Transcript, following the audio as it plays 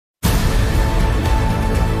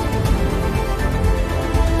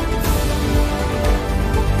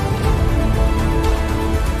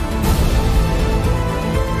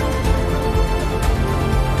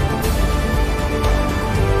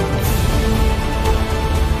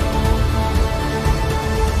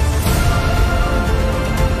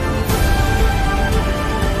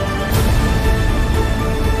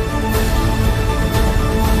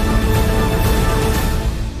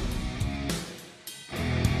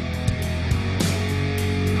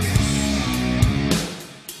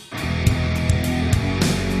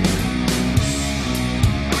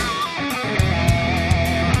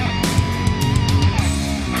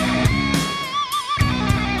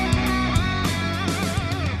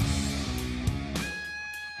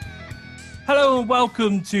Hello and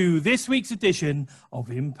welcome to this week's edition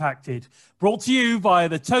of Impacted, brought to you via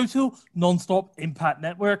the Total Non-Stop Impact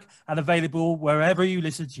Network and available wherever you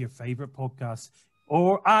listen to your favorite podcasts,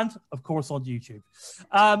 and of course on YouTube.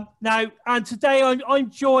 And today I'm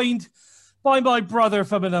joined by my brother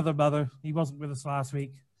from another mother. He wasn't with us last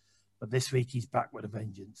week, but this week he's back with a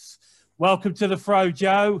vengeance. Welcome to the Fro,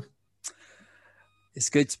 Joe. It's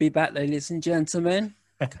good to be back, ladies and gentlemen.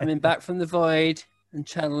 Coming back from the void and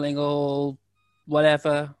channeling all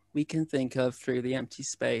whatever we can think of through the empty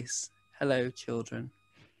space. Hello, children.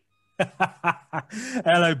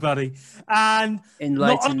 Hello, buddy. And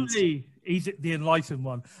Enlightened. not only he's the enlightened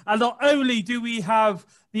one, and not only do we have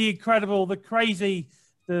the incredible, the crazy,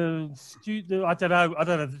 the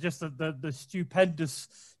stupendous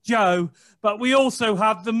Joe, but we also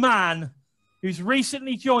have the man who's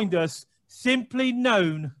recently joined us, simply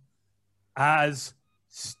known as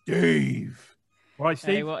Steve. Right,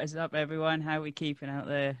 Steve? Hey, what is up, everyone? How are we keeping out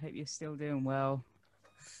there? Hope you're still doing well.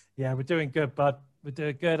 Yeah, we're doing good, bud. We're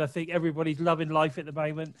doing good. I think everybody's loving life at the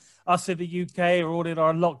moment. Us in the UK are all in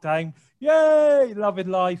our lockdown. Yay! Loving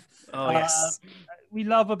life. Oh, yes. We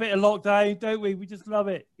love a bit of lockdown, don't we? We just love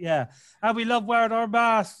it. Yeah. And we love wearing our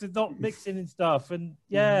masks and not mixing and stuff. And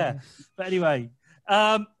yeah. But anyway,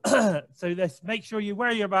 so let's make sure you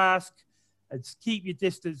wear your mask and keep your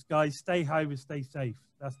distance, guys. Stay home and stay safe.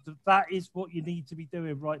 That is what you need to be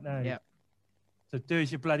doing right now. Yeah. So do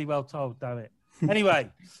as you're bloody well told, damn it.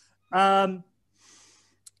 Anyway,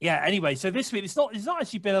 Anyway, so this week it's not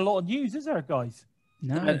actually been a lot of news, is there, guys?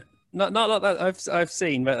 No, not like that I've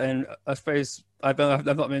seen, but I suppose I've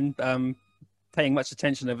not been paying much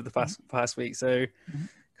attention over the past week, so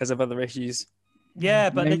because of other issues.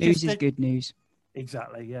 Yeah, but no news is good news.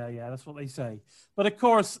 Exactly. Yeah, that's what they say. But of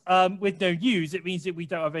course, with no news, it means that we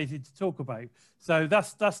don't have anything to talk about. So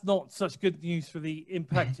that's not such good news for the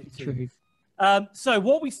Impacted team. True. So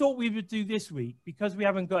what we thought we would do this week, because we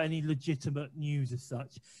haven't got any legitimate news as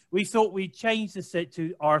such, we thought we'd change the set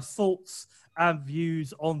to our thoughts and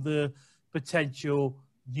views on the potential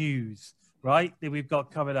news, right, that we've got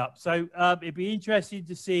coming up. So it'd be interesting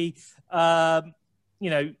to see,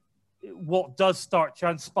 what does start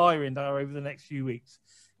transpiring there over the next few weeks.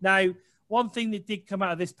 Now, one thing that did come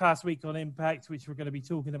out of this past week on Impact, which we're going to be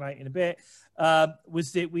talking about in a bit,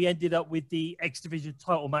 was that we ended up with the X Division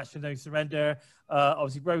title match for No Surrender.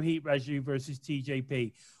 Obviously, Rohit Raju versus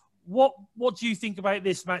TJP. What do you think about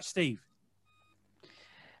this match, Steve?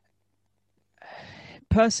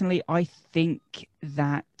 Personally, I think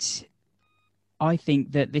that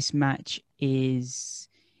this match is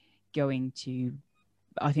going to.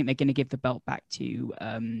 I think they're going to give the belt back to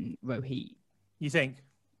Rohit. You think?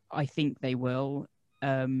 I think they will.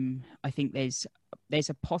 I think there's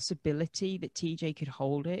a possibility that TJ could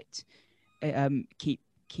hold it, keep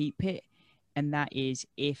it, and that is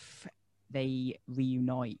if they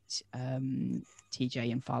reunite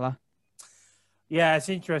TJ and Fowler. Yeah, it's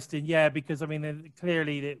interesting. Yeah, because I mean,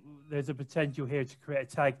 clearly there's a potential here to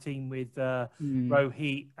create a tag team with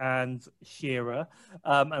Rohit and Shearer,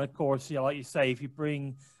 and of course, like you say, if you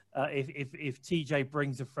bring, if TJ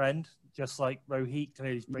brings a friend, just like Rohit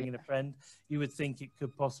clearly is bringing a friend, you would think it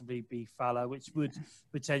could possibly be Fowler, which would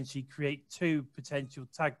potentially create two potential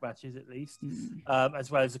tag matches at least,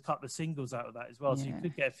 as well as a couple of singles out of that as well. So you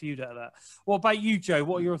could get a feud out of that. What about you, Joe?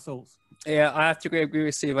 What are your thoughts? Yeah, I have to agree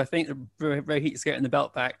with Steve. I think Rohit's getting the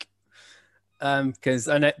belt back because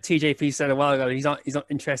I know TJP said a while ago he's not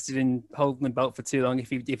interested in holding the belt for too long. If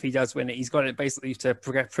he does win it, he's got it basically to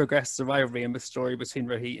progress the rivalry and the story between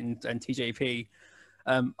Rohit and TJP.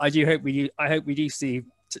 I hope we do see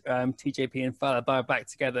TJP and Fowler Bar back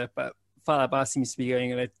together, but Fowler Bar seems to be going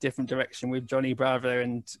in a different direction with Johnny Bravo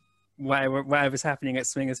and whatever's happening at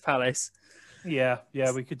Swingers Palace. Yeah,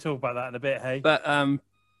 we could talk about that in a bit, hey? But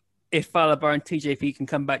if Fowler Bar and TJP can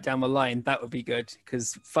come back down the line, that would be good,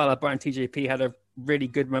 because Fowler Bar and TJP had a really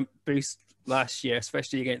good boost last year,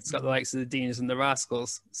 especially against the likes of the Deans and the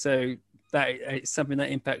Rascals. So that it's something that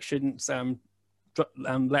Impact shouldn't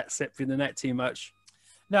let slip through the net too much.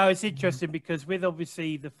 No, it's interesting because with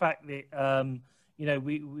obviously the fact that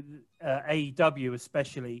we AEW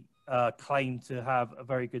especially claim to have a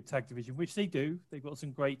very good tag division, which they do. They've got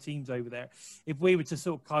some great teams over there. If we were to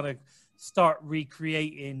sort of kind of start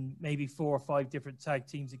recreating maybe 4 or 5 different tag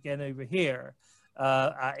teams again over here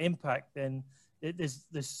at Impact, then there's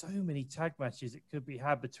so many tag matches that could be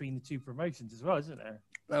had between the two promotions as well, isn't there?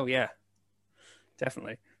 Oh yeah,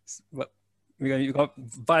 definitely. You've got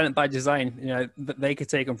Violent by Design. They could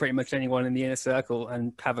take on pretty much anyone in the inner circle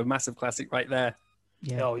and have a massive classic right there.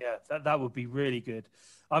 Yeah. Oh yeah, that would be really good.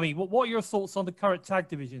 I mean, what are your thoughts on the current tag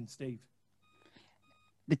division, Steve?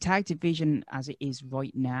 the tag division as it is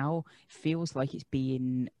right now feels like it's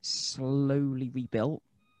being slowly rebuilt.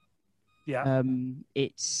 Yeah.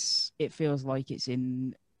 It feels like it's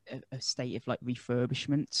in a state of like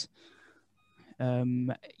refurbishment.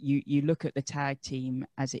 You look at the tag team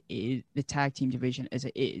as it is, the tag team division as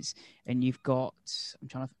it is, and you've got,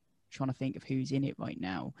 I'm trying to think of who's in it right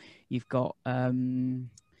now. You've got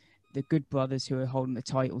the Good Brothers who are holding the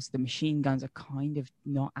titles. The Machine Guns are kind of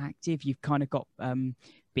not active. You've kind of got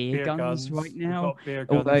beer guns right now,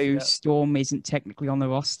 although Storm isn't technically on the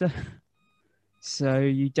roster. So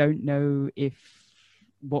you don't know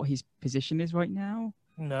what his position is right now.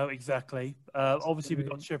 No, exactly. Obviously, we've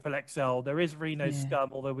got Triple XL. There is Reno Scum,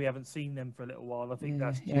 although we haven't seen them for a little while. I think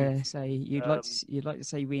that's due. Yeah. So you'd like to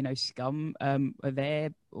say Reno Scum are there,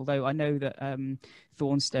 although I know that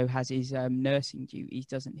Thornstowe has his nursing duties,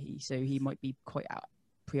 doesn't he? So he might be quite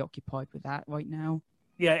preoccupied with that right now.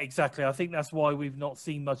 Yeah, exactly. I think that's why we've not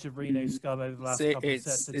seen much of Reno Scum over the last couple of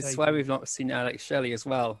sets. It's why we've not seen Alex Shelley as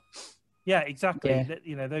well. Yeah, exactly. Yeah.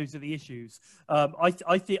 You know, those are the issues. I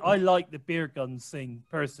think I like the beer guns thing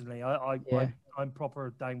personally. I'm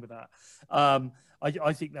proper down with that.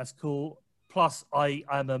 I think that's cool. Plus, I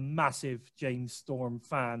am a massive James Storm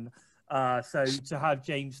fan. So to have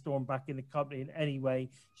James Storm back in the company in any way,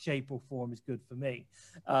 shape, or form is good for me.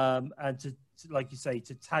 And to like you say,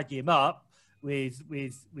 to tag him up with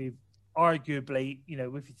arguably, you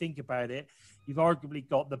know, if you think about it, you've arguably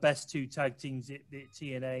got the best two tag teams that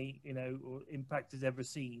TNA, you know, or Impact has ever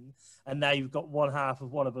seen, and now you've got one half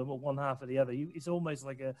of one of them or one half of the other. It's almost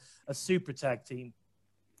like a super tag team.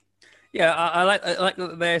 Yeah, I like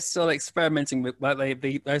that they're still experimenting with like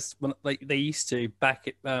they used to back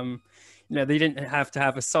at you know, they didn't have to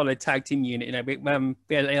have a solid tag team unit. You know,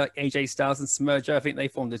 we had like AJ Styles and Samoa Joe. I think they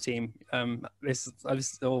formed a team. This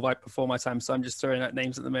is all right before my time, so I'm just throwing out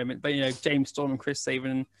names at the moment. But you know, James Storm and Chris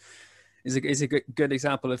Sabin is a good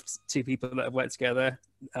example of two people that have worked together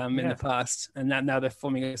in the past, and now they're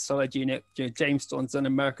forming a solid unit. You know, James Storm's done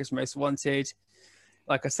America's Most Wanted.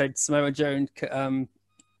 Like I said, Samoa Joe and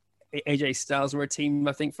AJ Styles were a team,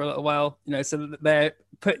 I think, for a little while. You know, so they're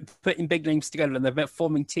putting big names together and they're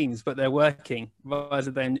forming teams, but they're working rather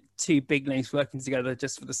than two big names working together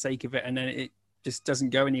just for the sake of it, and then it just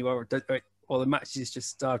doesn't go anywhere, or the matches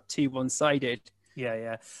just are too one-sided.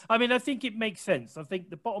 Yeah. I mean, I think it makes sense. I think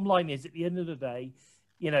the bottom line is, at the end of the day,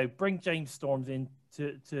 you know, bring James Storms in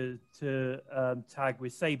to tag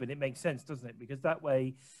with Sabin. It makes sense, doesn't it? Because that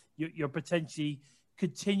way you're potentially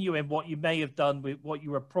continuing what you may have done with what you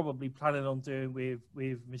were probably planning on doing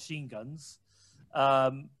with Machine Guns.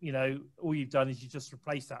 You know, all you've done is you just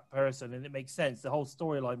replace that person, and it makes sense. The whole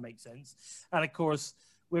storyline makes sense. And of course,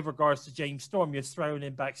 with regards to James Storm, you're throwing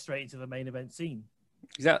him back straight into the main event scene.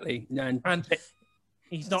 Exactly. And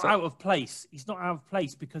he's not out of place. He's not out of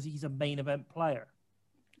place because he's a main event player.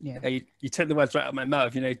 Yeah, you took the words right out of my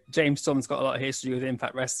mouth. You know, James Storm's got a lot of history with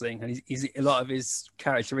Impact Wrestling, and he's a lot of his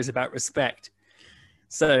character is about respect.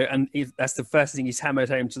 So, and that's the first thing he's hammered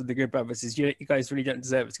home to the Good Brothers is you guys really don't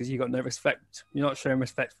deserve it because you got no respect. You're not showing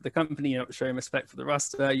respect for the company. You're not showing respect for the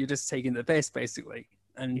roster. You're just taking the piss, basically.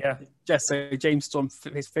 And just so James Storm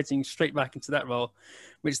is fitting straight back into that role,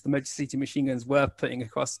 which the Motor City Machine Guns were putting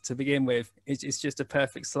across to begin with. It's just a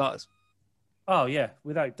perfect slot. Oh yeah,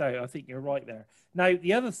 without doubt. I think you're right there. Now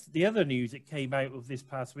the other news that came out of this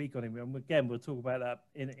past week on him, and again we'll talk about that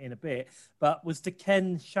in a bit, but was the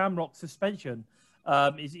Ken Shamrock suspension.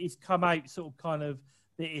 It's come out sort of kind of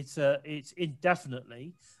it's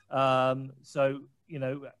indefinitely. So you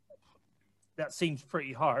know that seems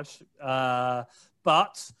pretty harsh.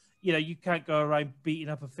 But you know you can't go around beating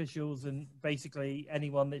up officials and basically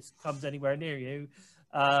anyone that comes anywhere near you.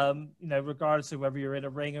 You know, regardless of whether you're in a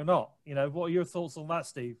ring or not. You know, what are your thoughts on that,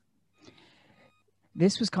 Steve?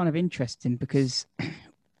 This was kind of interesting because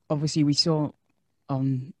obviously we saw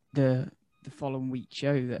on the following week's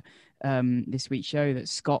show that this week's show that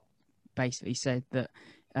Scott basically said that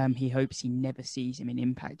he hopes he never sees him in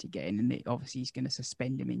Impact again, and that obviously he's going to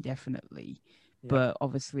suspend him indefinitely. Yeah. But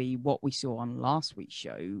obviously what we saw on last week's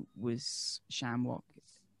show was Shamrock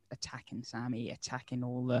attacking Sammy, attacking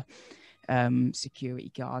all the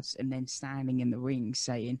security guards, and then standing in the ring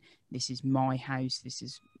saying, "This is my house, this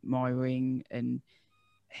is my ring." And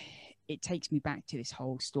it takes me back to this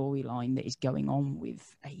whole storyline that is going on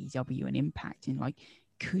with AEW and Impact, and like,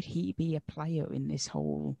 could he be a player in this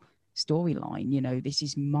whole storyline? You know, this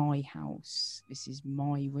is my house, this is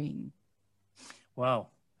my ring. Wow,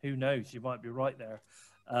 who knows? You might be right there.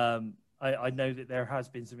 I know that there has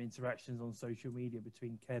been some interactions on social media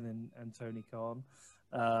between Ken and Tony Khan.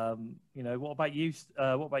 What about you?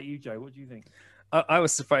 What about you, Joe? What do you think? I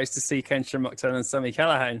was surprised to see Ken Shamrock turn on Sami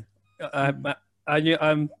Callihan. I knew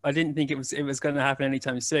I didn't think it was going to happen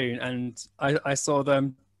anytime soon, and I saw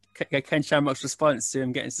them. Ken Shamrock's response to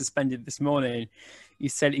him getting suspended this morning. He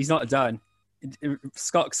said he's not done.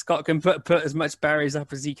 Scott can put as much barriers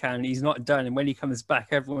up as he can. He's not done, and when he comes back,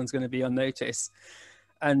 everyone's going to be on notice.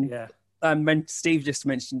 And when Steve just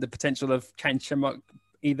mentioned the potential of Ken Shamrock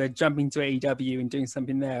either jumping to AEW and doing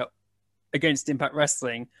something there against Impact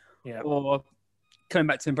Wrestling, or coming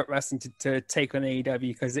back to Impact Wrestling to take on AEW,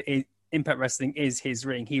 because Impact Wrestling is his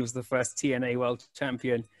ring. He was the first TNA World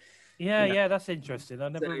Champion. Yeah, that's interesting. I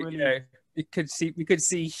never really. We could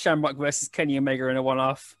see Shamrock versus Kenny Omega in a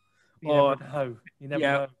one-off. You never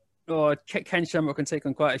know. Or Ken Shamrock can take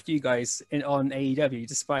on quite a few guys on AEW,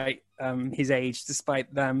 despite his age,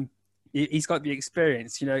 despite them. He's got the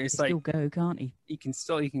experience. It's like still go, can't he? He can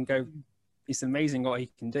go. It's amazing what he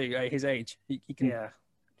can do at his age. He can. Yeah.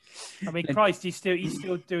 I mean, Christ, he's still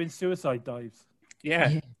doing suicide dives.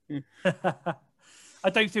 Yeah. I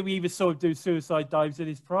don't think we even saw him do suicide dives in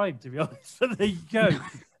his prime, to be honest. But there you go.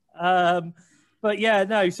 But yeah,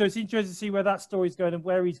 no. So it's interesting to see where that story's going and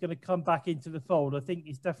where he's going to come back into the fold. I think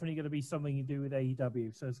it's definitely going to be something to do with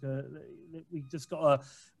AEW. So we just got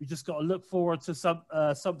to look forward to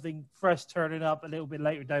something fresh turning up a little bit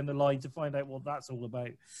later down the line to find out what that's all about.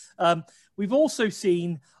 We've also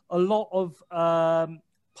seen a lot of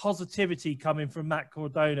positivity coming from Matt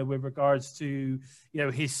Cardona with regards to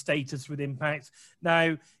his status with Impact.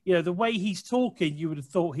 Now, the way he's talking, you would have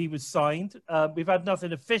thought he was signed. We've had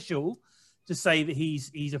nothing official to say that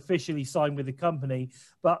he's officially signed with the company,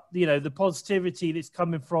 but the positivity that's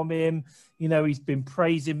coming from him, he's been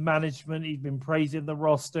praising management, he's been praising the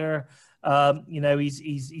roster,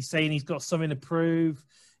 he's saying he's got something to prove,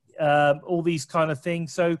 all these kind of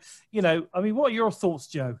things. So what are your thoughts,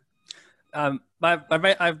 Joe? I've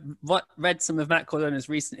read some of Matt Cardona's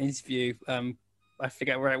recent interview. I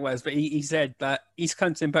forget where it was, but he said that he's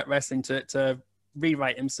come to Impact Wrestling to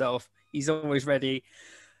rewrite himself. He's always ready.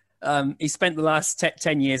 He spent the last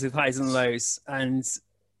 10 years with highs and lows, and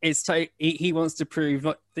he wants to prove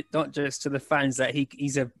not just to the fans that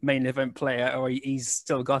he's a main event player or he's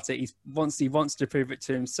still got it. He wants to prove it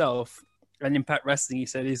to himself. And Impact Wrestling, he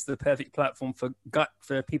said, is the perfect platform for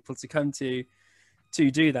people to come to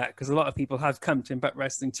do that, because a lot of people have come to Impact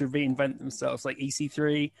Wrestling to reinvent themselves, like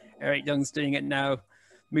EC3. Eric Young's doing it now.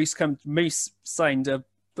 Moose signed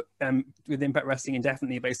with Impact Wrestling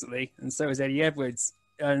indefinitely, basically, and so is Eddie Edwards.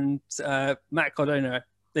 And Matt Cardona,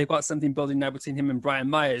 they've got something building now between him and Brian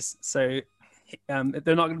Myers. So they're not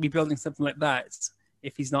going to be building something like that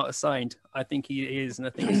if he's not assigned. I think he is, and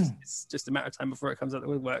I think it's just a matter of time before it comes out the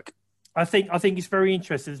woodwork. I think it's very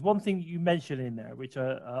interesting. There's one thing you mentioned in there, which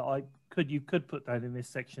you could put down in this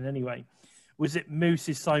section anyway, was that Moose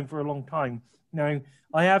is signed for a long time. Now,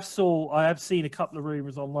 I have seen a couple of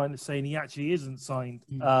rumors online that saying he actually isn't signed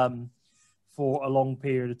for a long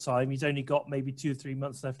period of time. He's only got maybe 2 or 3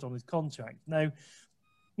 months left on his contract. Now,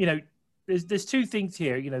 there's two things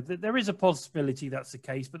here. There is a possibility that's the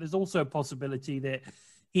case, but there's also a possibility that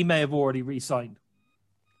he may have already re-signed.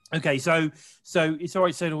 Okay, so it's all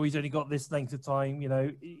right saying, he's only got this length of time.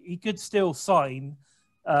 He could still sign,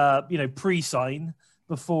 pre-sign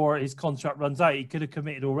before his contract runs out. He could have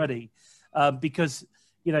committed already because,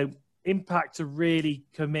 Impact are really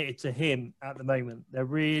committed to him at the moment. They're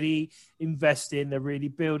really investing. They're really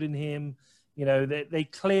building him. They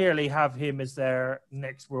clearly have him as their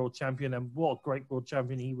next world champion, and what a great world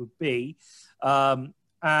champion he would be.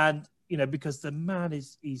 Because the man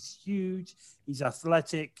is huge, he's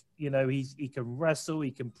athletic, he can wrestle, he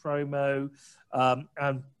can promo,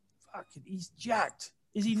 and fucking, he's jacked.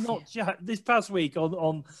 Is he not jacked? This past week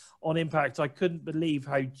on Impact, I couldn't believe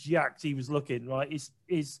how jacked he was looking. Right,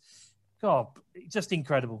 is God, just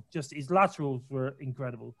incredible. Just his laterals were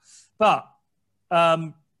incredible. But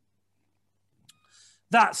that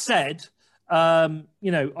said, I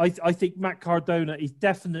think Matt Cardona is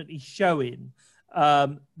definitely showing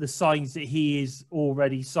the signs that he is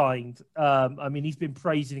already signed. He's been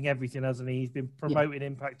praising everything, hasn't he? He's been promoting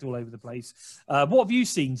Impact all over the place. What have you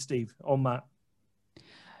seen, Steve, on that?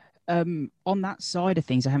 On that side of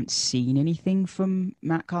things, I haven't seen anything from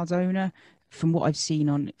Matt Cardona. From what I've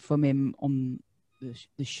seen from him on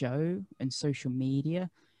the show and social media,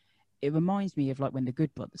 it reminds me of like when the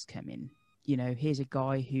Good Brothers came in. Here's a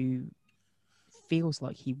guy who feels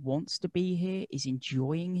like he wants to be here, is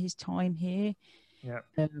enjoying his time here. Yeah.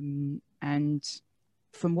 And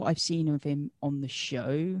from what I've seen of him on the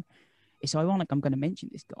show, it's ironic I'm going to mention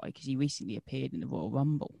this guy because he recently appeared in the Royal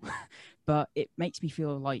Rumble, but it makes me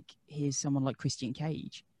feel like here's someone like Christian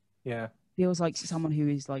Cage. Yeah. Feels like someone who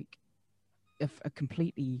is like a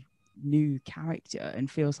completely new character and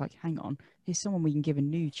feels like, hang on, here's someone we can give a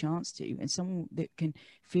new chance to, and someone that can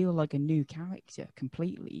feel like a new character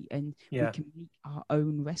completely, and we can meet our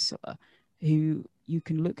own wrestler who you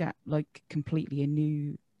can look at like completely a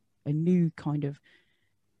new kind of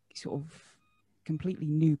sort of completely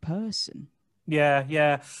new person.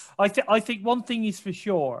 Yeah. I think one thing is for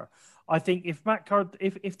sure. I think if Matt Card,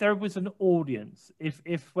 if there was an audience,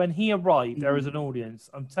 if when he arrived there was an audience,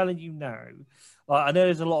 I'm telling you now, like, I know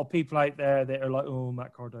there's a lot of people out there that are like, oh,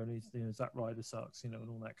 Matt Cardona, Zack Ryder sucks, and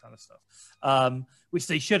all that kind of stuff, which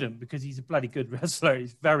they shouldn't, because he's a bloody good wrestler.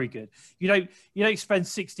 He's very good. You don't spend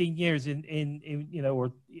 16 years in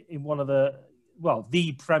or in one of the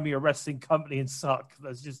premier wrestling company and suck.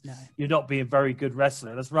 That's just, you're not being a very good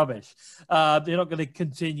wrestler. That's rubbish. They're not going to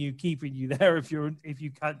continue keeping you there if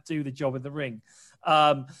you can't do the job in the ring.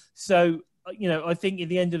 So I think at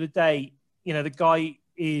the end of the day, the guy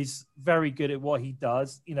is very good at what he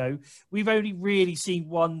does. We've only really seen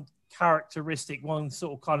one characteristic, one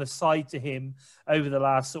sort of kind of side to him over the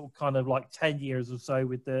last sort of kind of like 10 years or so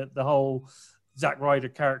with the whole Zack Ryder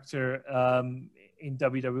character in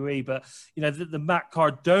WWE. But the Matt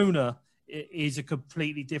Cardona is a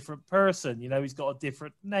completely different person. He's got a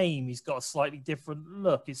different name, he's got a slightly different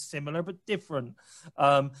look. It's similar but different,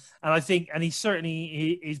 and I think, and he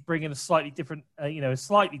certainly is bringing a slightly different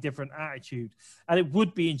attitude, and it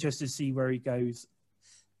would be interesting to see where he goes.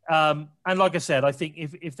 And like I said, I think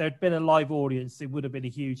if there'd been a live audience, it would have been a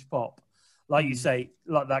huge pop, like you say,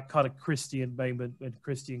 like that kind of Christian moment when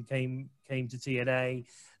Christian came to TNA,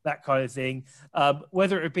 that kind of thing.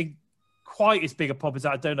 Whether it had been quite as big a pop as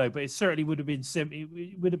that, I don't know, but it certainly would have been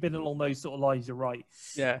it would have been along those sort of lines. You're right.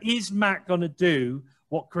 Yeah. Is Matt going to do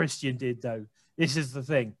what Christian did, though? This is the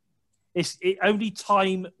thing. Only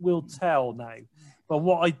time will tell now. But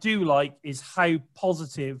what I do like is how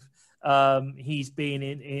positive he's been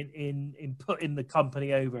in putting the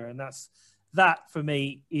company over, and that for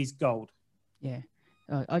me is gold. Yeah,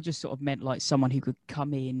 I just sort of meant like someone who could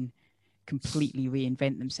come in, completely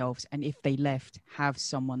reinvent themselves, and if they left, have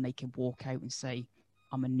someone they can walk out and say,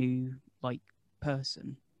 I'm a new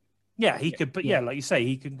person. Yeah, he could, but like you say,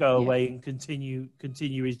 he can go away and continue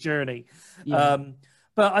his journey.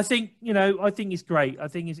 But I think it's great. I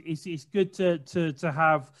think it's good to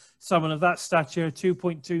have someone of that stature,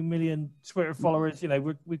 2.2 million Twitter followers.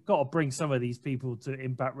 We've got to bring some of these people to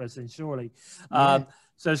Impact Wrestling, surely.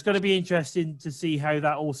 So it's going to be interesting to see how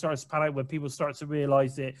that all starts to pan out when people start to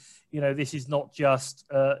realize that, this is not just,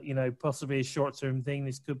 possibly a short-term thing.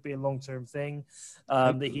 This could be a long-term thing,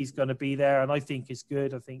 that he's going to be there. And I think it's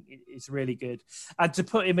good. I think it's really good. And to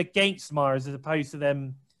put him against Mars as opposed to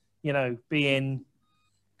them, being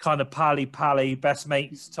kind of pally, best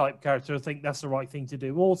mates type character, I think that's the right thing to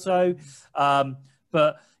do also.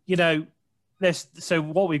 But, so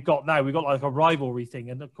what we've got now, we've got like a rivalry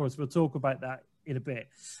thing. And of course, we'll talk about that in a bit.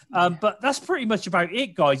 But that's pretty much about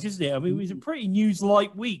it, guys, isn't it? I mean, it was a pretty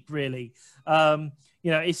news-light week, really.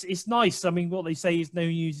 It's nice. I mean, what they say is no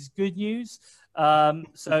news is good news.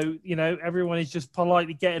 So, everyone is just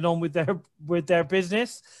politely getting on with their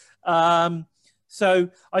business. So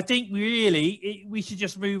I think we should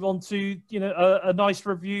just move on to, a nice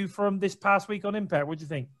review from this past week on Impact. What do you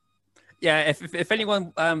think? Yeah, if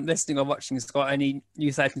anyone listening or watching has got any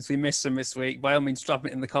news items we missed from this week, by all means, drop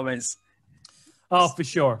it in the comments. Oh, for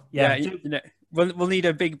sure. Yeah. We'll need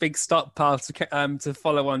a big stockpile to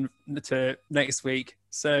follow on to next week.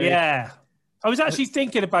 So yeah, I was actually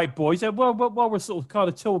thinking about, boys, while we're sort of kind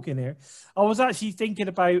of talking here, I was actually thinking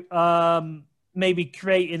about maybe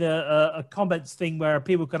creating a comments thing where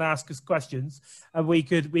people can ask us questions, and we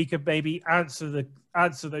could maybe answer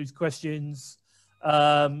those questions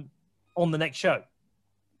on the next show.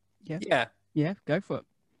 Yeah, go for it.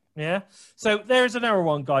 Yeah. So there's another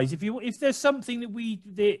one, guys. If there's something that we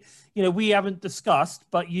haven't discussed,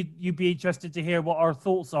 but you'd be interested to hear what our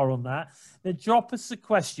thoughts are on that, then drop us a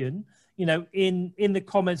question, in the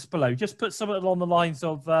comments below. Just put something along the lines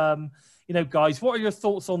of, guys, what are your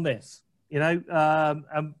thoughts on this? And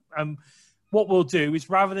what we'll do is,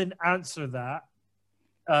 rather than answer that,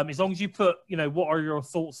 as long as you put, what are your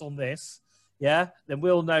thoughts on this? Yeah. Then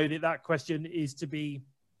we'll know that question is to be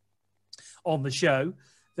on the show.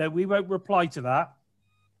 Then we won't reply to that.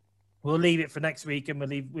 We'll leave it for next week, and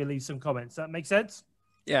we'll leave some comments. That make sense?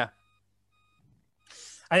 Yeah.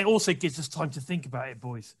 And it also gives us time to think about it,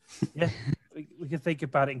 boys. Yeah, we can think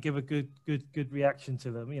about it and give a good reaction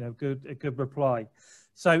to them. A good reply.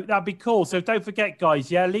 So that'd be cool. So don't forget,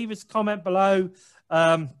 guys. Yeah, leave us a comment below.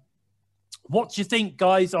 What do you think,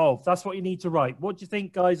 guys, of? That's what you need to write. What do you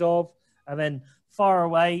think, guys, of? And then fire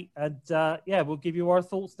away. And yeah, we'll give you our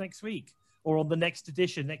thoughts next week or on the next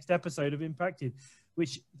edition, next episode of Impacted,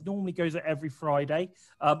 which normally goes out every Friday.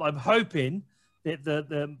 I'm hoping that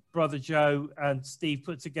the Brother Joe and Steve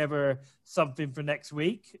put together something for next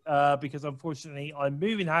week because unfortunately I'm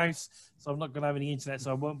moving house, so I'm not going to have any internet,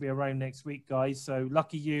 so I won't be around next week, guys. So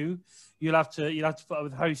lucky you, you'll have to put up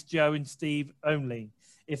with host Joe and Steve only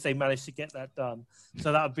if they manage to get that done.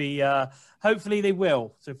 So that would be hopefully they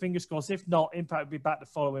will. So fingers crossed. If not, Impact will be back the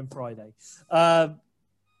following Friday.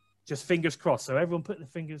 Just fingers crossed. So everyone put the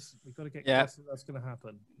fingers. We've got to get close to that's going to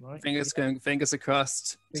happen, right? Fingers are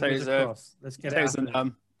crossed. Fingers are crossed. Let's get it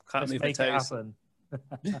happen. Can't move make the toes.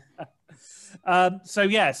 it happen. So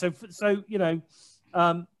yeah, so you know,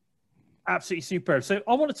 absolutely superb. So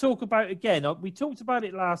I want to talk about again. We talked about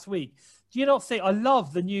it last week. Do you not think I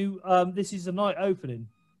love the new This Is the Night opening?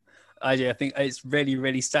 I do. I think it's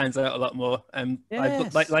really stands out a lot more.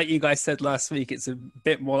 Yes. Like you guys said last week, it's a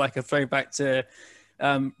bit more like a throwback to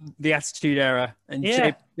the Attitude Era. And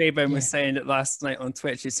J-Bone was saying it last night on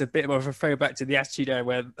Twitch. It's a bit more of a throwback to the Attitude Era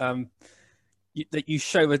where that you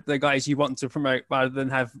show the guys you want to promote rather than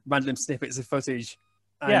have random snippets of footage.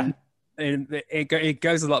 And it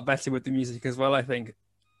goes a lot better with the music as well, I think.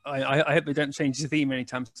 I hope they don't change the theme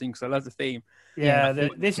anytime soon because I love the theme. Yeah,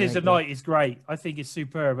 This Is the Night is great. I think it's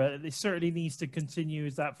superb. It certainly needs to continue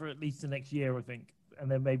as that for at least the next year, I think. And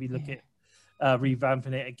then maybe look at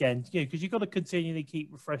revamping it again, because you've got to continually keep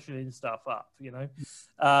refreshing stuff up, you know.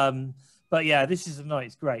 But yeah, This Is the Night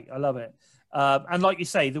is great. I love it. And like you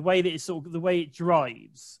say, the way that it's the way it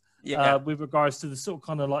drives with regards to the sort of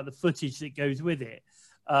kind of like the footage that goes with it.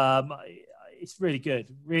 It's really good,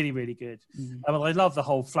 really good. I love the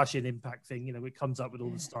whole flashing Impact thing. You know, it comes up with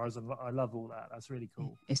all the stars, and I love all that. That's really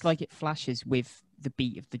cool. It's like it flashes with the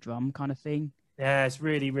beat of the drum, kind of thing. Yeah, it's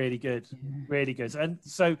really good, really good. And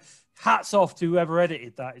so, hats off to whoever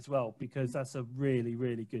edited that as well, because that's a really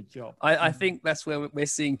good job. I think that's where we're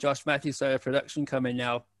seeing Josh Matthews' production come in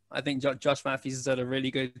now. I think Josh Matthews has had a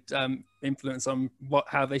really good influence on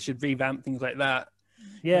how they should revamp things like that.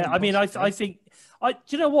 Yeah, I mean, I think. Do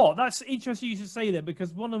you know what? That's interesting you should say that,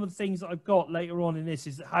 because one of the things that I've got later on in this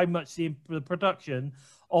is how much the production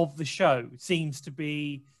of the show seems to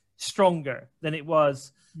be stronger than it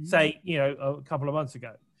was, say, you know, a couple of months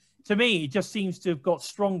ago. To me, it just seems to have got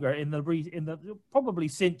stronger in the probably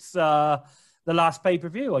since the last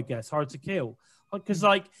pay-per-view, I guess, Hard to Kill. Because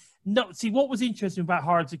see, what was interesting about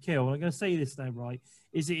Hard to Kill, and I'm going to say this now, right,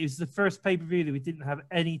 is it was the first pay-per-view that we didn't have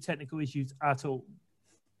any technical issues at all.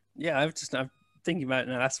 Yeah, I'm thinking about it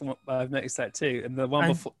now. That's what I've noticed that too. And the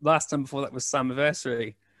one last time before that was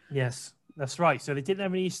Slammiversary. Yes, that's right. So they didn't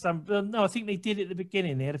have any no, I think they did at the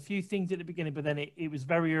beginning. They had a few things at the beginning, but then it was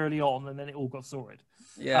very early on, and then it all got sorted.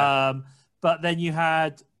 Yeah. But then you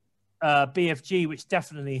had BFG, which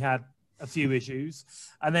definitely had a few issues,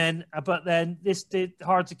 and then this did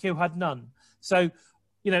Hard to Kill had none. So,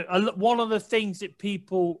 you know, one of the things that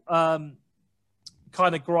people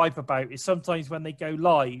kind of gripe about is sometimes when they go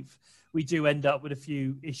live, we do end up with a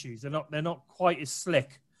few issues. They're not quite as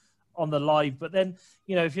slick on the live, but then,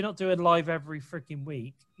 you know, if you're not doing live every freaking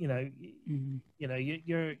week, you know, you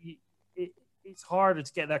know, it's harder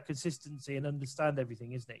to get that consistency and understand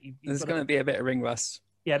everything, isn't it? There's going to be a bit of ring rust.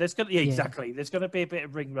 Yeah, exactly. There's going to be a bit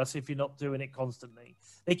of ring rust if you're not doing it constantly.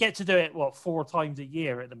 They get to do it 4 times a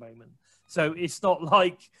year at the moment, so it's not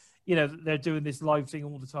like, you know, they're doing this live thing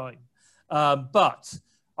all the time. But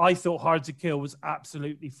I thought Hard to Kill was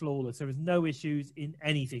absolutely flawless. There was no issues in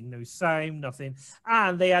anything, no sound, nothing.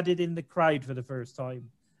 And they added in the crowd for the first time,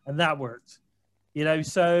 and that worked. You know,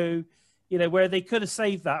 so, you know, where they could have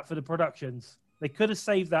saved that for the productions. They could have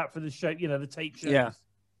saved that for the show, you know, the tape shows,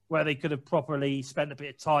 where they could have properly spent a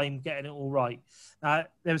bit of time getting it all right. There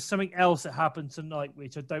was something else that happened tonight,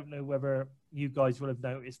 which I don't know whether you guys will have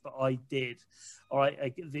noticed, but I did. All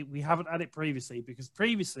right, we haven't had it previously, because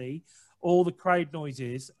previously all the crowd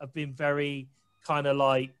noises have been very kind of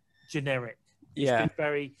like generic. It's been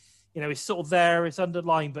very, you know, it's sort of there, it's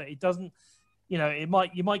underlined, but it doesn't, you know, you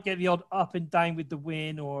might get the odd up and down with the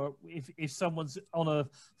win, or if someone's on a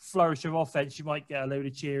flourish of offense, you might get a load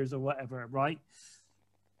of cheers or whatever, right?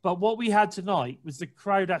 But what we had tonight was the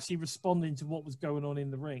crowd actually responding to what was going on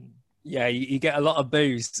in the ring. Yeah, you get a lot of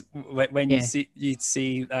boos when you'd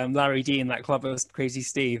see Larry D in that club of Crazy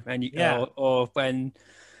Steve, and or when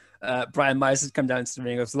Brian Myers had come down to the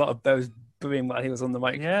ring. There was a lot of boos booing while he was on the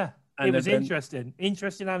mic. Yeah, It was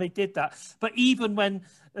interesting how they did that. But even when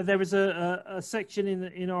there was a section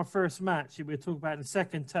in our first match, we'll talk about in a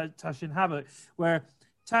second, Tasha and Havoc, where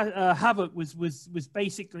Havoc was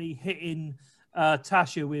basically hitting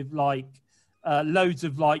Tasha with like loads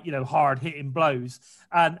of like, you know, hard hitting blows,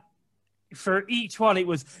 and for each one it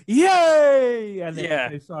was yay, and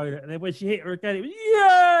then and then when she hit her again it was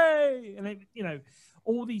yay, and then, you know,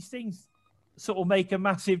 all these things sort of make a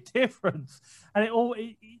massive difference, and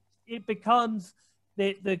it becomes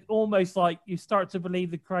the almost like you start to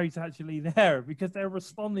believe the crowd's actually there because they're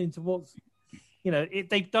responding to what's, you know,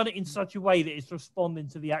 they've done it in such a way that it's responding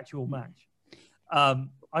to the actual match.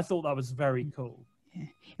 I thought that was very cool. Yeah.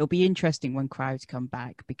 It'll be interesting when crowds come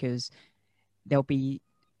back because there'll be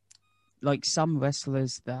like some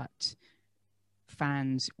wrestlers that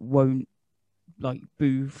fans won't like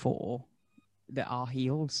boo for that are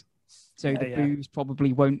heels. So the boos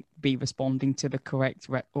probably won't be responding to the correct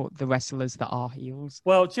or the wrestlers that are heels.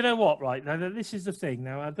 Well, do you know what? Right now, this is the thing.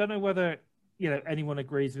 Now, I don't know whether, you know, anyone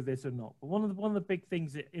agrees with this or not. But one of the big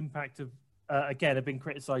things that Impact have again have been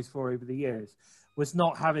criticised for over the years was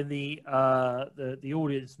not having the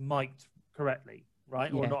audience mic'd correctly,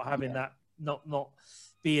 right? Or not having that, not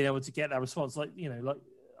being able to get that response. Like, you know, like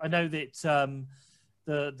I know that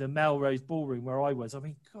the Melrose Ballroom where I was, I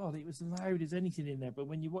mean, God, it was loud as anything in there. But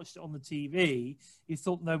when you watched it on the TV, you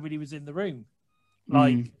thought nobody was in the room.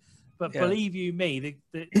 Like, but believe you me,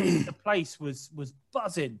 the place was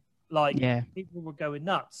buzzing. Like, people were going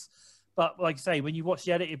nuts. But like I say, when you watch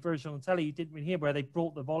the edited version on telly, you didn't really hear where they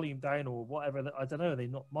brought the volume down or whatever. I don't know. They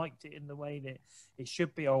not mic'd it in the way that it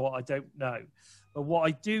should be, or what, I don't know. But what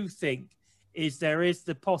I do think is there is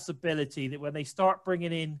the possibility that when they start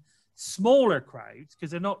bringing in smaller crowds,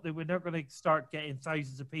 because we're not going to start getting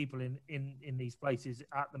thousands of people in these places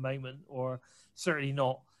at the moment, or certainly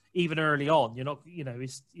not even early on. You're not, you know,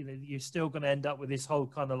 you're still going to end up with this whole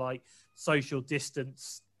kind of like social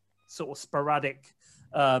distance, sort of sporadic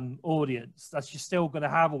audience. You're still going to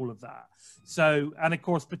have all of that. So, and of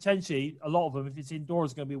course, potentially a lot of them, if it's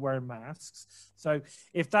indoors, are going to be wearing masks. So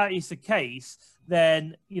if that is the case,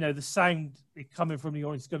 then, you know, the sound coming from the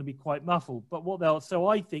audience is going to be quite muffled. But so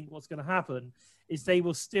I think what's going to happen is they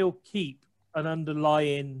will still keep an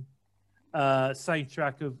underlying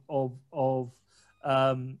soundtrack of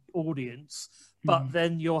audience, but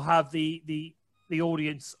then you'll have the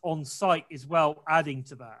audience on site as well, adding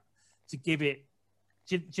to that to give it.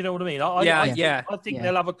 Do you know what I mean? I think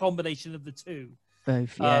they'll have a combination of the two,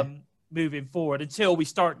 both, moving forward until we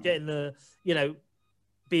start getting the, you know,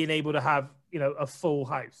 being able to have, you know, a full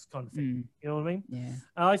house kind of thing. You know what I mean? Yeah.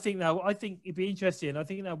 And I think it'd be interesting. I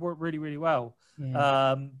think that worked really, really well.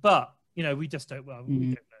 Yeah. But you know, we just don't. Well, we don't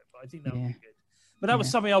know. But I think that would be good. But that was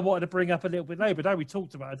something I wanted to bring up a little bit later. But now we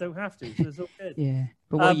talked about it, I don't have to. So it's all good. Yeah.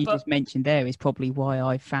 But what you just mentioned there is probably why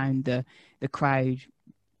I found the crowd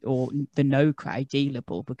or the no crowd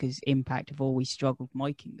dealable, because Impact have always struggled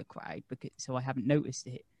miking the crowd, so I haven't noticed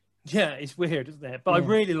it. Yeah, it's weird, isn't it? But I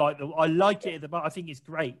really like I like it. I think it's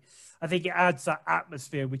great. I think it adds that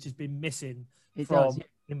atmosphere which has been missing from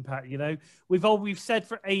Impact. You know, we've said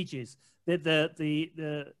for ages that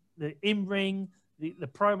the in-ring, the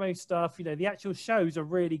promo stuff, you know, the actual shows are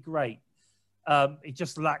really great. It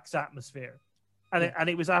just lacks atmosphere. And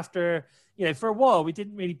it was after, you know, for a while, we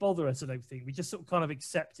didn't really bother us, I don't think. We just sort of kind of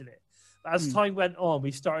accepted it. But as time went on,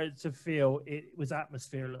 we started to feel it was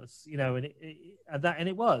atmosphereless, you know, and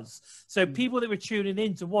it was. So people that were tuning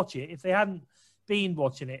in to watch it, if they hadn't been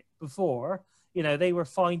watching it before, you know, they were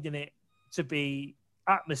finding it to be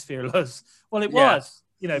atmosphereless. Well, it was,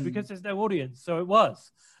 you know, because there's no audience. So it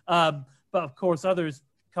was. But of course,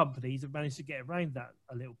 companies have managed to get around that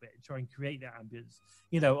a little bit and try and create that ambience.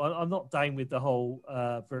 You know, I'm not down with the whole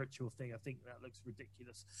virtual thing. I think that looks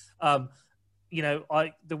ridiculous. You know,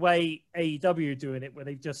 the way AEW are doing it, where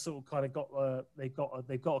they've just sort of kind of got they've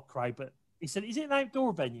got a crowd, but is it an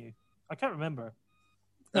outdoor venue? I can't remember.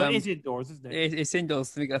 No, it is indoors, isn't it? It's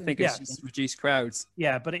indoors. I think it's just reduced crowds.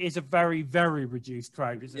 Yeah, but it is a very, very reduced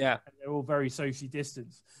crowd, isn't it? And they're all very socially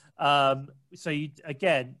distanced. So you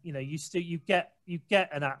get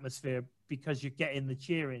an atmosphere because you're getting the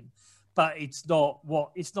cheering, but it's not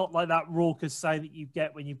like that raucous sound that you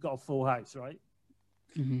get when you've got a full house, right?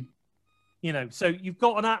 Mm-hmm. You know, so you've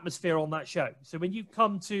got an atmosphere on that show. So when you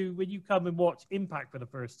come and watch Impact for the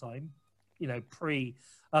first time, you know, pre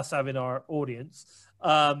us having our audience,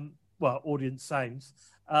 audience sounds,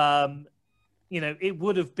 you know, it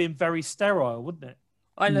would have been very sterile, wouldn't it?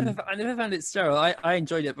 I never found it sterile. I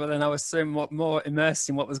enjoyed it, but then I was so more immersed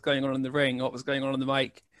in what was going on in the ring, what was going on the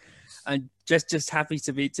mic, and just happy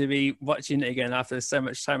to be watching it again after so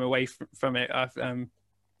much time away from it.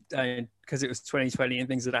 because it was 2020 and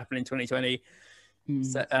things that happened in 2020.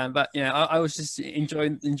 So, but I was just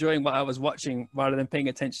enjoying what I was watching rather than paying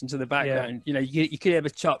attention to the background. You could hear the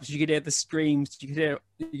chops, you could hear the screams, you could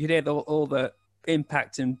hear all the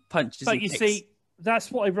impact and punches. But and you kicks. see,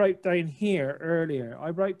 that's what I wrote down here earlier.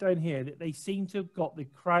 I wrote down here that they seem to have got the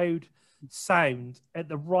crowd sound at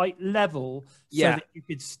the right level so that you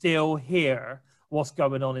could still hear what's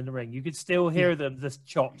going on in the ring. You could still hear them, the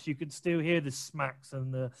chops. You could still hear the smacks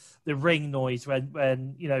and the ring noise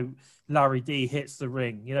when Larry D hits the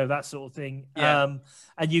ring, that sort of thing. Yeah.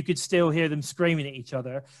 And you could still hear them screaming at each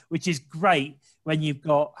other, which is great when you've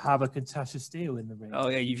got Havoc and Tasha Steele in the ring. Oh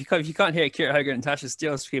yeah, if you can't hear Kiera Hogan and Tasha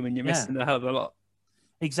Steele screaming, you're missing a hell of a lot.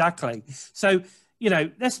 Exactly. So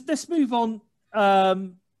let's move on.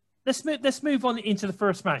 Let's move on into the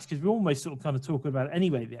first match because we're almost sort of kind of talking about it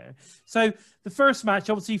anyway there. So the first match,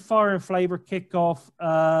 obviously, Fire and Flavor kickoff.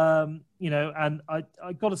 And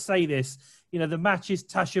I got to say this, the match is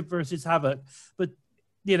Tasha versus Havoc, but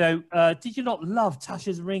did you not love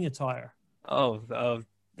Tasha's ring attire?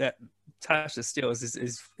 That Tasha Steele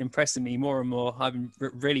is impressing me more and more. I'm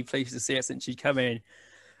really pleased to see her since she came in.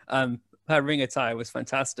 Her ring attire was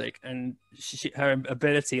fantastic, and her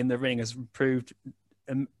ability in the ring has improved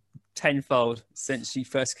tenfold since she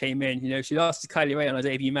first came in. She lost to Kylie Ray on her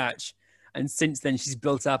debut match, and since then she's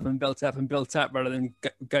built up and built up and built up rather than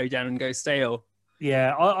go down and go stale.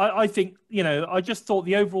 Yeah, I think, I just thought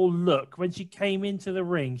the overall look, when she came into the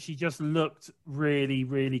ring, she just looked really,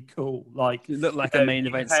 really cool. Like, it looked like a main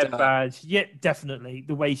event star. Badge. Yeah, definitely.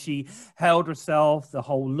 The way she held herself, the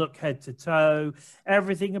whole look head to toe,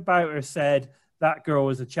 everything about her said, that girl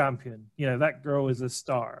is a champion. That girl is a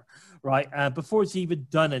star, right? Before she even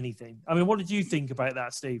done anything. I mean, what did you think about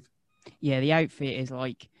that, Steve? Yeah, the outfit is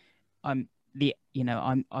like, I've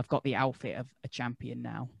got the outfit of a champion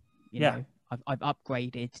now. You know, I've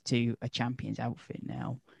upgraded to a champion's outfit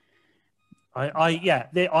now.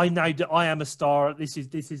 I know that I am a star. This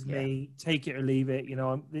is me. Take it or leave it.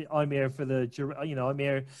 I'm here for I'm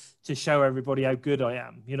here to show everybody how good I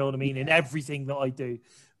am. You know what I mean? In everything that I do,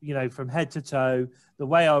 from head to toe, the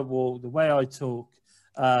way I walk, the way I talk,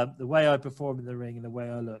 the way I perform in the ring, and the way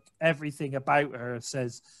I look. Everything about her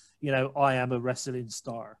says, I am a wrestling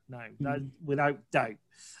star now, without doubt.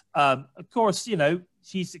 Of course,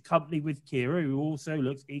 she's accompanied with Kira, who also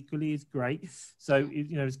looks equally as great. So,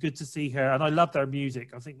 it's good to see her. And I love their music.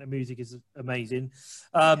 I think their music is amazing.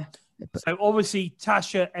 So obviously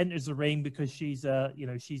Tasha enters the ring because she's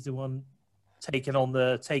she's the one taking on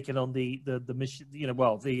the mission,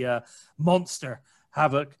 the monster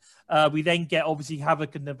Havoc. We then get obviously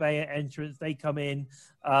Havoc and Nevaeh entrance. They come in,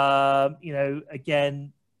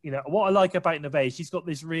 again, what I like about Nevaeh, she's got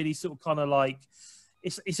this really sort of kind of like,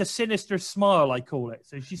 it's a sinister smile, I call it.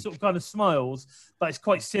 So she sort of kind of smiles, but it's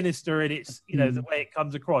quite sinister in its, the way it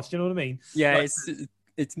comes across. You know what I mean? Yeah, like,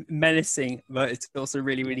 it's menacing, but it's also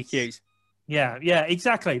really, really cute. Yeah,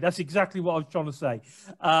 exactly. That's exactly what I was trying to say.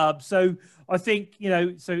 So I think,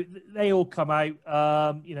 so they all come out,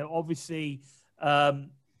 obviously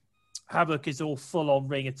Havoc is all full on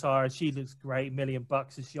ring attire. She looks great,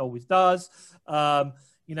 $1,000,000 as she always does. And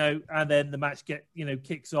then the match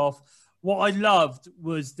kicks off. What I loved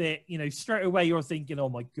was that, straight away you're thinking, oh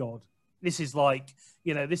my God, this is like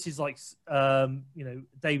David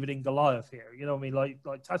and Goliath here. You know what I mean? Like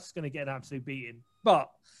Tasha's going to get an absolute beating.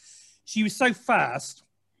 But she was so fast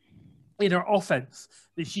in her offense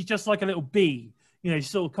that she's just like a little bee.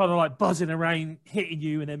 She's sort of kind of like buzzing around, hitting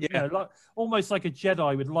you, and then like almost like a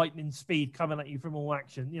Jedi with lightning speed coming at you from all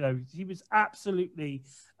action. She was absolutely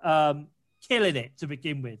killing it to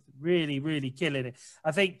begin with. Really, really killing it.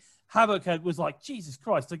 I think Havoc was like, Jesus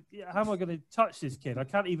Christ, how am I going to touch this kid? I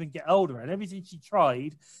can't even get hold of her. And everything she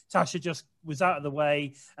tried, Tasha just was out of the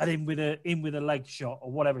way and in with a leg shot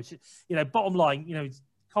or whatever. Bottom line,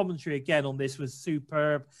 commentary again on this was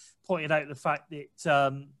superb. Pointed out the fact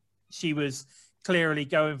that she was clearly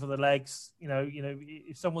going for the legs.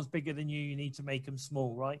 If someone's bigger than you need to make them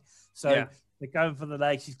small, right? So they're going for the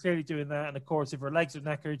legs. She's clearly doing that. And of course, if her legs are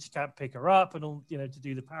knackered, she can't pick her up and all, to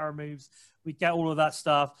do the power moves. We get all of that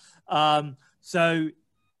stuff. But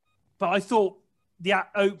I thought the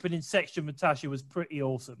opening section with Tasha was pretty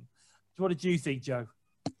awesome. What did you think, Joe?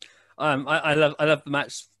 I love the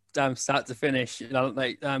match start to finish.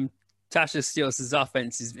 Tasha Steele's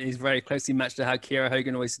offense is very closely matched to how Kiera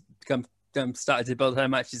Hogan always started to build her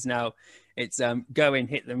matches now. It's go in,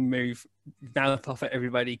 hit them, move, mouth off at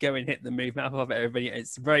everybody, go in, hit them, move, mouth off at everybody.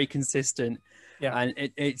 It's very consistent. Yeah. And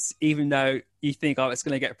it's even though you think, it's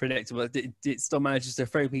going to get predictable, it still manages to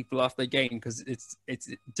throw people off the game because it's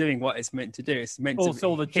doing what it's meant to do. It's meant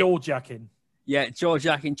also to the jaw jacking. Yeah, George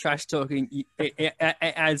acting trash talking, it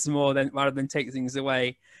adds more than rather than take things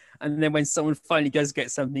away. And then when someone finally does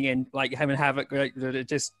get something in, like having Havoc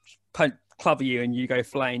just clubber you and you go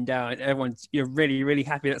flying down, you're really, really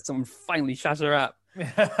happy that someone finally shut her up.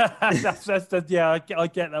 Yeah, I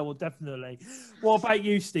get that one, definitely. What about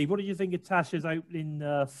you, Steve? What do you think of Tasha's opening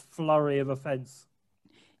flurry of offense?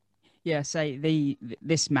 Yeah,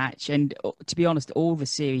 this match, and to be honest, all the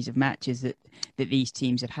series of matches that these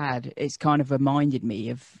teams have had, it's kind of reminded me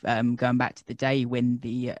of going back to the day when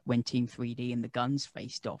when Team 3D and the Guns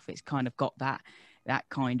faced off. It's kind of got that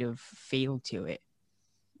kind of feel to it,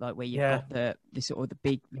 like where you've got the sort of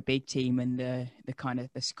the big team and the kind of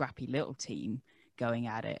the scrappy little team going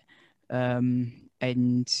at it,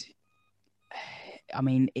 and I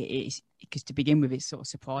mean, it's because to begin with, it's sort of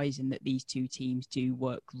surprising that these two teams do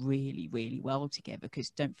work really, really well together.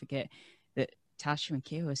 Because don't forget that Tasha and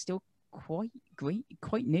Kira are still quite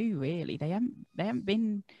new. Really, they haven't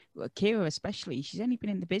been, Kira especially. She's only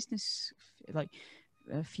been in the business like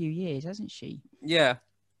a few years, hasn't she? Yeah.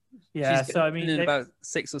 So I mean, in about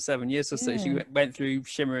 6 or 7 years or so, she went through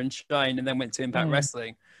Shimmer and Shine, and then went to Impact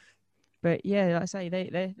Wrestling. But yeah, like I say,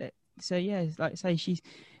 they so yeah, like I say, she's.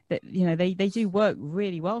 You know, they do work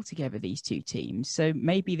really well together, these two teams. So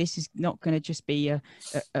maybe this is not going to just be a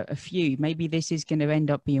feud. Maybe this is going to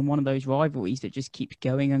end up being one of those rivalries that just keeps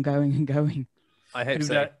going and going and going. I hope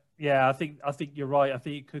so. Yeah, I think you're right. I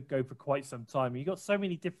think it could go for quite some time. You've got so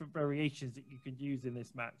many different variations that you can use in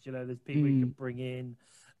this match. You know, there's people you can bring in.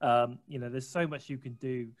 You know, there's so much you can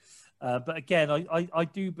do. But again, I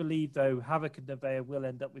do believe, though, Havoc and Nevaeh will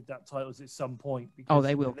end up with that titles at some point. Because,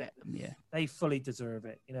 they will get them, yeah. They fully deserve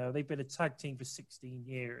it. You know, they've been a tag team for 16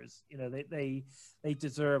 years. You know, they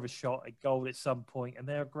deserve a shot at gold at some point, and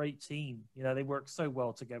they're a great team. You know, they work so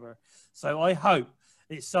well together. So I hope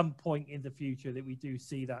at some point in the future that we do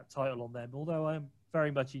see that title on them, although I'm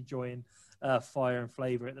very much enjoying Fire and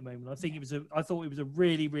Flavor at the moment. I thought it was a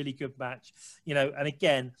really, really good match. You know, and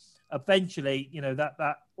again, eventually, you know,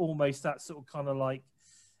 that almost that sort of kind of like,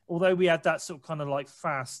 although we had that sort of kind of like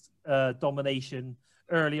fast domination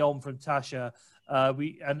early on from Tasha,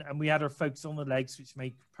 we had her focus on the legs, which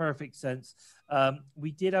made perfect sense.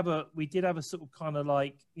 We did have a sort of kind of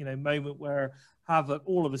like, you know, moment where Havoc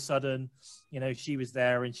all of a sudden, you know, she was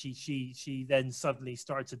there and she then suddenly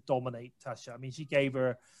started to dominate Tasha. I mean, she gave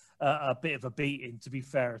her a bit of a beating, to be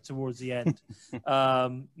fair, towards the end.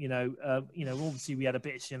 You know, obviously we had a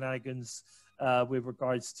bit of shenanigans with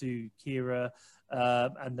regards to Kira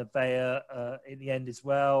and Nevaeh in the end as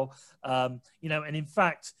well. You know, and in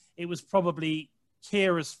fact, it was probably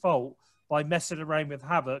Kira's fault by messing around with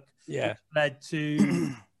Havoc, which led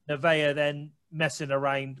to Nevaeh then messing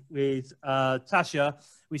around with Tasha,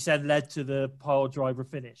 which then led to the pile driver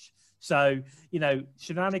finish. So, you know,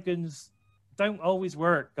 shenanigans don't always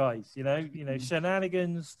work, guys. You know,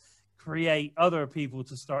 shenanigans create other people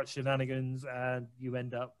to start shenanigans, and you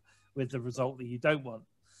end up with the result that you don't want.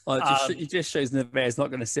 Well, it just shows Nevaeh's not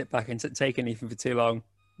going to sit back and take anything for too long.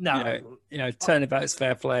 No, you know, turnabout's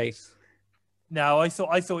fair play. No, I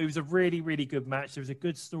thought it was a really, really good match. There was a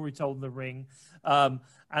good story told in the ring, and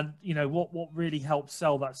you know what really helped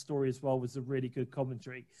sell that story as well was a really good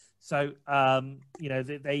commentary. So you know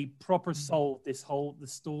they proper sold the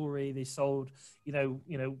story. They sold you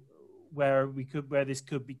know where this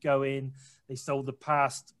could be going. They sold the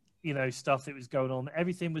past stuff that was going on.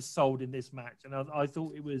 Everything was sold in this match, and I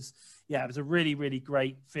thought it was a really, really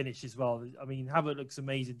great finish as well. I mean, Havoc looks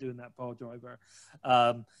amazing doing that pile driver.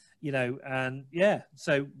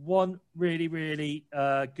 So one really, really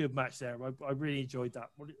good match there. I really enjoyed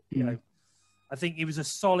that. I think it was a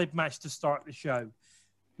solid match to start the show.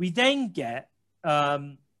 We then get,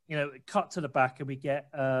 cut to the back and we get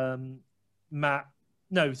Matt.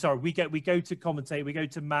 No, sorry, we go to commentate. We go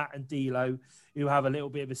to Matt and D'Lo, who have a little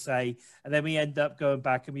bit of a say, and then we end up going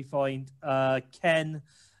back and we find Ken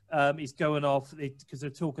is going off because they're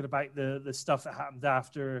talking about the stuff that happened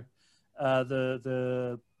after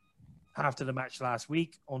after the match last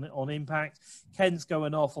week on Impact. Ken's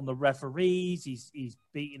going off on the referees. He's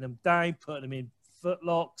beating them down, putting them in foot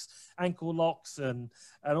locks, ankle locks, and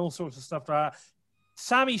all sorts of stuff like that.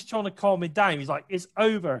 Sammy's trying to calm him down. He's like, "It's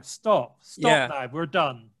over. Stop now. We're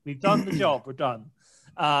done. We've done the job. We're done."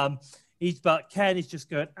 But Ken is just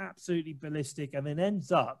going absolutely ballistic, and then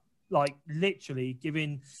ends up like literally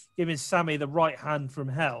giving Sammy the right hand from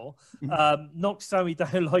hell. Knocks Sammy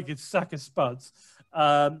down like a sack of spuds.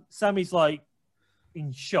 Sammy's like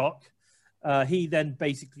in shock. He then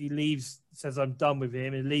basically leaves, says, "I'm done with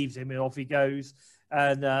him," and leaves him, and off he goes.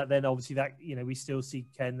 And then obviously that we still see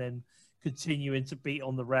Ken then continuing to beat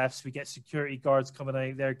on the refs. We get security guards coming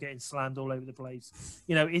out there getting slammed all over the place.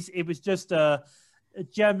 You know, it was just a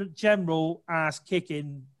general ass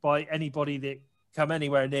kicking by anybody that come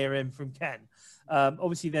anywhere near him from Ken.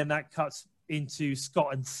 Obviously, then that cuts into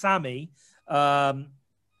Scott and Sammy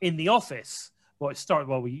in the office. Well, it started.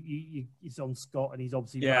 Well, he's on Scott, and he's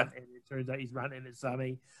obviously ranting. It turns out he's ranting at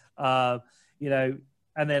Sammy. You know,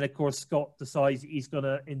 and then of course Scott decides he's going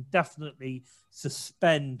to indefinitely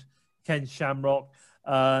suspend Ken Shamrock.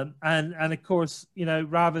 And of course, you know,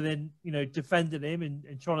 rather than, you know, defending him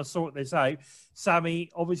and trying to sort this out,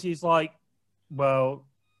 Sammy obviously is like, well,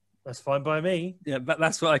 that's fine by me. Yeah, but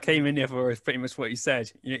that's what I came in here for, is pretty much what you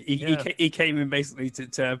said. You know, he came in basically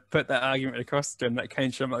to put that argument across to him that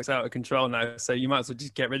Ken Shamrock's out of control now, so you might as well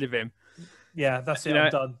just get rid of him. Yeah, that's it.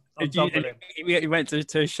 I'm done. I'm done with him. He went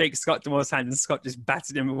to shake Scott D'Amore's hand, and Scott just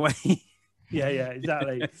batted him away. Yeah,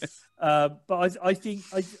 exactly. But I think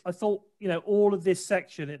I thought, you know, all of this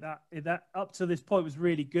section at that up to this point was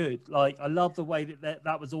really good. Like, I love the way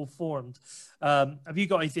that was all formed. Have you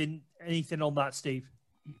got anything on that, Steve?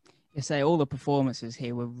 I say all the performances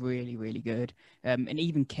here were really, really good. And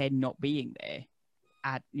even Ken not being there,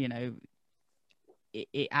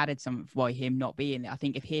 it added something by him not being there. I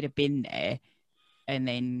think if he'd have been there, and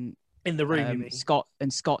then in the room, you mean?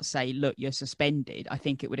 Scott say, "Look, you're suspended," I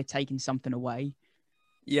think it would have taken something away.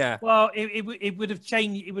 Yeah. Well, it would have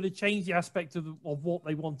changed. It would have changed the aspect of what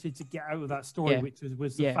they wanted to get out of that story, which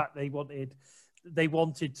was the fact they wanted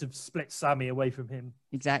to split Sammy away from him.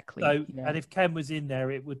 Exactly. So, and if Ken was in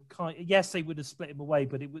there, it would yes, they would have split him away,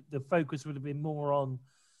 but the focus would have been more on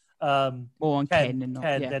Ken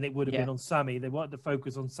than it would have been on Sammy. They wanted to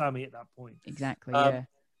focus on Sammy at that point. Exactly.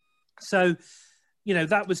 So, you know,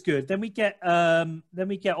 that was good. Then we get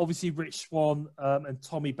obviously Rich Swann and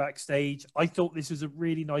Tommy backstage. I thought this was a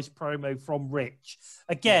really nice promo from Rich.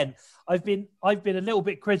 Again, I've been a little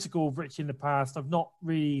bit critical of Rich in the past. I've not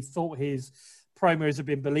really thought his promos have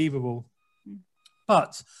been believable,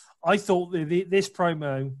 but I thought this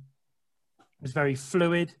promo was very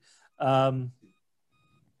fluid.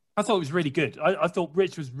 I thought it was really good. I thought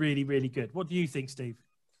Rich was really, really good. What do you think, Steve?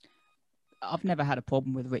 I've never had a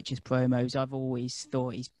problem with Rich's promos. I've always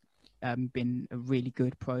thought he's been a really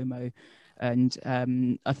good promo.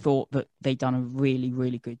 And I thought that they done a really,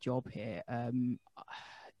 really good job here.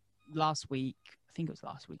 Last week, I think it was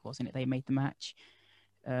last week, wasn't it? They made the match.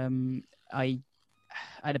 I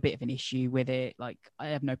had a bit of an issue with it. Like, I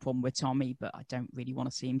have no problem with Tommy, but I don't really want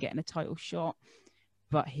to see him getting a title shot.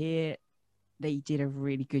 But here, they did a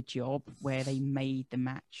really good job where they made the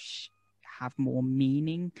match have more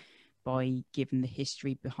meaning by giving the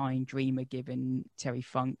history behind Dreamer giving Terry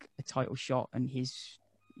Funk a title shot and his,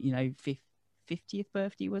 50th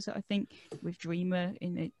birthday, was it, I think, with Dreamer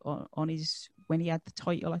in it on his, when he had the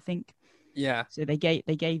title, I think. Yeah. So they gave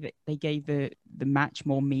the match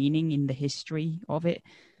more meaning in the history of it.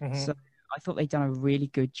 Mm-hmm. So I thought they'd done a really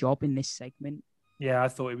good job in this segment. Yeah, I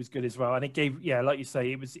thought it was good as well, and it gave, like you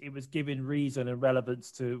say, it was giving reason and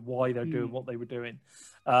relevance to why they're doing what they were doing.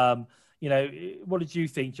 What did you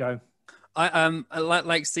think, Joe? I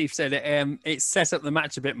like Steve said, it set up the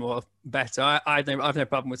match a bit more better. I've no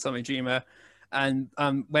problem with Tommy Dreamer, and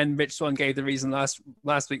when Rich Swann gave the reason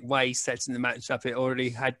last week why he's setting the match up, it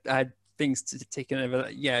already had things to take over.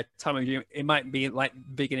 Yeah, Tommy Dreamer. It might be like the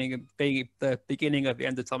beginning of the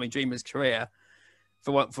end of Tommy Dreamer's career.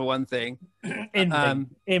 For one thing, in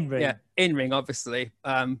ring, obviously,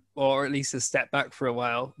 or at least a step back for a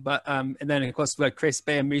while. But and then of course we had Chris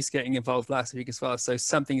Bay and Moose getting involved last week as well. So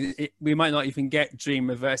we might not even get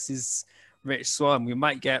Dreamer versus Rich Swann. We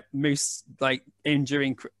might get Moose like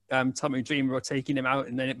injuring Tommy Dreamer or taking him out,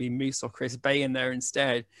 and then it'd be Moose or Chris Bay in there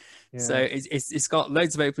instead. Yeah. So it's got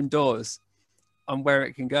loads of open doors on where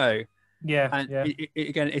it can go. Yeah, and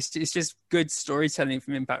again, it's just good storytelling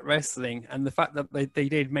from Impact Wrestling, and the fact that they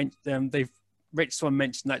did mention Rich Swann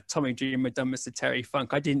mentioned that Tommy Dreamer had done Mr. Terry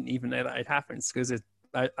Funk. I didn't even know that had happened because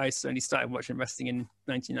I only started watching wrestling in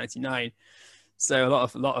 1999, so a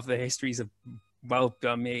lot of the histories are well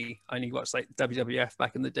done. Me, I only watched like WWF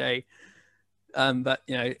back in the day, but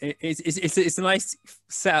it's a nice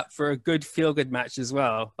setup for a good feel good match as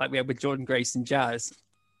well, like we had with Jordan Grace and Jazz.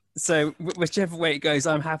 So whichever way it goes,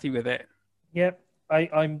 I'm happy with it. Yep,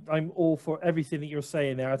 I'm all for everything that you're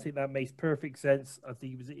saying there. I think that makes perfect sense. I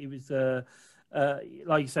think it was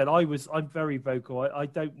like you said, I'm very vocal. I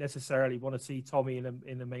don't necessarily want to see Tommy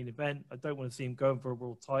in the main event. I don't want to see him going for a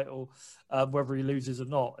world title, whether he loses or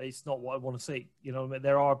not. It's not what I want to see.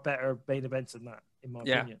 There are better main events than that, in my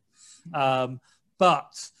opinion.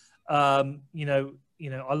 But I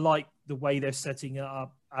like the way they're setting it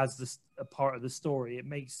up as a part of the story. It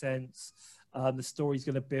makes sense. The story's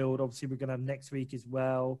going to build. Obviously, we're going to have next week as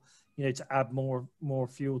well, to add more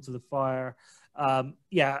fuel to the fire. I'm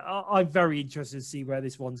very interested to see where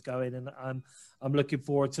this one's going, and I'm looking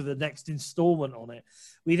forward to the next installment on it.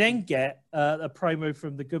 We then get a promo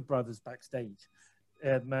from the Good Brothers backstage.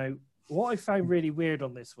 Mo, what I found really weird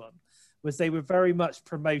on this one was they were very much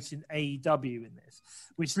promoting AEW in this,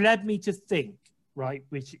 which led me to think, right,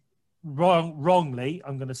 which wrongly,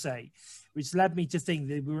 I'm going to say, which led me to think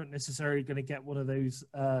they weren't necessarily going to get one of those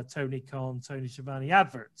Tony Khan, Tony Schiavone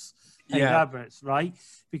adverts, right?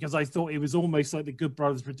 Because I thought it was almost like the Good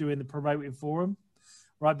Brothers were doing the promoting for them,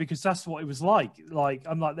 right? Because that's what it was like. Like,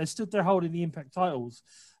 I'm like, they're stood there holding the Impact titles,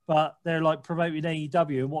 but they're like promoting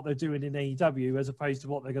AEW and what they're doing in AEW as opposed to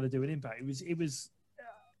what they're going to do in Impact.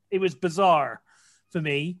 It was bizarre for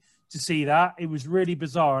me to see that. It was really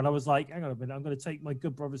bizarre. And I was like, hang on a minute, I'm going to take my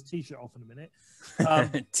Good Brothers t-shirt off in a minute.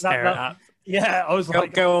 Tear it up. Yeah, I was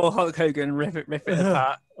like, go all Hulk Hogan, rip it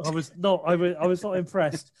apart. I was not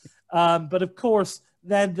impressed. But of course,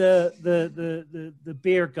 then the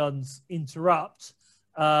beer guns interrupt.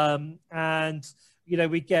 And,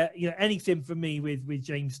 we get, anything for me with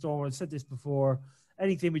James Storm. I've said this before.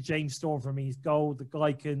 Anything with James Storm for me is gold. The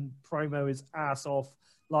guy can promo his ass off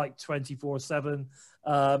like 24/7.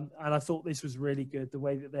 And I thought this was really good, the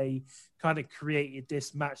way that they kind of created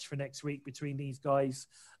this match for next week between these guys.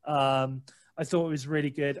 I thought it was really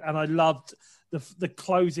good. And I loved the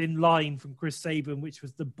closing line from Chris Sabin, which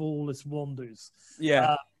was the ballless wonders.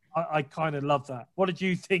 Yeah. I kind of love that. What did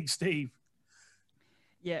you think, Steve?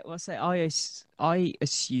 Yeah, well, I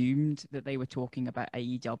assumed that they were talking about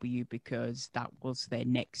AEW because that was their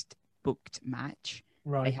next booked match.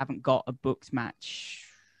 Right. They haven't got a booked match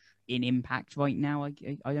in Impact right now,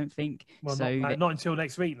 I don't think. Well, so not until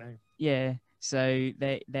next week now. Yeah, so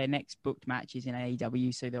their next booked match is in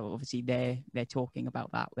AEW, so they're talking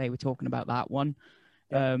about that. They were talking about that one.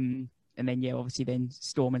 Yeah. And then, obviously then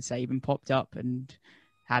Storm and Sabin popped up and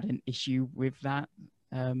had an issue with that.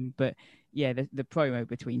 But yeah, the promo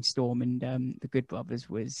between Storm and the Good Brothers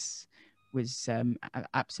was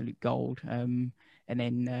absolute gold. And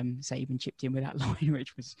then Sabin chipped in with that line,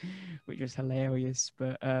 which was hilarious.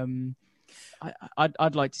 But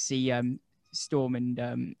I'd like to see Storm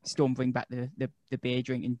bring back the beer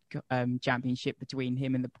drinking championship between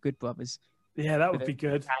him and the Good Brothers. Yeah, that would be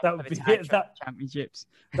good. That would be championships.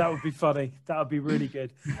 That would be funny. That would be really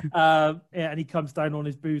good. And he comes down on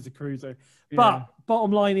his boozer cruiser. But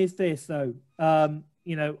bottom line is this, though.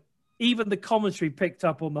 Even the commentary picked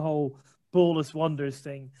up on the whole ballless wonders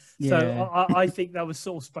thing. So I think that was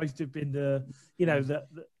sort of supposed to have been the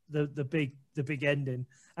big ending,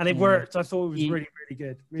 and it worked. I thought it was really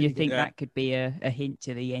good. Really you think that could be a hint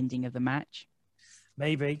to the ending of the match?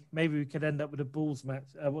 Maybe we could end up with a balls match.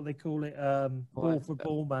 What they call it, ball for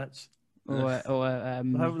ball match, or a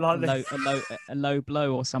low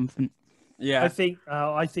blow or something. Yeah, I think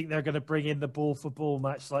they're going to bring in the ball for ball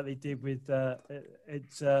match like they did with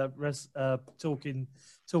talking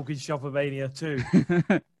Shopomania too.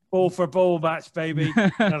 Ball for ball match, baby.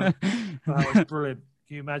 That was brilliant.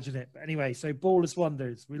 Can you imagine it? But anyway, so ballless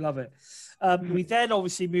wonders, we love it. We then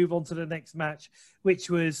obviously move on to the next match, which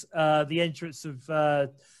was the entrance of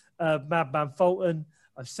Madman Fulton.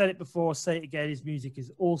 I've said it before, I'll say it again. His music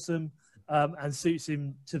is awesome and suits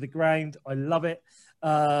him to the ground. I love it.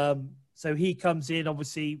 So he comes in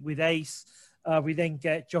obviously with Ace. We then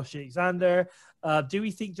get Josh Alexander. Do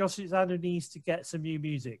we think Josh Alexander needs to get some new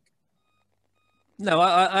music? No,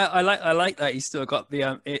 I like that he's still got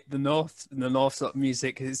the North sort of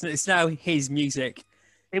music. It's now his music.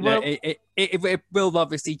 It will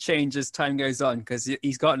obviously change as time goes on because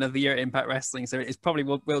he's got another year at Impact Wrestling, so it probably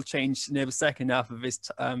will change near the second half of his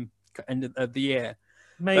end of the year.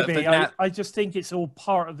 Maybe. I just think it's all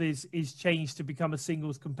part of his change to become a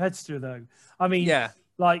singles competitor, though. I mean,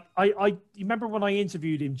 like you remember when I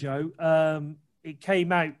interviewed him, Joe? It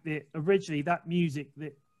came out that originally that music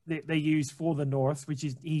that they used for the North, which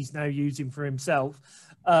is he's now using for himself,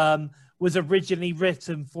 was originally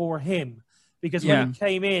written for him because when he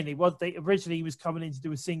came in, originally he was coming in to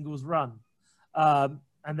do a singles run, and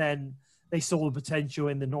then they saw the potential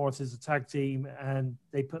in the North as a tag team, and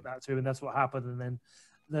they put that to him, and that's what happened. And then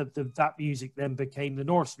that music then became the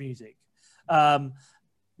North's music.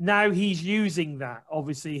 Now he's using that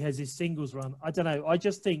obviously as his singles run. I don't know. I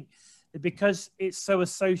just think that because it's so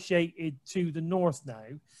associated to the North now,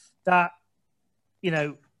 that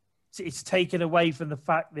it's taken away from the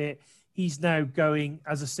fact that he's now going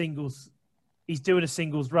as a singles. He's doing a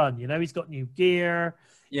singles run. He's got new gear.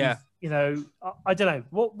 Yeah. I don't know.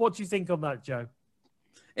 What do you think on that, Joe?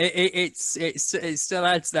 It still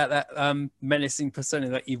adds that menacing persona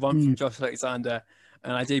that you want from Josh Alexander,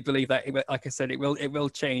 and I do believe that, like I said, it will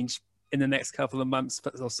change in the next couple of months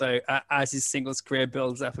or so as his singles career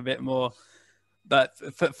builds up a bit more. But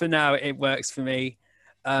for now, it works for me.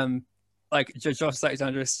 Like Josh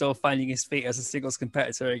Alexander is still finding his feet as a singles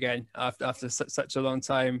competitor again after such a long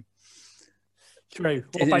time. True.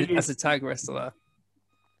 What about you? As a tag wrestler?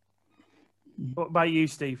 What about you,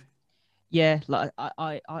 Steve? Yeah, like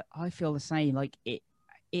I feel the same. Like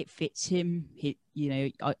it fits him.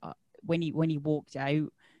 When he walked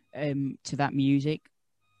out to that music,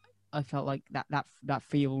 I felt like that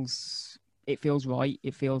feels right.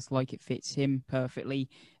 It feels like it fits him perfectly.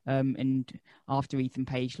 And after Ethan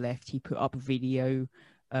Page left, he put up a video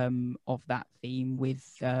of that theme with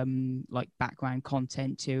like background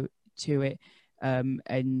content to it,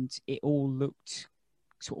 and it all looked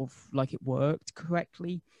sort of like it worked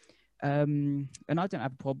correctly. And I don't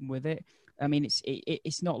have a problem with it. I mean,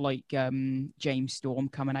 it's not like James Storm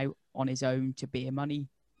coming out on his own to Beer Money.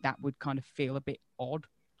 That would kind of feel a bit odd.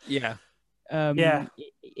 Yeah.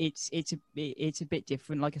 It's a bit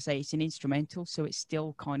different. Like I say, it's an instrumental, so it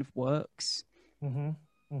still kind of works. Okay.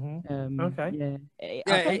 Yeah.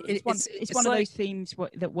 It's one of those themes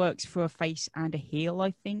that works for a face and a heel,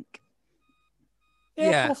 I think.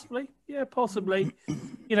 Yeah, possibly. Yeah, possibly.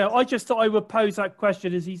 I just thought I would pose that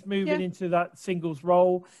question as he's moving into that singles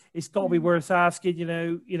role. It's got to be worth asking.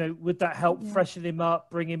 Would that help freshen him up,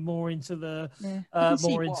 bring him more into the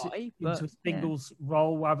more into a singles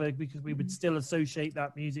role, rather, because we would still associate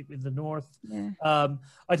that music with the North. Yeah.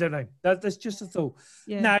 I don't know. That's just a thought.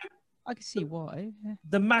 Yeah. Now, I can see why. Yeah.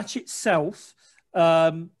 The match itself,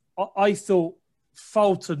 I thought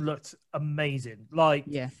Fulton looked amazing.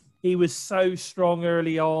 He was so strong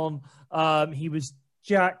early on. He was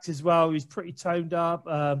jacked as well. He was pretty toned up.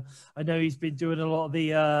 I know he's been doing a lot of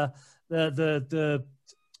the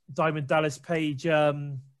Diamond Dallas Page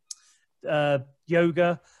yoga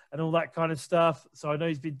and all that kind of stuff. So I know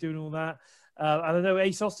he's been doing all that. And I know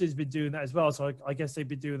Ace Austin's been doing that as well. So I guess they've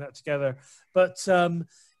been doing that together. But,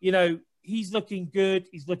 he's looking good.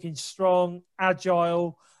 He's looking strong,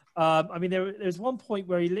 agile. I mean, there's one point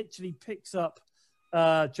where he literally picks up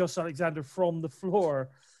Josh Alexander from the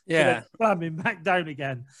floor, slam him back down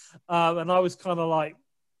again, and I was kind of like,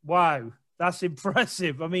 "Wow, that's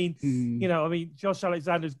impressive." I mean, Josh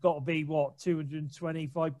Alexander's got to be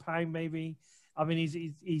 225 pound, maybe. I mean,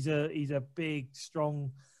 he's a big,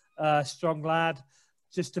 strong lad.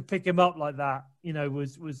 Just to pick him up like that,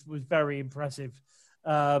 was very impressive.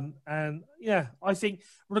 And yeah, I think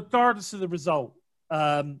regardless of the result,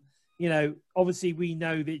 obviously we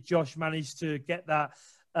know that Josh managed to get that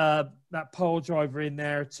pole driver in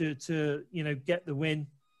there to get the win.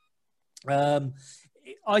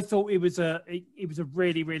 I thought it was a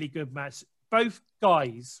really, really good match. Both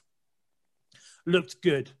guys looked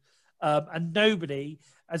good, and nobody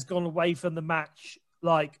has gone away from the match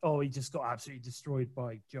like, oh, he just got absolutely destroyed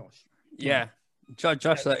by Josh. Yeah,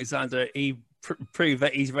 Josh Alexander, he proved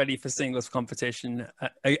that he's ready for singles competition.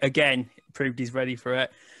 Again, proved he's ready for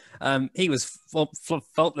it. He was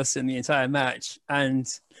faultless in the entire match, and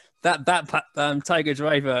that Tiger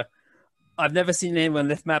Driver, I've never seen anyone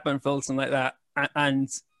lift Madman Fulton like that and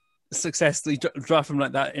successfully drop him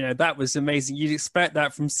like that. That was amazing. You'd expect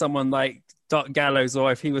that from someone like Doc Gallows,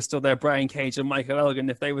 or if he was still there, Brian Cage and Michael Elgin,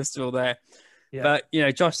 if they were still there. Yeah. But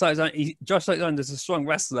Josh Alexander's a strong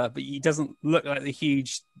wrestler, but he doesn't look like the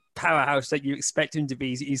huge powerhouse that you expect him to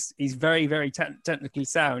be. He's very, very technically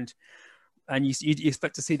sound, and you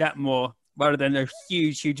expect to see that more rather than a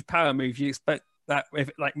huge power move. You expect that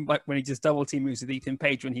like when he just double team moves with Ethan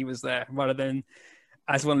Page when he was there, rather than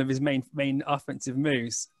as one of his main offensive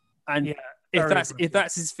moves. And if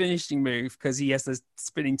that's his finishing move, because he has the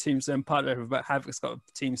spinning tombstone partner, but Havoc's got a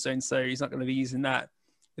tombstone, so he's not going to be using that.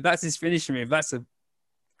 If that's his finishing move, that's a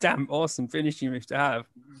damn awesome finishing move to have.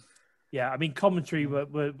 Yeah, I mean, commentary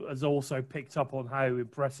has also picked up on how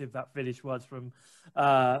impressive that finish was from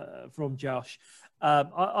Josh.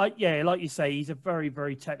 Like you say, he's a very,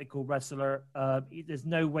 very technical wrestler. There's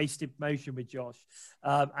no wasted motion with Josh,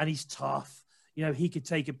 and he's tough. He could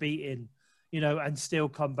take a beating, and still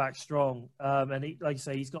come back strong. And like you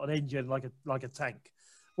say, he's got an engine like a tank.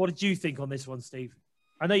 What did you think on this one, Steve?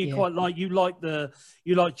 I know you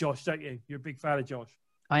like Josh, don't you? You're a big fan of Josh.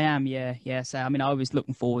 I am, yeah. So, I mean, I was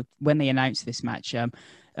looking forward when they announced this match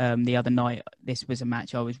the other night. This was a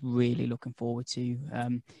match I was really looking forward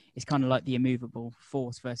to. It's kind of like the immovable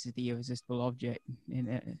force versus the irresistible object,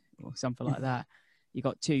 or something like that. You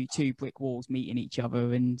got two brick walls meeting each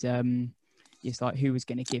other, and just like who was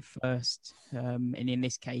going to give first. And in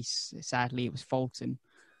this case, sadly, it was Fulton.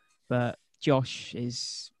 But Josh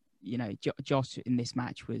is, Josh in this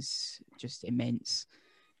match was just immense.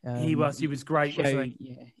 He was great, wasn't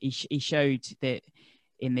he? Yeah, he showed that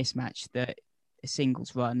in this match that a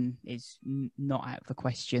singles run is not out of the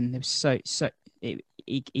question. There was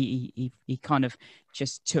he kind of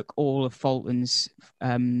just took all of Fulton's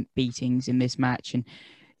beatings in this match and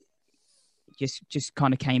just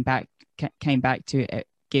kind of came back to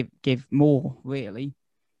give more, really.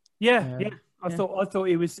 Yeah. I thought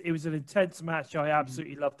it was an intense match. I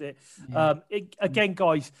absolutely loved it. Yeah. Again,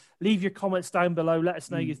 guys, leave your comments down below. Let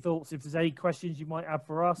us know your thoughts. If there's any questions you might have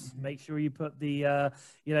for us, make sure you put the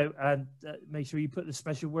make sure you put the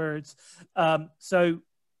special words. So,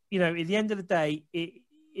 at the end of the day,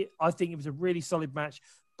 I think it was a really solid match.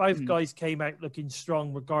 Both guys came out looking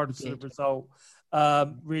strong, regardless of the result.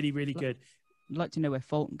 Really, really good. I'd like to know where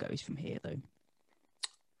Fulton goes from here, though.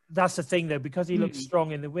 That's the thing, though, because he looks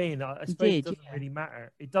strong in the win. I suppose it doesn't really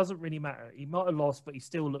matter. It doesn't really matter. He might have lost, but he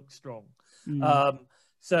still looks strong.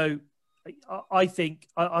 So I think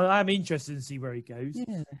I am interested to see where he goes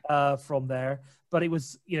from there. But it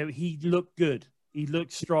was, he looked good. He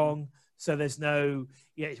looked strong. So there's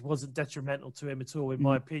it wasn't detrimental to him at all, in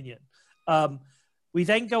my opinion. We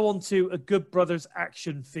then go on to a Good Brothers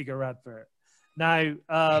action figure advert. Now,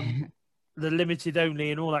 the limited only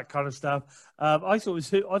and all that kind of stuff. I thought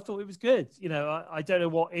it was good. I don't know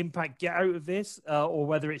what Impact get out of this, or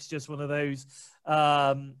whether it's just one of those,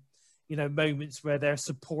 moments where they're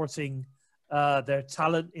supporting their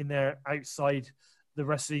talent in their outside the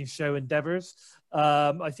wrestling show endeavors.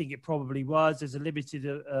 I think it probably was. There's a limited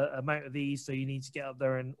amount of these, so you need to get up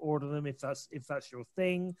there and order them if that's your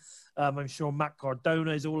thing. I'm sure Matt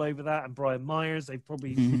Cardona is all over that, and Brian Myers. They've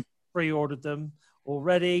probably pre-ordered them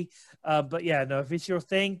already. But yeah, no, if it's your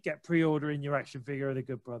thing, get pre-ordering your action figure of the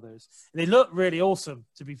Good Brothers. They look really awesome,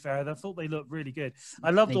 to be fair. I thought they looked really good.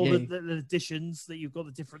 I loved all the additions that you've got,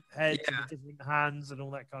 the different heads and the different hands and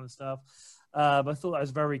all that kind of stuff. I thought that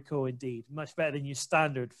was very cool indeed. Much better than your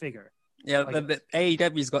standard figure. Yeah, the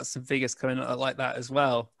AEW's got some figures coming out like that as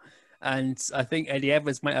well. And I think Eddie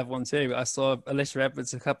Edwards might have one too. I saw Alicia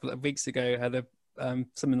Edwards a couple of weeks ago had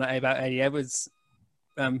something about Eddie Edwards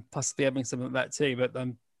possibly having something like that too. But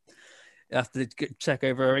you have to check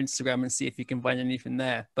over our Instagram and see if you can find anything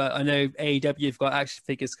there. But I know AEW have got action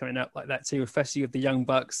figures coming out like that too, especially with the Young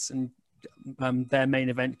Bucks and their main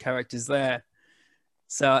event characters there.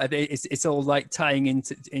 So it's all like tying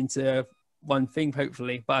into one thing,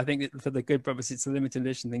 hopefully. But I think that for the Good Brothers, it's a limited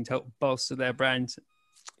edition thing to help bolster their brand.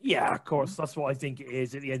 Yeah, of course. That's what I think it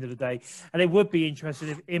is at the end of the day. And it would be interesting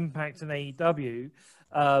if Impact and AEW,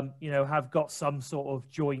 have got some sort of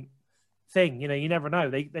joint thing. You never know.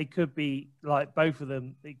 They could be like both of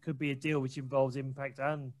them. It could be a deal which involves Impact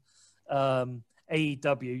and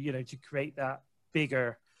AEW, to create that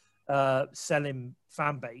bigger selling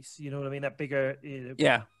fan base. You know what I mean? That bigger.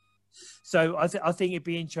 Yeah. So I think it'd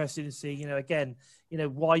be interesting to see, again,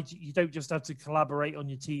 why you don't just have to collaborate on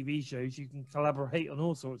your TV shows. You can collaborate on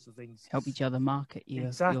all sorts of things. Help each other market.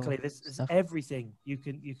 Exactly. There's everything you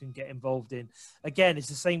can get involved in. Again, it's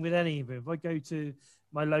the same with any of it. If I go to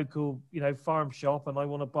my local, farm shop and I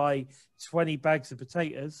want to buy 20 bags of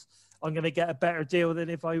potatoes, I'm going to get a better deal than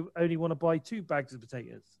if I only want to buy 2 bags of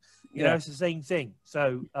potatoes. It's the same thing.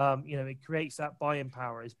 So, it creates that buying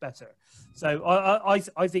power. Is better. So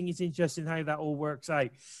I think it's interesting how that all works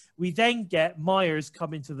out. We then get Myers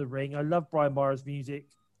come into the ring. I love Brian Myers' music.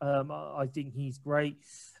 I think he's great.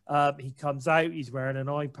 He comes out. He's wearing an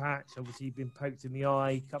eye patch. Obviously, he's been poked in the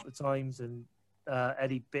eye a couple of times, and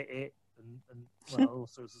Eddie bit it, and all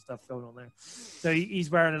sorts of stuff going on there. So he's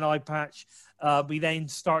wearing an eye patch. We then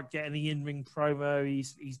start getting the in-ring promo.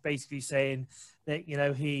 He's basically saying that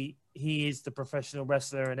he is the professional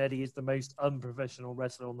wrestler and Eddie is the most unprofessional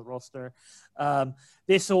wrestler on the roster.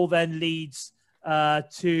 This all then leads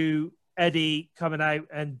to Eddie coming out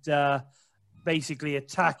and basically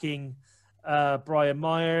attacking Brian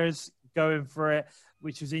Myers, going for it,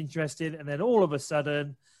 which was interesting. And then all of a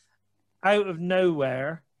sudden, out of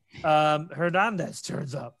nowhere, Hernandez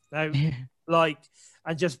turns up now,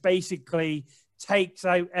 and just basically takes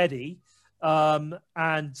out Eddie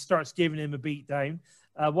and starts giving him a beat down.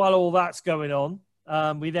 While all that's going on,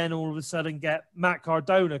 we then all of a sudden get Matt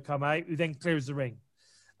Cardona come out, who then clears the ring.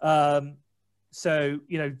 Comes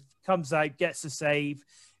out, gets the save.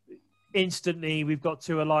 Instantly, we've got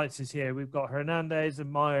 2 alliances here. We've got Hernandez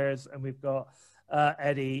and Myers, and we've got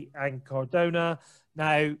Eddie and Cardona.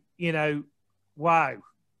 Now, wow.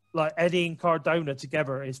 Like Eddie and Cardona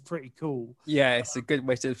together is pretty cool. Yeah, it's a good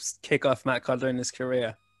way to kick off Matt Cardona's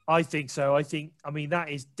career. I think so. I mean, that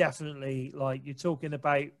is definitely, like, you're talking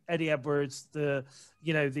about Eddie Edwards, the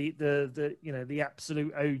absolute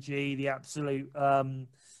OG, the absolute, legend,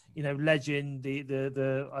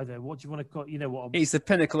 the I don't know, what do you want to call, He's the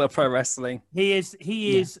pinnacle of pro wrestling. He is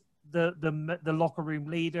the locker room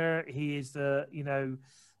leader. He is the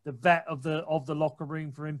vet of the locker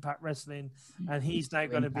room for Impact Wrestling, and he's now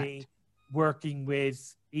going to be working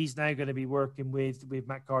with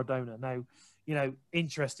Matt Cardona. Now,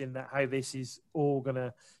 interesting that how this is all going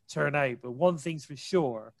to turn out. But one thing's for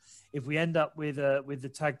sure, if we end up with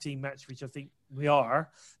the tag team match, which I think we are,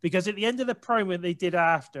 because at the end of the promo they did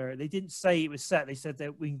after, they didn't say it was set. They said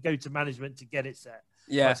that we can go to management to get it set.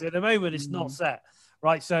 Yeah. Right, so at the moment it's not set.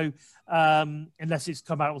 Right. So unless it's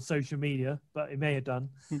come out on social media, but it may have done.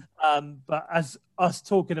 But as us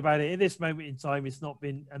talking about it at this moment in time, it's not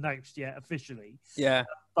been announced yet officially. Yeah.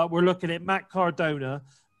 But we're looking at Matt Cardona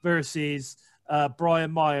versus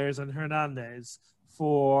Brian Myers and Hernandez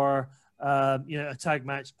for a tag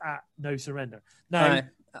match at No Surrender. Now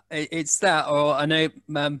it's that, or I know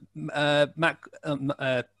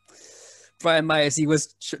Brian Myers, he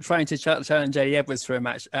was trying to challenge Eddie Edwards for a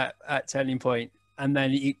match at Turning Point, and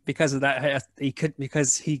then because of that,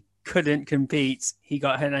 because he couldn't compete, he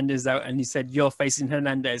got Hernandez out, and he said, "You're facing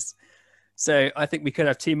Hernandez." So I think we could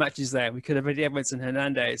have two matches there. We could have Eddie Edwards and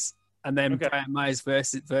Hernandez, and then Brian Myers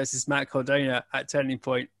versus Matt Cardona at Turning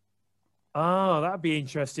Point. Oh, that'd be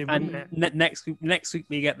interesting. And next week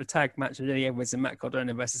we get the tag match of Eddie Edwards and Matt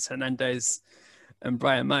Cardona versus Hernandez and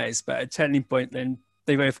Brian Myers. But at Turning Point, then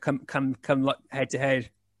they both come head to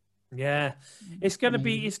head. Yeah, it's going to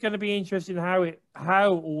be interesting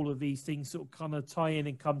how all of these things sort of kind of tie in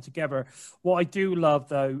and come together. What I do love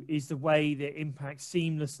though is the way that Impact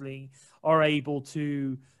seamlessly are able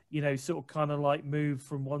to sort of kind of like move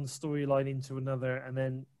from one storyline into another,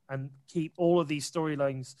 and keep all of these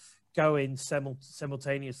storylines going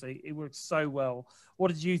simultaneously. It works so well. What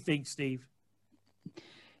did you think, Steve?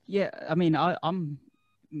 Yeah, I mean, I'm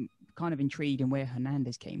kind of intrigued in where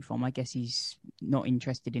Hernandez came from. I guess he's not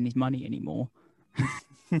interested in his money anymore.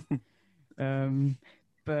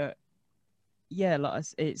 But yeah, like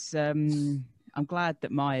it's I'm glad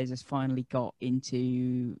that Myers has finally got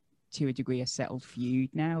into, to a degree, a settled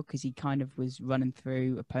feud now, because he kind of was running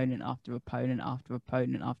through opponent after opponent after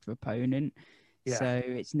opponent after opponent. Yeah. So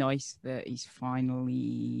it's nice that he's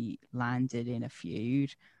finally landed in a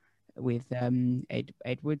feud with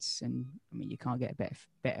Edwards, and I mean, you can't get a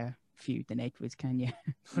better feud than Edwards, can you?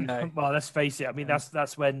 No. Well, let's face it. I mean,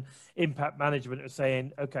 that's when Impact Management are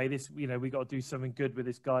saying, okay, this, we got to do something good with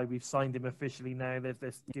this guy. We've signed him officially now.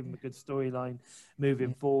 Let's give him a good storyline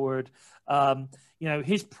moving forward.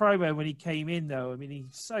 His promo when he came in, though, I mean, he's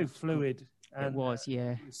so fluid. And, it was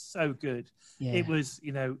so good. Yeah. It was,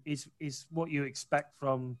 is what you expect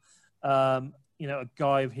from, a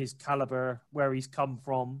guy of his caliber, where he's come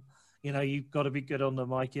from. You've got to be good on the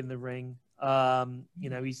mic, in the ring.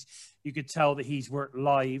 You could tell that he's worked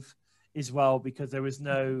live as well, because there was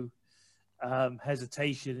no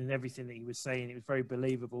hesitation in everything that he was saying. It was very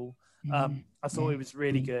believable. I thought it was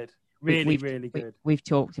really good. Really good. We've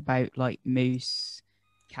talked about like Moose,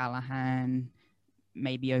 Callahan,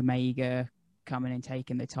 maybe Omega coming and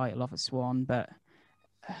taking the title off of Swan, but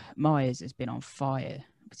Myers has been on fire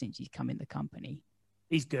since he's come in the company.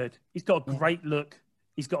 He's good. He's got a great look.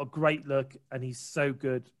 He's got a great look, and he's so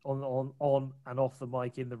good on and off the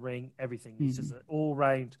mic, in the ring, everything. He's just an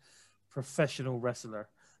all-round professional wrestler,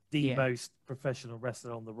 the most professional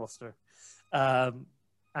wrestler on the roster. And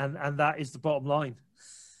that is the bottom line.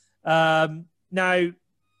 Now,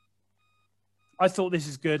 I thought this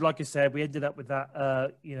is good. Like I said, we ended up with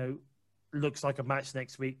that, looks like a match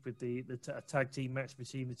next week with the tag team match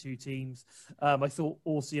between the two teams. I thought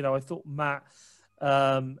also, I thought Matt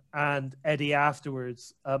and Eddie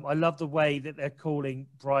afterwards. I love the way that they're calling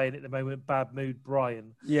Brian at the moment, Bad Mood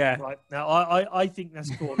Brian. Yeah. Right now, I think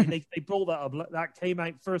that's cool. I mean, they brought that up. That came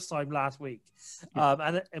out first time last week,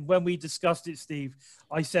 and when we discussed it, Steve,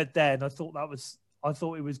 I said then I thought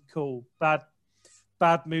it was cool. Bad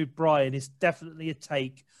Mood Brian is definitely a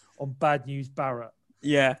take on Bad News Barrett.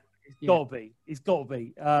 Yeah. It's got to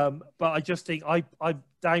be. But I just think I'm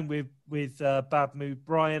down with Bad Mood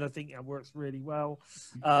Brian. I think that works really well.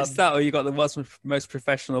 Is that, or you got the world's most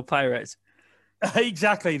professional pirate?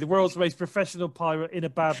 Exactly, the world's most professional pirate in a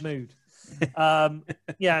bad mood.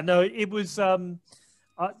 It was. I'm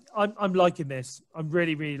liking this. I'm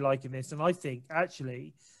really liking this, and I think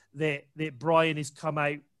actually that Brian has come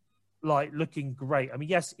out like looking great. I mean,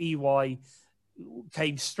 yes, EY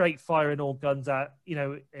came straight firing all guns at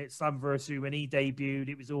Slammiversary when he debuted.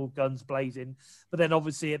 It was all guns blazing, but then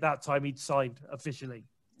obviously at that time he'd signed officially.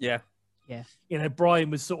 Yeah. You know, Brian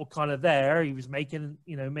was sort of kind of there. He was making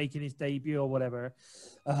his debut or whatever.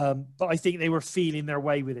 But I think they were feeling their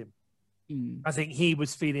way with him. I think he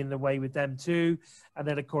was feeling the way with them too. And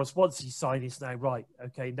then, of course, once he signed, it's now right.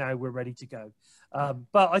 Okay, now we're ready to go.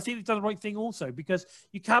 But I think they've done the right thing also, because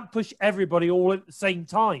you can't push everybody all at the same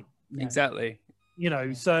time. Exactly. You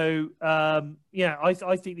know, so I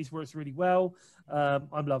think this works really well.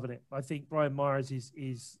 I'm loving it. I think Brian Myers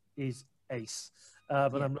is ace.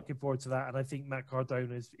 But I'm looking forward to that. And I think Matt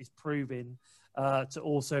Cardona is proving to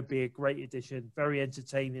also be a great addition, very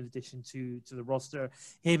entertaining addition to the roster.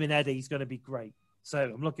 Him and Eddie's going to be great.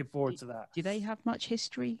 So I'm looking forward to that. Do they have much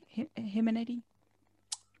history, him and Eddie?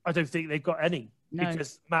 I don't think they've got any. No.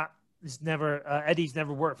 Because Matt is never, Eddie's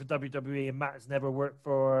never worked for WWE and Matt has never worked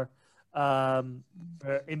for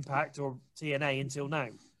Impact or TNA until now.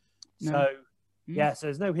 No. So, so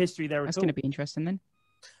there's no history there That's at all. going to be interesting then.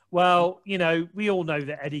 Well, you know, we all know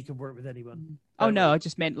that Eddie can work with anyone. Oh, no, I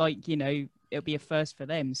just meant like, you know, it'll be a first for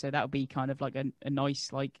them. So that'll be kind of like a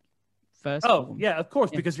nice, like, first. Oh, yeah, of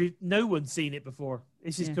course, because no one's seen it before.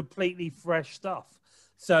 This is completely fresh stuff.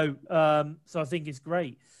 So I think it's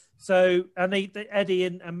great. So, and Eddie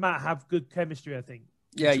and Matt have good chemistry, I think.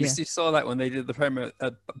 Yeah, you saw that when they did the promo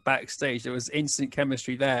backstage. There was instant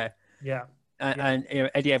chemistry there. Yeah. And you know,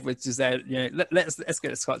 Eddie Edwards is there. You know, let's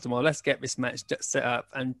get Scott tomorrow. Let's get this match set up.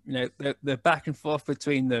 And you know, the back and forth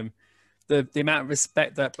between them, the amount of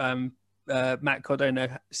respect that Matt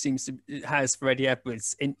Cardona has for Eddie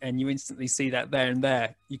Edwards, and you instantly see that there and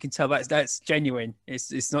there. You can tell that's genuine.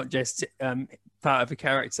 It's not just part of a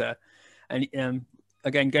character. And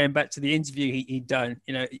again, going back to the interview he'd done,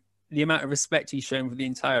 you know, the amount of respect he's shown for the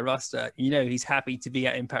entire roster, you know, he's happy to be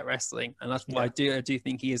at Impact Wrestling, and that's why I do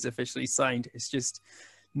think he is officially signed. It's just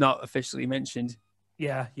not officially mentioned.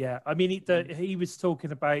 Yeah. I mean, he was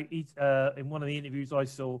talking about in one of the interviews I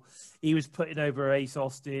saw, he was putting over Ace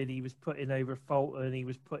Austin, he was putting over Fulton, he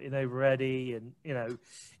was putting over Eddie, and you know,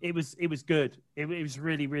 it was good. It was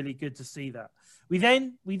really, really good to see that. We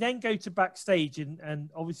then go to backstage, and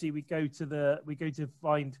obviously we go to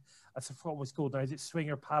find. I forgot what it's called now. Is it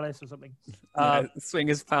Swinger Palace or something?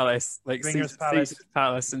 Swingers Palace, like Swingers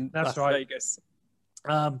Palace in Las Vegas.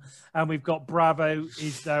 And we've got Bravo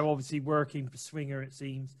is now obviously working for Swinger, it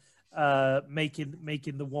seems,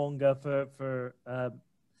 making the Wonga for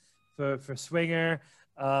Swinger.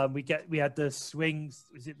 We had the swings.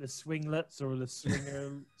 Is it the swinglets or the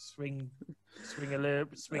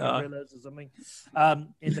swingerillas or something?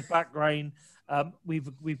 In the background,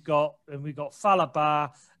 we've got Fallah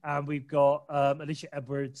Bahh and we've got Alicia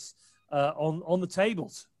Edwards on the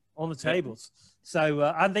tables.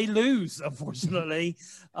 So and they lose, unfortunately,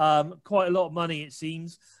 quite a lot of money it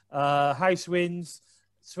seems. House wins.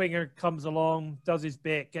 Swinger comes along, does his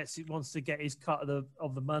bit, wants to get his cut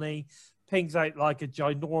of the money, pings out like a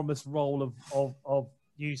ginormous roll of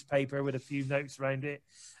newspaper with a few notes around it,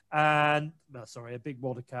 and a big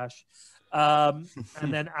wad of cash, and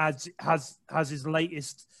then has his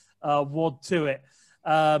latest wad to it.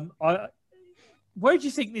 Where do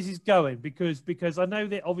you think this is going? Because I know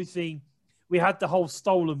that obviously we had the whole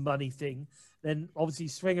stolen money thing. Then obviously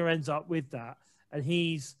Swinger ends up with that, and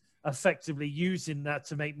he's effectively using that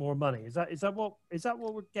to make more money. Is that what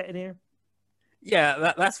we're getting here?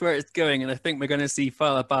 Yeah, that's where it's going, and I think we're going to see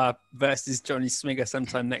Fallah Bahh versus Johnny Swinger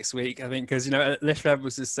sometime next week. I think because you know Alicia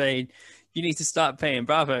Edwards was saying you need to start paying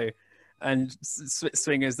Bravo, and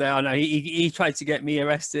Swinger's there. Oh no, he tried to get me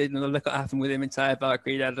arrested, and look what happened with him and Taya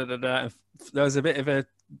Valkyrie. And there was a bit of a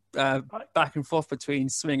back and forth between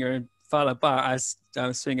Swinger and Fallah Bahh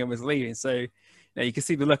as Swinger was leaving. So you know, you can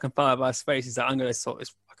see the look on Fallah Bahh's face. He's like, I'm going to sort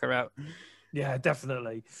this fucker out. Yeah,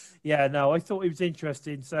 definitely. Yeah, no, I thought it was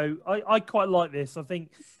interesting. So I quite like this. I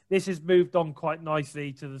think this has moved on quite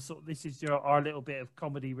nicely to the sort. This is our little bit of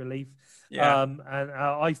comedy relief. Yeah. And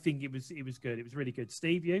I think it was good. It was really good.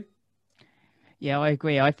 Steve, you? Yeah, I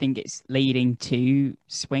agree. I think it's leading to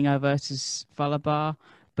Swinger versus Fallah Bahh,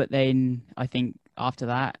 but then I think after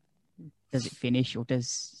that, does it finish or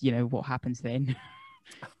does what happens then?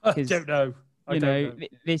 I don't know.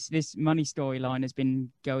 This money storyline has been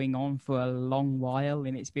going on for a long while,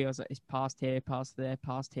 and it feels like it's past here, past there,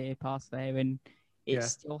 past here, past there, and it's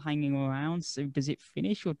still hanging around. So does it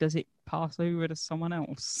finish or does it pass over to someone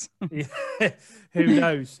else? Who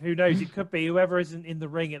knows? It could be whoever isn't in the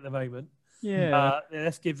ring at the moment. Yeah.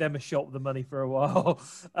 Let's give them a shot with the money for a while.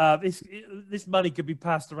 This money could be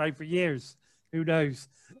passed around for years. Who knows?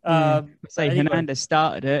 Hernandez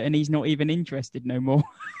started it, and he's not even interested no more.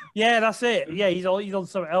 Yeah, that's it. Yeah, he's on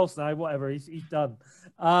something else now. Whatever, he's done.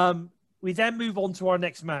 We then move on to our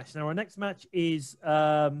next match. Now, our next match is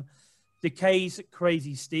Decay's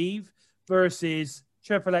Crazy Steve versus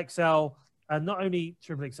Triple XL, and not only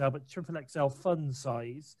Triple XL, but Triple XL fun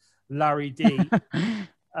size Larry D.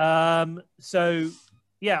 So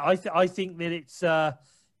yeah, I think that it's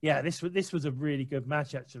this was a really good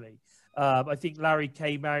match actually. I think Larry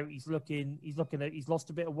came out. He's lost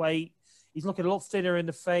a bit of weight. He's looking a lot thinner in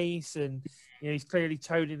the face, and he's clearly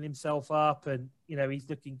toning himself up, and he's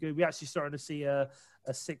looking good. We actually starting to see a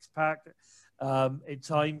six pack at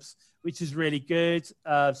times, which is really good.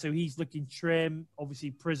 So he's looking trim.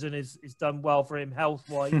 Obviously, prison is done well for him health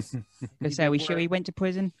wise. So we sure he went to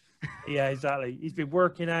prison? Yeah, exactly. He's been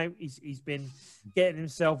working out. He's been getting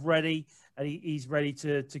himself ready, and he's ready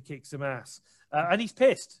to kick some ass. And he's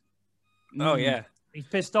pissed. Oh yeah, he's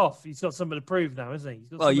pissed off. He's got something to prove now, isn't he? He's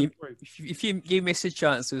got well, something to prove. If you miss a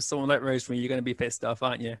chance with someone like Rosemary, you're going to be pissed off,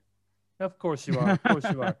 aren't you? Of course you are. Of course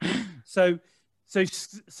you are. So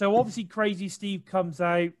obviously, Crazy Steve comes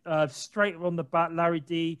out straight on the bat. Larry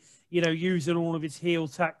D, using all of his heel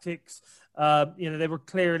tactics. They were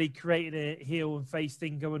clearly creating a heel and face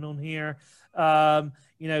thing going on here.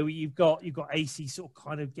 You've got AC sort of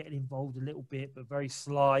kind of getting involved a little bit, but very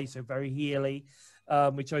sly, so very heely,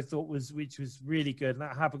 which I thought was really good, and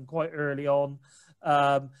that happened quite early on.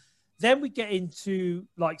 Then we get into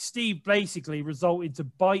like Steve basically result into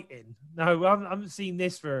biting. Now I haven't seen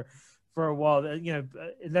this for a while,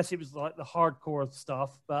 unless it was like the hardcore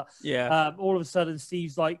stuff. But yeah, all of a sudden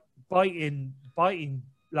Steve's like biting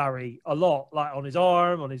Larry a lot, like on his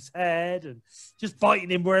arm, on his head, and just biting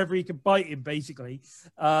him wherever he could bite him, basically,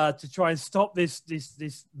 to try and stop this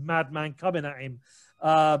madman coming at him.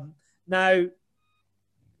 Now,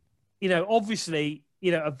 obviously,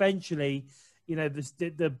 eventually,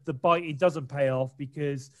 the biting doesn't pay off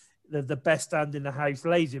because the best hand in the house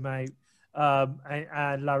lays him out.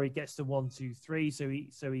 And Larry gets the 1, 2, 3, so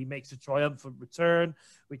he makes a triumphant return,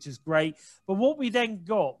 which is great. But what we then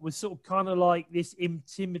got was sort of kind of like this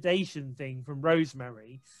intimidation thing from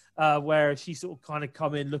Rosemary, where she sort of kind of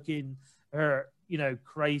come in looking her,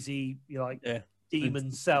 crazy,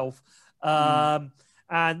 demon self.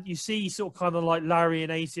 And you see sort of kind of like Larry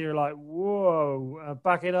and AC are like, whoa,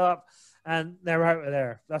 back it up, and they're out of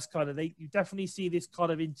there. That's kind of, you definitely see this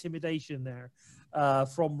kind of intimidation there.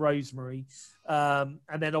 From Rosemary, and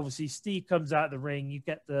then obviously Steve comes out of the ring. You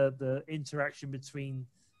get the interaction between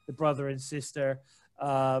the brother and sister,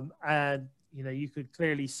 and you could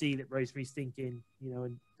clearly see that Rosemary's thinking,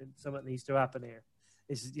 and something needs to happen here.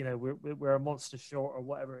 This is, we're a monster short or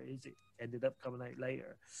whatever it is. It ended up coming out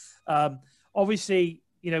later. Obviously,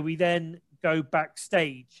 we then go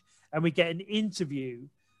backstage and we get an interview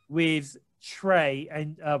with Trey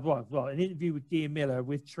and an interview with Gia Miller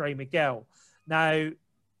with Trey Miguel. Now,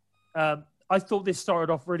 I thought this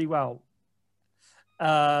started off really well.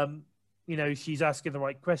 She's asking the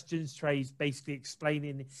right questions. Trey's basically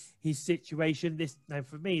explaining his situation. Now,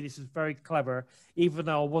 for me, this is very clever, even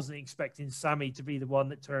though I wasn't expecting Sammy to be the one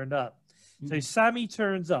that turned up. So Sammy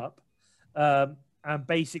turns up and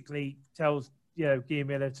basically tells Gia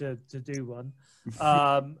Miller to do one,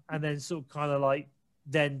 and then sort of kind of like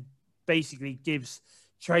then basically gives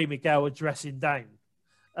Trey Miguel a dressing down.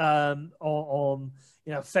 On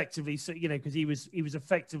effectively, so because he was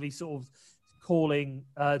effectively sort of calling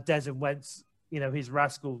Des and Wentz, his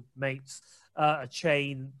rascal mates, a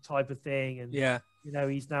chain type of thing, and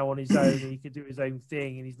he's now on his own and he can do his own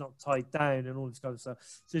thing and he's not tied down and all this kind of stuff.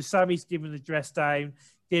 So Sammy's giving the dress down,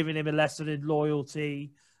 giving him a lesson in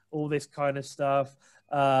loyalty, all this kind of stuff,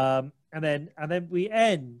 and then we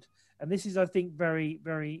end, and this is I think very,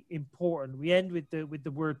 very important. We end with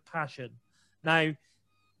the word passion. Now,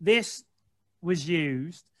 this was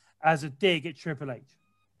used as a dig at Triple H.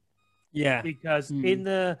 Yeah. Because in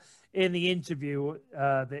the interview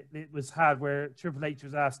that it was had where Triple H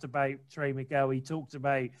was asked about Trey Miguel, he talked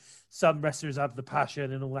about some wrestlers have the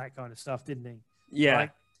passion and all that kind of stuff, didn't he? Yeah.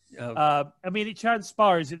 Right? It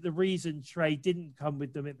transpires that the reason Trey didn't come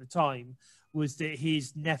with them at the time was that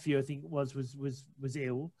his nephew, I think, was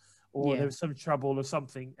ill, or there was some trouble or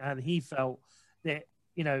something, and he felt that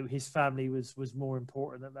his family was more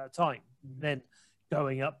important at that time than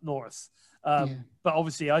going up north. But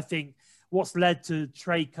obviously, I think what's led to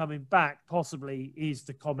Trey coming back possibly is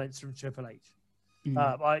the comments from Triple H.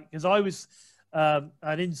 Because I was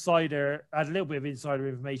an insider, I had a little bit of insider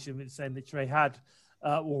information saying that Trey had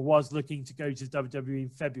or was looking to go to WWE in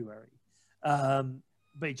February.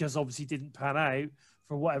 But it just obviously didn't pan out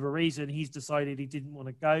for whatever reason. He's decided he didn't want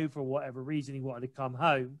to go for whatever reason. He wanted to come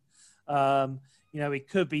home. It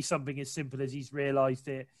could be something as simple as he's realised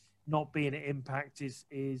that not being at Impact is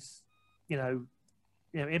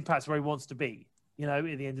Impact's where he wants to be, at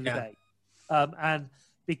the end of the day. And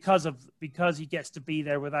because he gets to be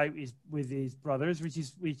there with his brothers, which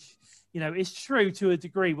is true to a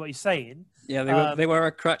degree what he's saying. Yeah, they were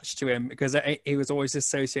a crutch to him because he was always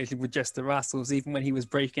associated with just the Rascals. Even when he was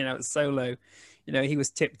breaking out solo, he was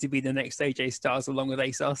tipped to be the next AJ Styles along with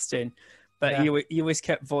Ace Austin, but he always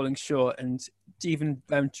kept falling short. And even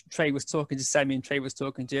Trey was talking to Sammy and Trey was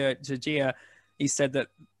talking to Gia, he said that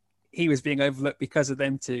he was being overlooked because of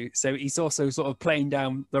them two. So he's also sort of playing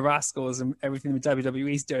down the Rascals and everything the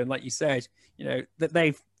WWE's doing, like you said, that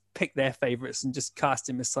they've pick their favorites and just cast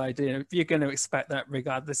him aside. If you're going to expect that,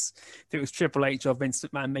 regardless if it was Triple H or Vince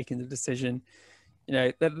McMahon making the decision,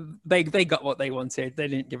 they got what they wanted. They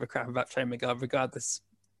didn't give a crap about Trey Miguel, regardless.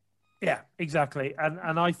 Yeah, exactly.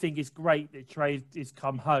 And I think it's great that Trey has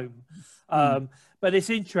come home. But it's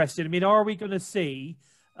interesting. I mean, are we going to see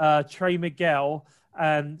Trey Miguel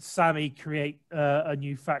and Sammy create a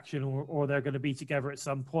new faction, or they're going to be together at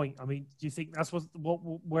some point? I mean, do you think that's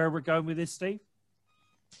where we're going with this, Steve?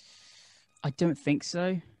 I don't think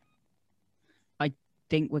so. I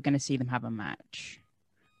think we're going to see them have a match,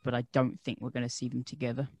 but I don't think we're going to see them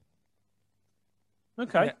together.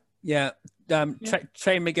 Okay. Yeah.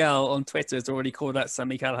 Trey Miguel on Twitter has already called out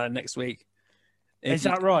Sami Callihan next week. Is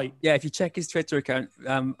that right? Yeah, if you check his Twitter account,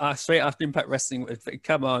 straight after Impact Wrestling,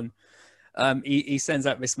 come on, he sends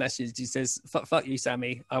out this message. He says, "Fuck you,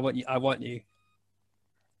 Sammy. I want you."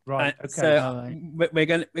 Right. Okay. So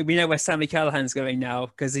we know where Sami Callihan's going now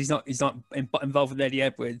because he's not involved with Eddie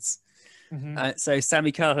Edwards. Mm-hmm. So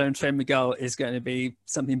Sami Callihan and Trey Miguel is going to be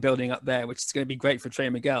something building up there, which is going to be great for Trey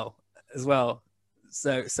Miguel as well.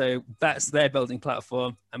 So that's their building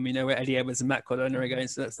platform, and we know where Eddie Edwards and Matt Cardona are going.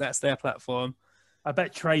 So that's their platform. I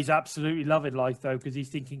bet Trey's absolutely loving life though, because he's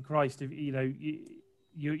thinking, Christ, if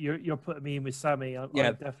you're putting me in with Sammy, I'm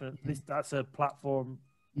definitely that's a platform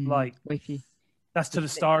with you. That's to the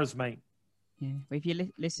stars, mate. Yeah. If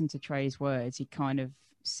you listen to Trey's words, he kind of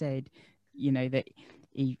said, that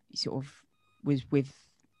he sort of was with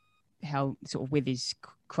his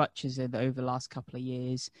crutches over the last couple of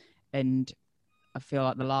years. And I feel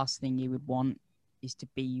like the last thing he would want is to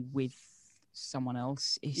be with someone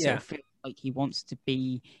else. He sort of feels like he wants to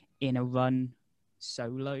be in a run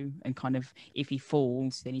solo, and kind of, if he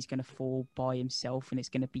falls, then he's going to fall by himself and it's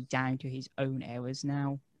going to be down to his own errors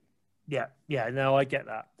now. Yeah, no, I get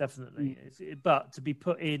that, definitely. But to be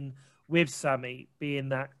put in with Sammy, being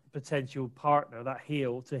that potential partner, that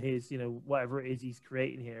heel to his, whatever it is he's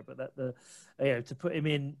creating here, but that to put him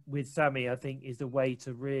in with Sammy, I think is the way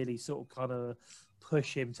to really sort of kind of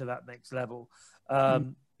push him to that next level.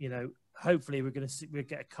 Hopefully we'll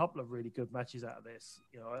get a couple of really good matches out of this.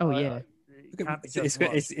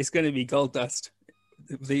 It's going to be gold dust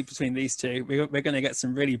between these two. We're going to get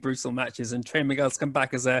some really brutal matches, and Trey Miguel's come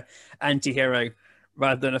back as a anti-hero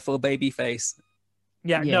rather than a full baby face.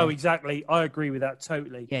 Yeah, no, exactly. I agree with that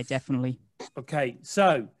totally. Yeah, definitely. Okay,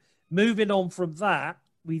 so moving on from that,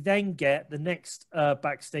 we then get the next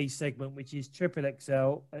backstage segment, which is Triple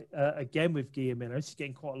XL, again with Gia Miller. She's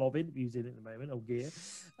getting quite a lot of interviews in at the moment, Gia.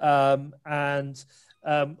 And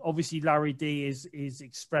obviously Larry D is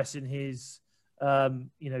expressing his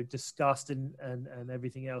disgust and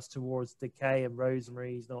everything else towards Decay and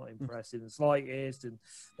Rosemary. He's not impressed in the slightest, and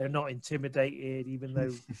they're not intimidated, even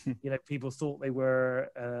though people thought they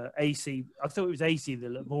were. AC, I thought it was AC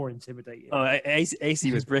that looked more intimidated. Oh,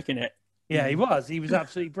 AC was bricking it. Yeah, he was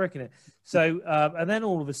absolutely bricking it. So and then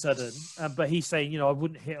all of a sudden, but he's saying, I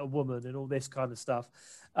wouldn't hit a woman and all this kind of stuff.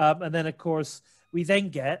 And then of course we then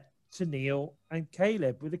get Tenille and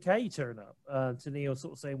Caleb with a K turn up. Tenille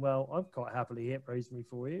sort of saying, well, I'm quite happily hit Rosemary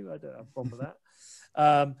for you. I don't have a problem with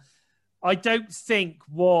that. I don't think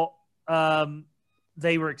what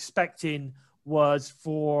they were expecting was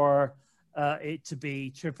for it to be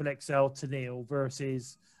Triple XL Tenille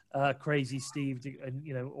versus Crazy Steve and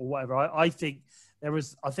or whatever. I think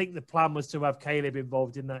the plan was to have Caleb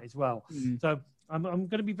involved in that as well. So I'm going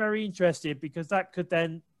to be very interested, because that could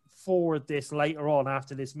then forward this later on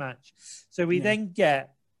after this match. So we then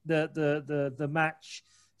get the match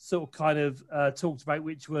sort of kind of talked about,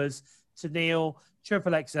 which was Tenille,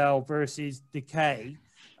 Triple XL versus Decay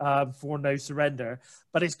for No Surrender.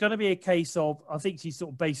 But it's going to be a case of, I think she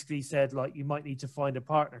sort of basically said, like, you might need to find a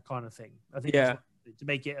partner kind of thing. I think to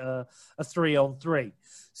make it a 3-on-3.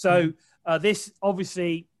 So this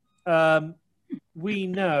obviously we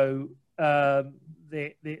know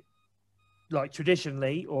that like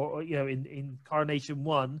traditionally, or in Incarnation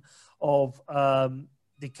 1 of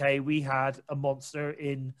Decay, we had a monster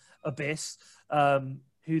in Abyss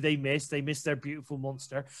who they missed. They missed their beautiful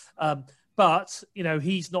monster. But but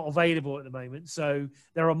he's not available at the moment, so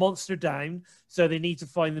they're a monster down. So they need to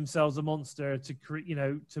find themselves a monster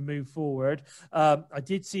to move forward. I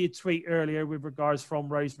did see a tweet earlier with regards from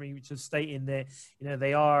Rosemary, which was stating that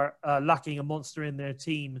they are lacking a monster in their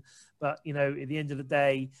team, but at the end of the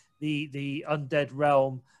day, the Undead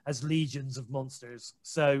Realm has legions of monsters.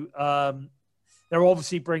 So they're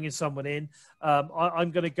obviously bringing someone in. I'm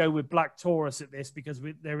going to go with Black Taurus at this because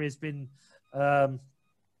there has been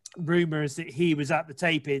rumors that he was at the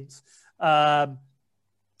tapings, and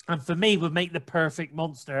for me would make the perfect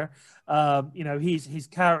monster. His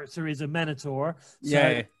character is a Minotaur,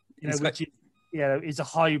 so, which is a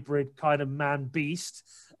hybrid kind of man beast,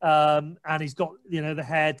 and he's got the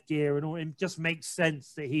headgear and all. It just makes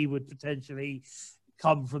sense that he would potentially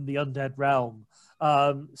come from the Undead Realm.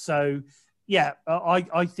 So yeah,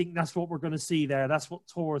 I think that's what we're going to see there. That's what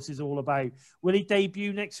Taurus is all about. Will he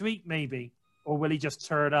debut next week, maybe? Or will he just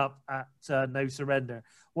turn up at No Surrender?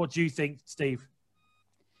 What do you think, Steve?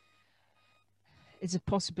 It's a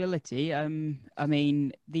possibility. I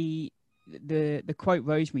mean, the quote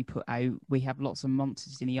Rosemary put out, we have lots of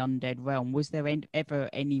monsters in the Undead Realm. Was there ever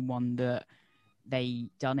anyone that they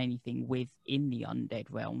done anything with in the Undead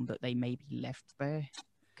Realm that they maybe left there?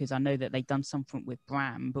 Because I know that they done something with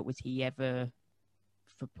Bram, but was he ever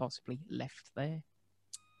possibly left there?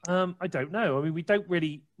 I don't know. I mean, we don't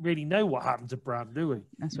really know what happened to Bram, do we?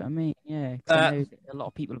 That's what I mean. Yeah, 'cause I know that a lot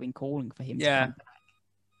of people have been calling for him. Yeah. To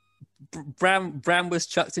come back. Bram was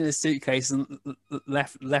chucked in a suitcase and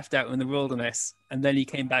left out in the wilderness, and then he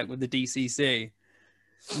came back with the DCC.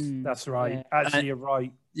 That's right. Yeah. Actually, you're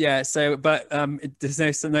right. Yeah. So, but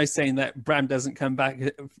there's no saying that Bram doesn't come back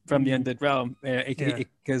from the Undead Realm,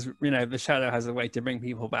 because the Shadow has a way to bring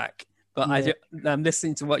people back. But I'm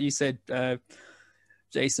listening to what you said,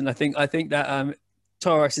 Jason. I think that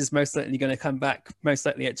Taurus is most likely going to come back, most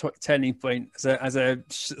likely at Turning Point as a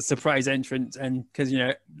surprise entrant, and because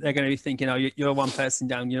they're going to be thinking, oh, you're one person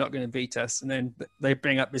down, you're not going to beat us, and then they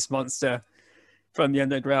bring up this monster from the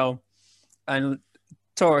Undead Realm, and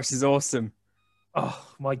Taurus is awesome.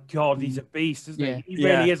 Oh my God, he's a beast, isn't he? He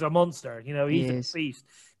Yeah. really is a monster. He's a beast.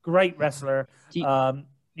 Great wrestler. From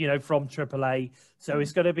AAA. So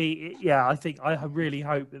it's going to be. Yeah, I really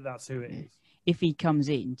hope that that's who it is. If he comes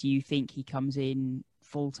in, do you think he comes in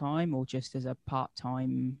full time or just as a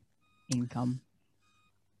part-time income?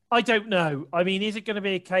 I don't know. I mean, is it going to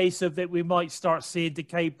be a case of that we might start seeing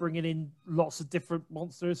Decay bringing in lots of different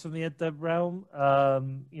monsters from the Undead Realm?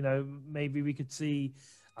 Maybe we could see,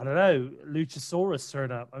 I don't know, Luchasaurus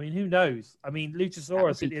turn up. I mean, who knows? I mean,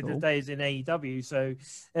 Luchasaurus at the end of the day is in AEW, so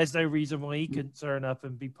there's no reason why he couldn't turn up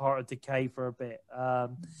and be part of Decay for a bit.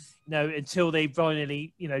 Until they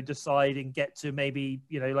finally, decide and get to maybe,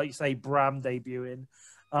 like you say, Bram debuting,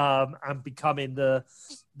 and becoming the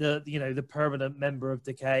permanent member of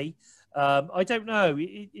Decay. I don't know.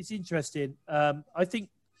 It's interesting. I think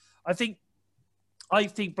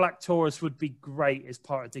Black Taurus would be great as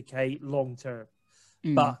part of Decay long term.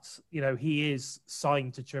 But he is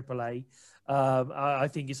signed to AAA. I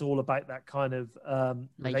think it's all about that kind of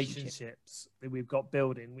relationships that we've got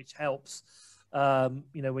building, which helps.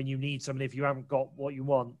 When you need somebody, if you haven't got what you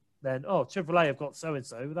want, then AAA have got so and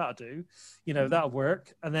so, that'll do. That'll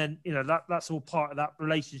work, and then that's all part of that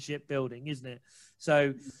relationship building, isn't it?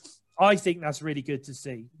 So I think that's really good to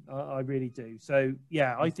see. I really do. So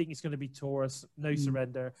yeah, I think it's going to be Taurus, No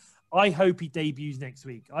Surrender. I hope he debuts next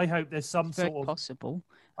week. I hope there's some sort of possible.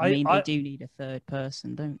 I mean, they do need a third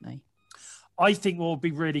person, don't they? I think what would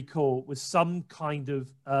be really cool was some kind of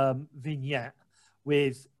vignette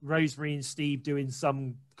with Rosemary and Steve doing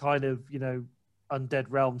some kind of Undead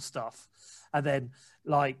Realm stuff, and then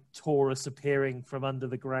like Taurus appearing from under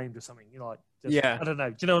the ground or something. I don't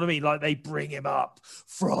know. Do you know what I mean? Like they bring him up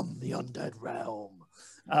from the Undead Realm.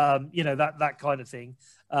 That kind of thing.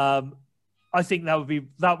 I think that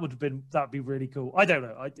would be really cool. I don't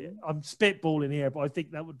know. I'm spitballing here, but I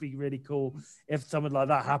think that would be really cool if something like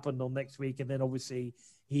that happened on next week, and then obviously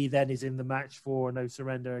he then is in the match for No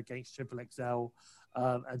Surrender against Triple XL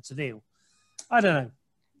and Tenille. I don't know.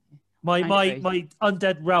 My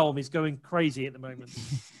Undead Realm is going crazy at the moment.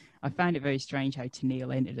 I found it very strange how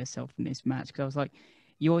Tenille entered herself in this match, because I was like,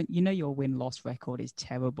 your win-loss record is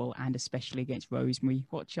terrible, and especially against Rosemary.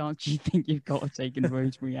 What chance do you think you've got of taking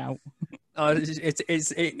Rosemary out?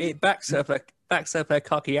 It backs up her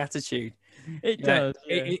cocky attitude. It does.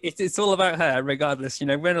 It's all about her, regardless.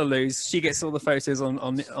 Win or lose, she gets all the photos on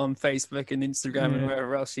Facebook and Instagram and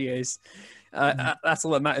wherever else she is. That's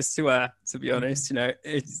all that matters to her, to be honest.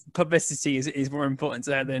 It's publicity is more important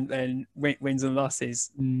to her than wins and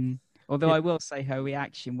losses. Although I will say her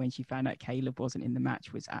reaction when she found out Caleb wasn't in the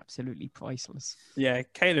match was absolutely priceless. Yeah,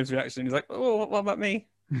 Caleb's reaction is like, oh, what about me?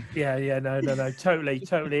 Yeah, no, totally.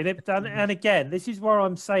 And again, this is where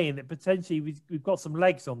I'm saying that potentially we've got some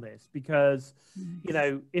legs on this because,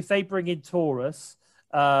 if they bring in Taurus,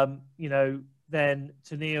 then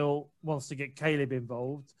Tennille wants to get Caleb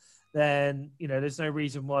involved, then, there's no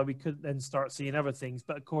reason why we couldn't then start seeing other things.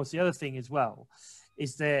 But of course, the other thing as well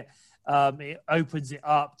is that it opens it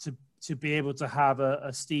up to be able to have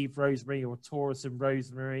a Steve Rosemary or Taurus and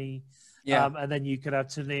Rosemary. Yeah. And then you could have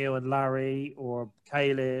Tennille and Larry or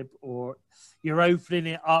Caleb, or you're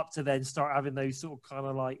opening it up to then start having those sort of kind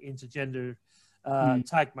of like intergender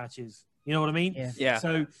tag matches. You know what I mean? Yeah.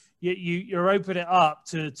 So you're opening it up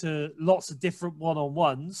to lots of different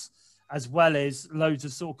one-on-ones, as well as loads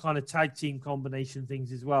of sort of kind of tag team combination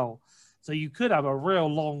things as well. So you could have a real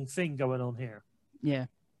long thing going on here. Yeah.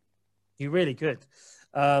 You really could.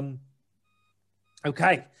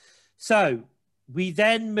 Okay. So we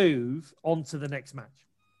then move on to the next match.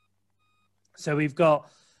 So we've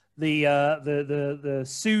got the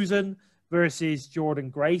Susan versus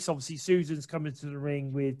Jordynne Grace. Obviously, Susan's coming to the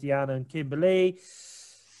ring with Deonna and Kimberly.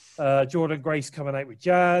 Jordynne Grace coming out with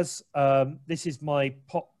Jazz. This is my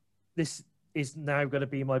pop. This is now going to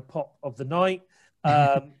be my pop of the night.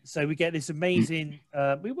 So we get this amazing.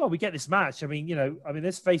 We get this match. I mean,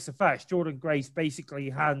 let's face the facts. Jordynne Grace basically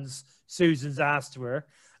hands Susan's ass to her.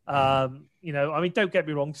 Don't get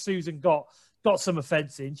me wrong. Susan got some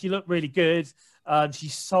offense in. She looked really good. She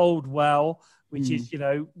sold well, which is,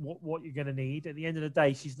 what you're going to need. At the end of the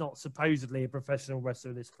day, she's not supposedly a professional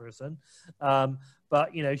wrestler, this person. But,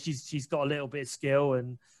 she's got a little bit of skill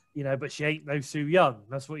and, but she ain't no Sue Young.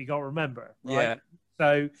 That's what you got to remember. Right? Yeah.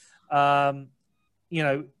 So, I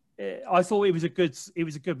thought it was a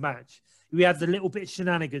good match. We had the little bit of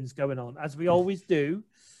shenanigans going on, as we always do.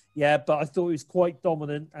 Yeah, but I thought it was quite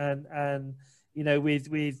dominant, and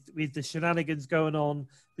with the shenanigans going on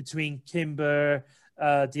between Kimber,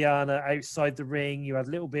 Deonna outside the ring, you had a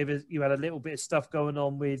little bit of stuff going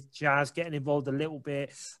on with Jazz getting involved a little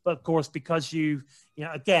bit, but of course because you've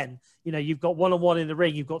got 1-on-1 in the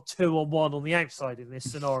ring, you've got 2-on-1 on the outside in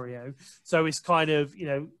this scenario, so it's kind of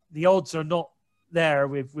the odds are not there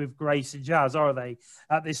with Grace and Jazz, are they,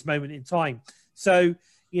 at this moment in time? So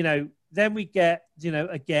then we get,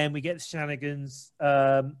 again, we get the shenanigans,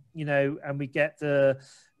 and we get the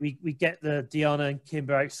Deonna and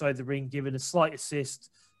Kimber outside the ring giving a slight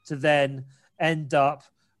assist to then end up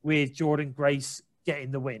with Jordynne Grace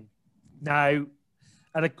getting the win. Now,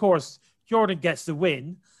 and of course, Jordynne gets the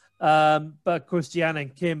win, but of course, Deonna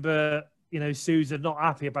and Kimber, Susan, not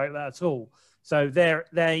happy about that at all. So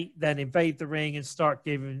they then invade the ring and start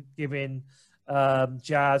giving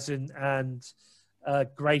Jazz and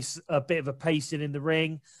Grace a bit of a pacing in the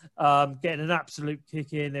ring, getting an absolute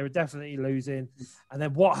kick in. They were definitely losing. And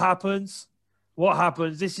then what happens?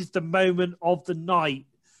 This is the moment of the night,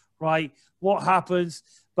 right? What happens?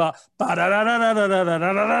 But the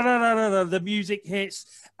music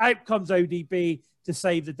hits. Out comes ODB to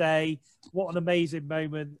save the day. What an amazing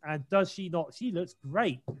moment. And does she not? She looks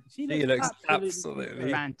great. She looks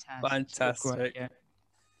absolutely fantastic. Great, yeah.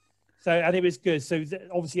 So, and it was good. So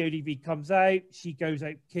obviously ODB comes out. She goes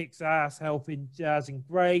out, kicks ass, helping Jazz and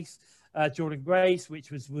Grace, Jordynne Grace, which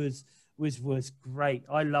was great.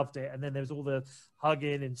 I loved it. And then there was all the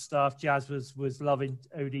hugging and stuff. Jazz was loving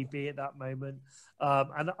ODB at that moment.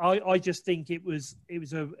 And I just think it was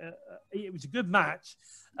a good match.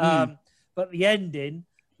 But the ending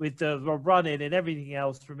with the running and everything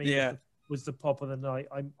else for me was the pop of the night.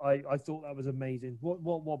 I thought that was amazing.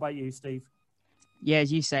 What about you, Steve? Yeah,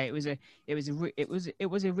 as you say, it was a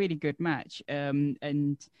really good match.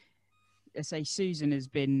 And I say Susan has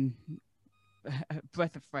been a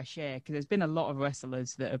breath of fresh air because there's been a lot of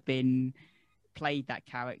wrestlers that have been played that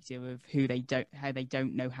character of how they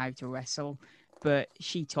don't know how to wrestle, but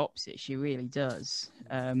she tops it. She really does.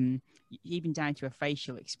 Even down to her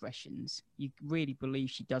facial expressions, you really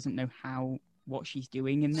believe she doesn't know what she's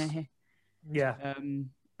doing in there. Yeah.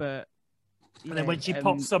 But and then when she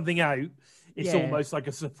pops something out, it's almost like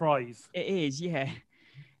a surprise. It is, yeah.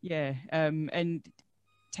 And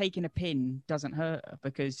taking a pin doesn't hurt her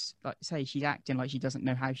because, like I say, she's acting like she doesn't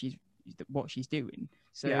know what she's doing.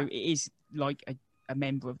 So it is like a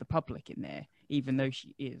member of the public in there, even though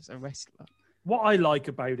she is a wrestler. What I like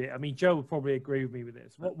about it, I mean, Joe will probably agree with me with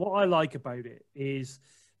this. What I like about it is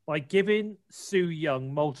by giving Sue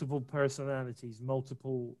Young multiple personalities,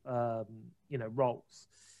 multiple roles,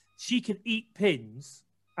 she can eat pins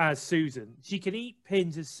as Susan. She can eat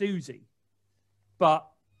pins as Susie, but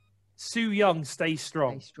Sue Young stays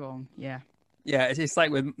strong. Yeah. Yeah, it's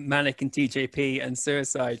like with Manic and TJP and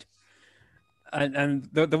Suicide, and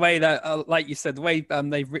the way that, like you said, the way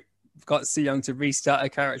they've got Su Yung to restart her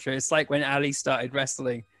character. It's like when Ali started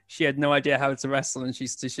wrestling. She had no idea how to wrestle, and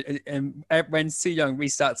when Su Yung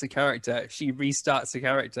restarts a character, she restarts a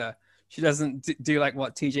character. She doesn't do like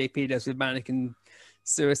what TJP does with Manic and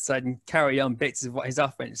Suicide and carry on bits of what his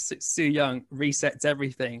offense. Su Yung resets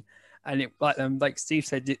everything, and it like Steve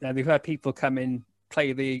said, we've had people come in,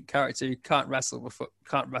 play the character who can't wrestle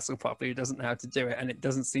properly, who doesn't know how to do it, and it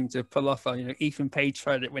doesn't seem to pull off. On Ethan Page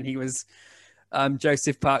tried it when he was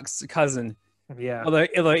Joseph Park's cousin. Yeah. Although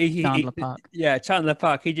Chandler Park. Yeah, Chandler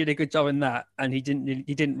Park. He did a good job in that, and he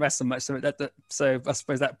didn't wrestle much. So so I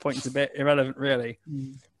suppose that point's a bit irrelevant, really.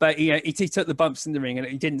 But he took the bumps in the ring, and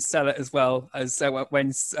he didn't sell it as well as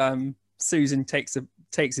when Susan takes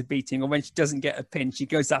a beating, or when she doesn't get a pin, she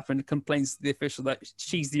goes up and complains to the official that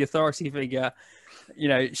she's the authority figure.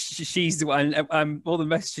 She's the one. All the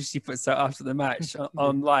messages she puts out after the match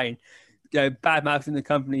online. Bad mouthing the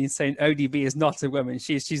company and saying ODB is not a woman.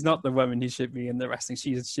 She's not the woman who should be in the wrestling.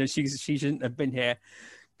 She shouldn't have been here.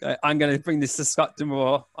 I'm going to bring this to Scott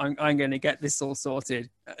D'Amore. I'm going to get this all sorted.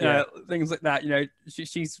 Things like that.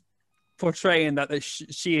 She's portraying that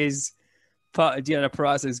she is part of Deonna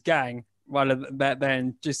Purrazzo's gang, rather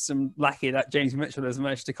than just some lackey that James Mitchell has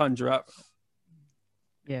managed to conjure up.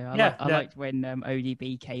 Yeah, I liked when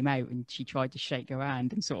ODB came out and she tried to shake her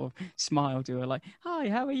hand and sort of smiled to her like, "Hi,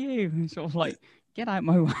 how are you?" And sort of like, "Get out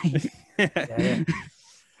my way."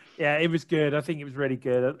 Yeah, it was good. I think it was really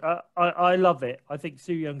good. I love it. I think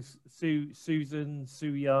Susan, Su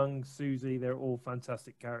Yung, Susie, they're all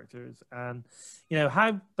fantastic characters. And,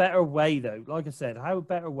 how better way, though, like I said, how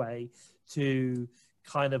better way to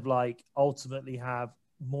kind of like ultimately have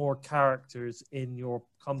more characters in your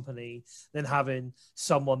company than having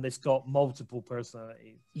someone that's got multiple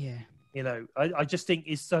personalities. Yeah. I just think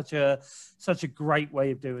it's such a great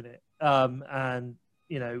way of doing it. And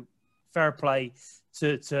fair play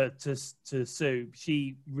to Sue.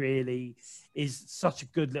 She really is such a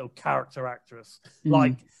good little character actress.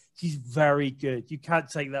 Like, she's very good. You can't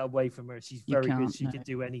take that away from her. She's very good. She can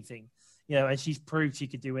do anything. And she's proved she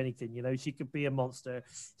could do anything. She could be a monster.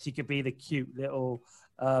 She could be the cute little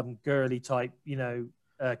girly type,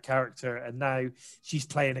 character. And now she's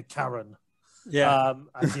playing a Karen. Yeah.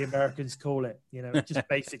 As the Americans call it. Just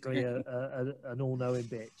basically an all-knowing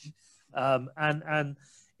bitch. And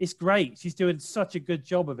it's great. She's doing such a good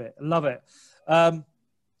job of it. I love it.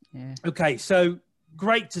 Okay, so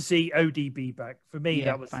great to see ODB back. For me,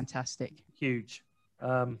 that was fantastic. Huge.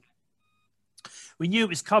 We knew it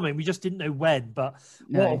was coming. We just didn't know when, but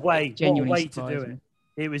what a way to do it.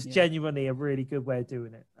 It was genuinely a really good way of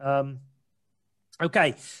doing it.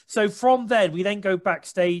 Okay, so from then, we then go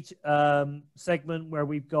backstage segment where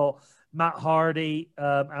we've got Matt Hardy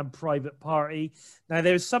and Private Party. Now,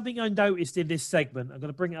 there's something I noticed in this segment. I'm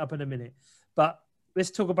going to bring it up in a minute, but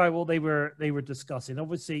let's talk about what they were discussing.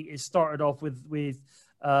 Obviously, it started off with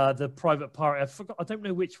the Private Party. I don't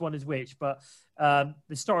know which one is which, but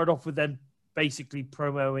they started off with them basically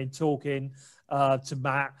promoing, talking to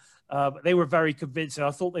Matt. They were very convincing.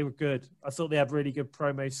 I thought they were good. I thought they had really good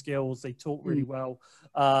promo skills. They talked really well.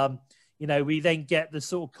 We then get the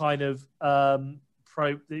sort of kind of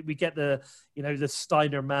we get the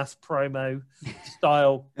Steiner Mass promo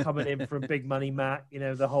style coming in from Big Money Matt,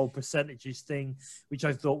 the whole percentages thing, which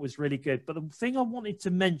I thought was really good. But the thing I wanted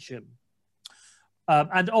to mention,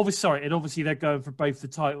 and obviously they're going for both the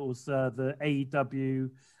titles, the AEW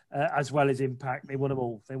as well as Impact. They want them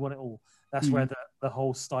all. They want it all. That's where the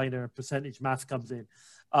whole Steiner percentage math comes in.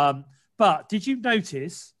 But did you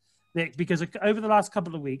notice that because over the last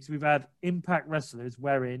couple of weeks, we've had Impact wrestlers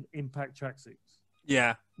wearing Impact tracksuits?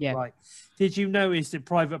 Yeah. Right. Did you notice that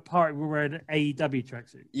Private Party were wearing an AEW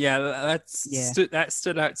tracksuit? Yeah, that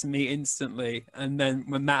stood out to me instantly. And then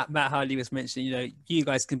when Matt Hardy was mentioning, you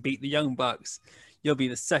guys can beat the Young Bucks. You'll be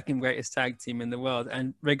the second greatest tag team in the world.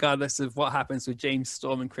 And regardless of what happens with James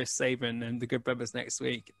Storm and Chris Sabin and the Good Brothers next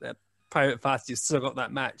week, the Private Party still got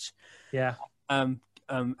that match. Yeah.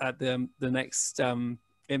 At the next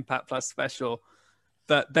Impact Plus special.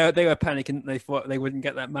 But they were panicking. They thought they wouldn't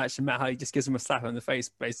get that match, and Matt Hardy just gives them a slap on the face,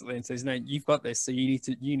 basically, and says, "No, you've got this. So you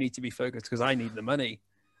need to be focused because I need the money."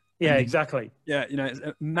 Yeah, exactly. Yeah,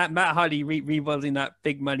 Matt Hardy rebuilding that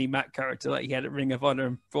Big Money Matt character that he had at Ring of Honor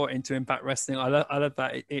and brought into Impact Wrestling. I love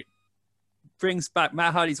that. It brings back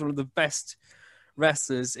Matt Hardy's one of the best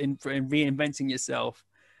wrestlers in reinventing yourself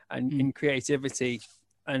and in creativity,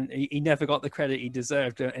 and he never got the credit he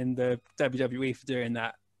deserved in the WWE for doing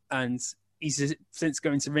that. And he's since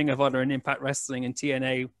going to Ring of Honor and Impact Wrestling and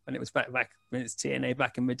TNA when it was back when it's TNA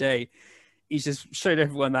back in the day. he's just showed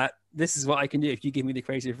everyone that this is what I can do if you give me the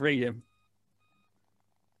creative freedom.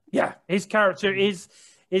 Yeah, his character is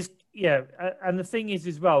yeah, and the thing is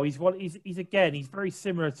as well, he's very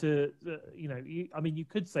similar to you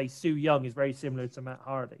could say Sue Young is very similar to Matt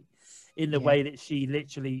Hardy in the way that she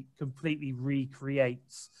literally completely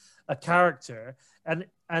recreates a character, and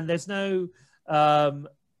there's no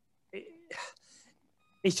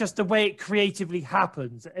it's just the way it creatively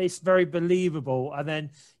happens. It's very believable, and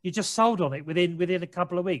then you're just sold on it within a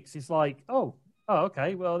couple of weeks. It's like, oh,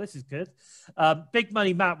 okay, well, this is good. Big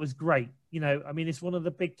Money Matt was great. It's one of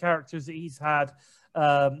the big characters that he's had,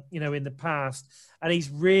 in the past, and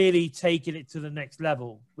he's really taken it to the next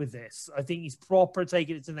level with this. I think he's proper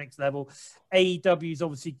taking it to the next level. AEW's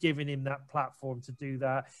obviously giving him that platform to do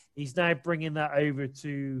that. He's now bringing that over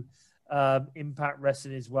to Impact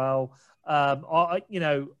Wrestling as well. Matt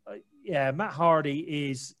Hardy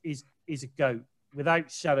is a GOAT.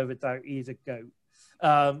 Without shadow of a doubt, he is a GOAT.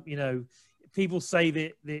 People say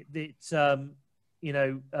that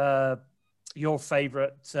your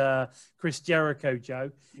favorite Chris Jericho,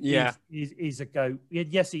 Joe, is a GOAT.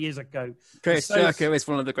 Yes, he is a GOAT. Chris Jericho is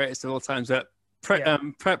one of the greatest of all times. But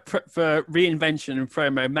for reinvention and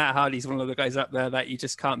promo, Matt Hardy's one of the guys up there that you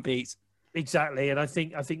just can't beat. Exactly, and I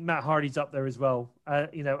think Matt Hardy's up there as well.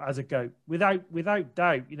 As a GOAT, without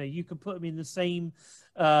doubt. You can put him in the same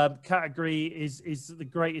category is the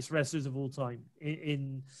greatest wrestlers of all time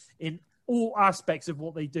in all aspects of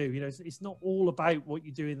what they do. It's not all about what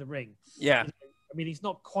you do in the ring. Yeah, he's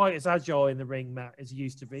not quite as agile in the ring, Matt, as he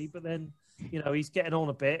used to be. But then, he's getting on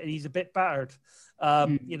a bit and he's a bit battered.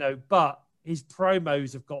 But his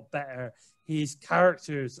promos have got better. His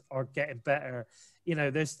characters are getting better.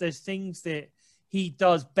 There's things that he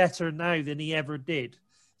does better now than he ever did.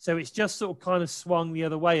 So it's just sort of kind of swung the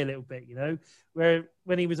other way a little bit, where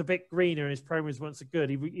when he was a bit greener and his promos weren't so good,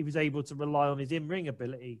 he was able to rely on his in-ring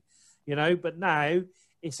ability, But now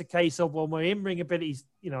it's a case of, well, my in-ring abilities,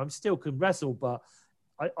 I still can wrestle, but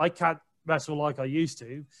I can't wrestle like I used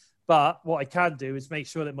to. But what I can do is make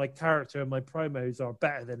sure that my character and my promos are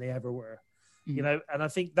better than they ever were. And I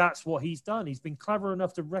think that's what he's done. He's been clever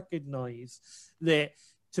enough to recognize that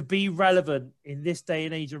to be relevant in this day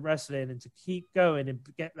and age of wrestling and to keep going and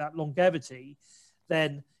get that longevity,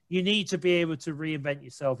 then you need to be able to reinvent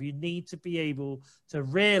yourself. You need to be able to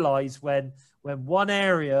realize when one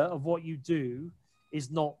area of what you do is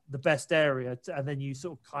not the best area, and then you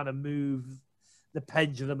sort of kind of move the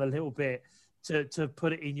pendulum a little bit to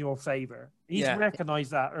put it in your favor. He's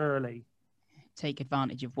recognized that early. Take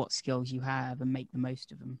advantage of what skills you have and make the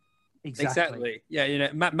most of them. Exactly.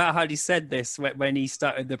 Yeah, Matt Hardy said this when he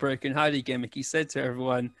started the Broken Hardy gimmick. He said to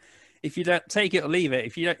everyone, if you don't take it or leave it,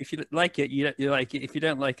 if you like it, you like it. If you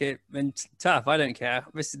don't like it, then tough. I don't care.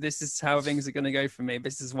 This is how things are going to go for me.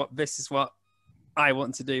 This is what I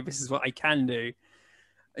want to do. This is what I can do.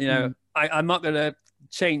 I'm not going to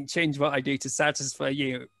change what I do to satisfy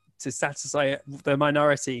you, to satisfy the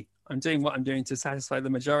minority. I'm doing what I'm doing to satisfy the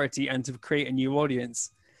majority and to create a new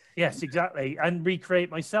audience. Yes, exactly. And recreate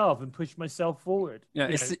myself and push myself forward.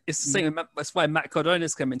 It's the same. That's why Matt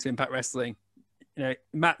Cardona's come into Impact Wrestling.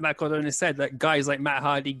 Matt Cardona said that guys like Matt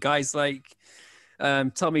Hardy, guys like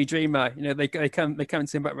Tommy Dreamer, they come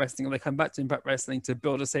to Impact Wrestling, or they come back to Impact Wrestling to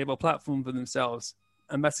build a stable platform for themselves.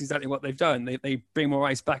 And that's exactly what they've done. They bring more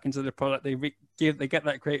ice back into the product. They get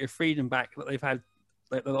that creative freedom back that they've had,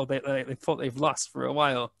 they thought they've lost for a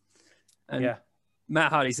while. And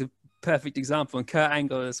Matt Hardy's a perfect example, and Kurt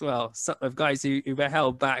Angle as well. Some of guys who were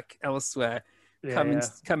held back elsewhere come into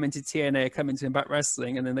TNA, come into Impact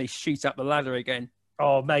Wrestling, and then they shoot up the ladder again.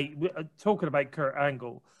 Oh, mate, talking about Kurt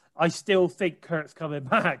Angle, I still think Kurt's coming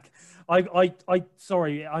back. I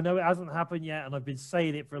sorry, I know it hasn't happened yet, and I've been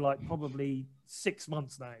saying it for like probably 6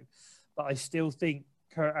 months now, but I still think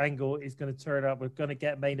Kurt Angle is going to turn up. We're going to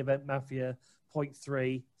get Main Event Mafia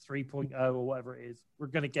 0.3, 3.0, or whatever it is. We're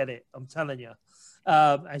going to get it. I'm telling you.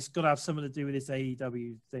 It's going to have something to do with this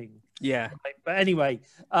AEW thing. Yeah. Right. But anyway.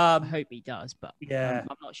 I hope he does, but yeah,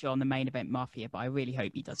 I'm not sure on the Main Event Mafia, but I really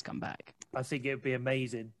hope he does come back. I think it would be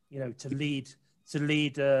amazing, to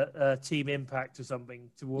lead Team Impact or something.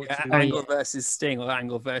 Angle versus Sting, or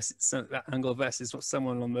Angle versus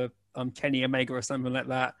someone on the Kenny Omega or something like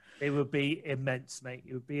that. It would be immense, mate.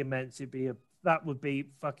 It would be immense. That would be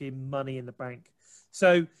fucking money in the bank.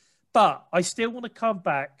 So, but I still want to come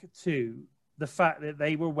back to the fact that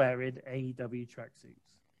they were wearing AEW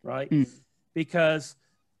tracksuits, right? Because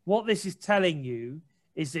what this is telling you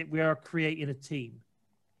is that we are creating a team.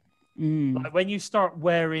 Like when you start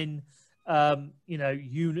wearing, things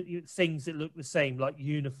that look the same, like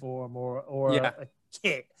uniform or a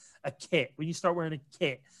kit. When you start wearing a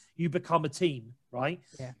kit, you become a team, right?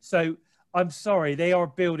 Yeah. So I'm sorry, they are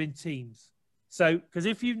building teams. So, because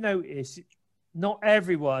if you notice, not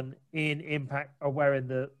everyone in Impact are wearing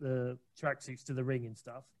the tracksuits to the ring and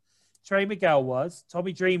stuff. Trey Miguel was.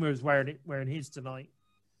 Tommy Dreamer is wearing his tonight.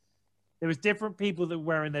 There was different people that were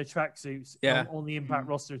wearing their tracksuits on the Impact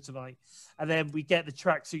roster tonight. And then we get the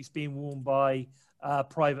tracksuits being worn by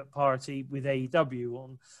Private Party with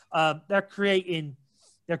AEW on. They're creating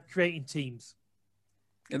teams.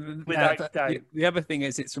 Without doubt. The other thing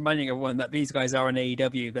is, it's reminding everyone that these guys are on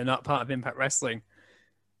AEW. They're not part of Impact Wrestling.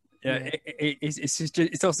 Yeah.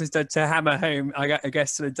 It's also to hammer home, I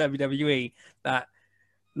guess, to the WWE that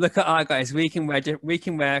look at our guys. We can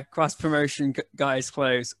wear cross promotion guys'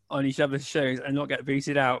 clothes on each other's shows and not get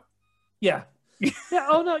booted out. Yeah. Yeah.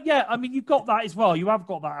 Oh no. Yeah. I mean, you've got that as well. You have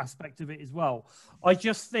got that aspect of it as well. I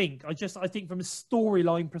think from a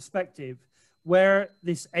storyline perspective, where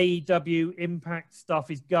this AEW Impact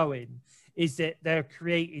stuff is going is that they're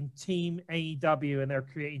creating Team AEW and they're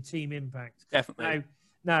creating Team Impact. Definitely.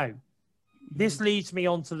 Now, this leads me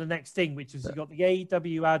on to the next thing, which is you got the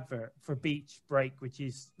AEW advert for Beach Break, which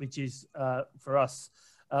is for us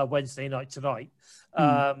Wednesday night tonight.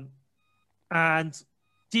 And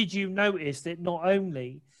did you notice that not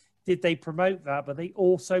only did they promote that, but they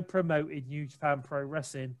also promoted New Japan Pro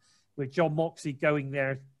Wrestling with Jon Moxley going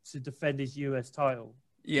there to defend his US title?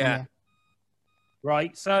 Yeah.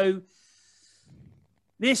 Right. So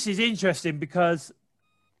this is interesting because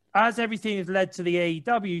as everything has led to the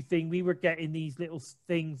AEW thing, we were getting these little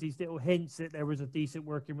things, these little hints that there was a decent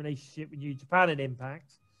working relationship with New Japan and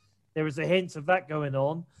Impact. There was a hint of that going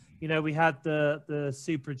on. You know, we had the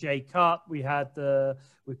Super J Cup. We had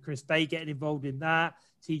with Chris Bay getting involved in that.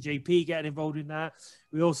 TJP getting involved in that.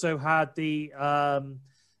 We also had the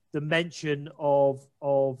mention of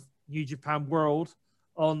New Japan World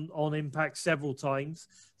on Impact several times.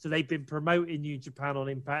 So they've been promoting New Japan on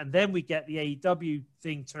Impact. And then we get the AEW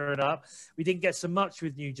thing turn up. We didn't get so much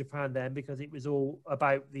with New Japan then because it was all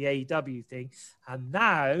about the AEW thing. And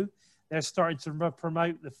now they're starting to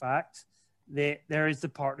promote the fact that there is the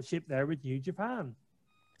partnership there with New Japan.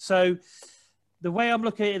 So the way I'm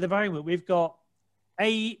looking at it at the moment, we've got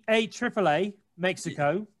AAA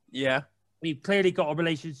Mexico. Yeah. We've clearly got a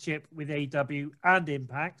relationship with AEW and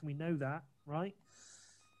Impact. We know that, right?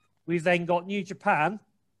 We've then got New Japan,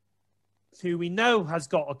 who we know has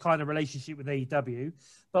got a kind of relationship with AEW.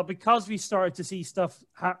 But because we started to see stuff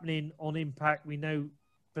happening on Impact, we know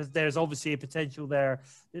but there's obviously a potential there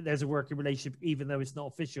that there's a working relationship, even though it's not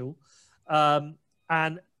official. And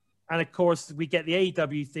of course, we get the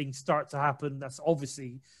AEW thing start to happen. That's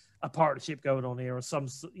obviously a partnership going on here, or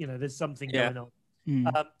there's something going on.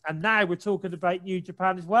 And now we're talking about New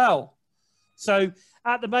Japan as well. So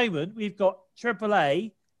at the moment, we've got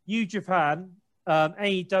AAA, New Japan,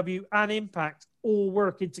 AEW, and Impact all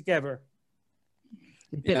working together.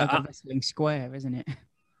 A bit like a wrestling square, isn't it?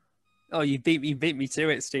 Oh, you beat me to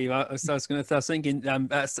it, Steve. I was thinking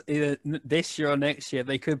that's either this year or next year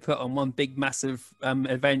they could put on one big massive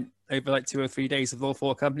event over like 2 or 3 days with all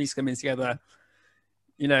 4 companies coming together.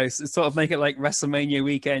 You know, sort of make it like WrestleMania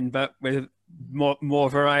weekend, but with more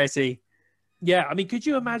variety. Yeah, I mean, could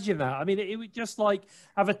you imagine that? I mean, it would just like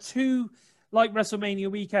have a 2, like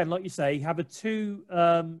WrestleMania weekend, like you say, have a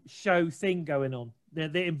 2 show thing going on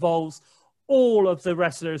that involves all of the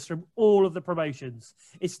wrestlers from all of the promotions.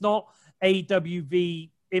 It's not AWV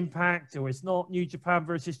Impact, or it's not New Japan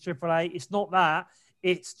versus AAA. It's not that.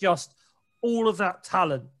 It's just all of that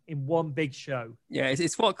talent in one big show. Yeah,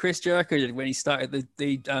 it's what Chris Jericho did when he started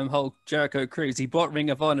the whole Jericho Cruise. He brought Ring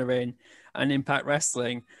of Honor in and Impact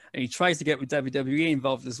Wrestling, and he tried to get with WWE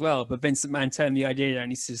involved as well. But Vince McMahon turned the idea down.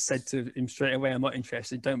 He just said to him straight away, "I'm not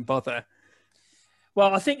interested. Don't bother."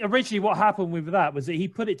 Well, I think originally what happened with that was that he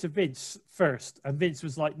put it to Vince first, and Vince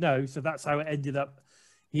was like, no. So that's how it ended up.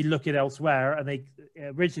 He looked at elsewhere, and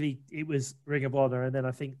originally it was Ring of Honor, and then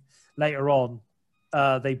I think later on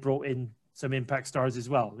they brought in some Impact stars as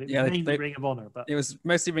well. It was mainly Ring of Honor, but it was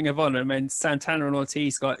mostly Ring of Honor. And then Santana and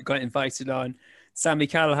Ortiz got invited on. Sammy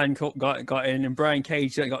Callahan got in, and Brian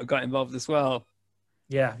Cage got involved as well.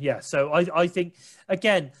 Yeah. So I think,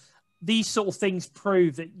 again, these sort of things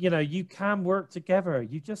prove that, you can work together.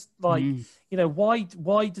 You just why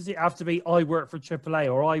does it have to be I work for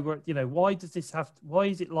AAA or I work, why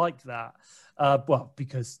is it like that? Well,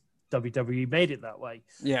 because WWE made it that way.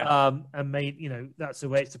 Yeah. And made, that's the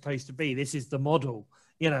way it's supposed to be. This is the model,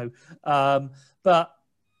 but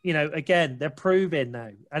you know, again, they're proving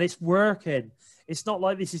now, and it's working. It's not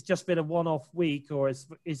like this has just been a one-off week, or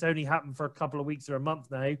it's only happened for a couple of weeks or a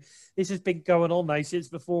month now. This has been going on now since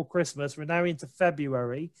before Christmas. We're now into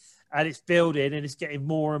February, and it's building, and it's getting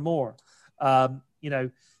more and more. You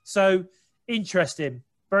know, so interesting,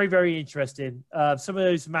 very, very interesting. Some of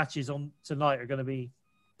those matches on tonight are going to be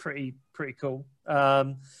pretty cool.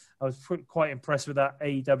 I was quite impressed with that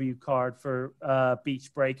AEW card for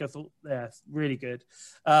Beach Break. I thought, yeah, really good.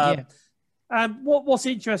 And what's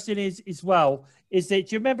interesting is as well is that,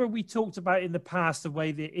 do you remember we talked about in the past the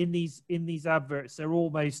way that in these adverts they're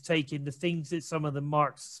almost taking the things that some of the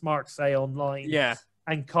marks say online,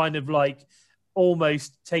 and kind of like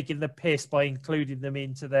almost taking the piss by including them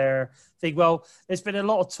into their thing. Well, there's been a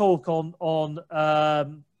lot of talk on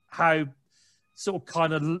how sort of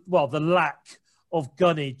kind of, well, the lack of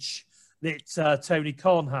gunnage that Tony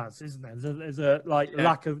Khan has, isn't there? There's a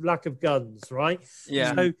lack of guns, right?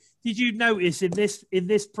 Yeah. So did you notice in this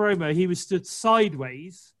promo he was stood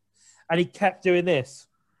sideways and he kept doing this?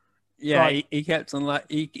 Yeah, like, he kept on like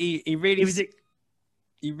he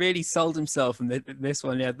really sold himself in this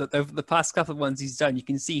one. Yeah, the past couple of ones he's done, you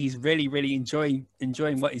can see he's really enjoying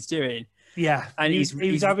what he's doing. Yeah, and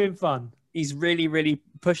he's having fun. He's really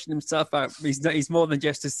pushing himself out. He's more than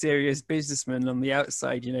just a serious businessman on the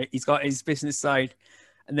outside. You know, he's got his business side,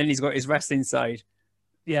 and then he's got his wrestling side.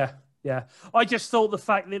 Yeah. I just thought the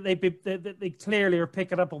fact that they clearly are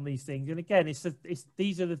picking up on these things, and again,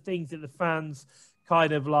 these are the things that the fans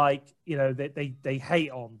kind of like, you know, that they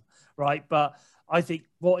hate on, right? But I think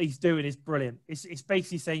what he's doing is brilliant. It's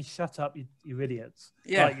basically saying, "Shut up, you idiots."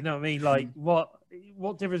 Yeah, like, you know what I mean. Like,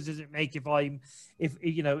 what difference does it make if I'm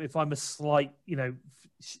a slight,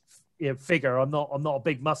 figure? I'm not a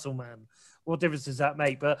big muscle man. What difference does that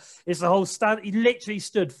make? But it's the whole stand. He literally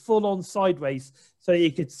stood full on sideways so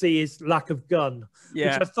you could see his lack of gun.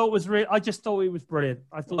 Yeah, which I thought was I just thought it was brilliant.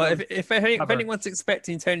 I thought, well, if anyone's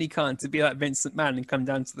expecting Tony Khan to be like Vincent Mann and come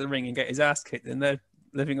down to the ring and get his ass kicked, then they're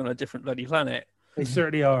living on a different bloody planet. They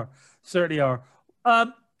certainly are.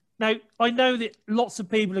 Now, I know that lots of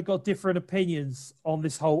people have got different opinions on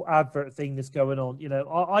this whole advert thing that's going on. You know,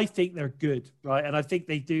 I think they're good, right? And I think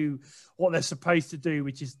they do what they're supposed to do,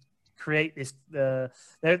 which is create this. They're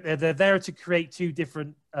there to create two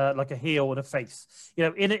different, like a heel and a face. You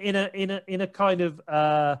know, in a kind of,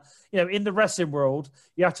 in the wrestling world,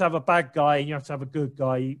 you have to have a bad guy and you have to have a good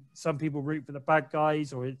guy. Some people root for the bad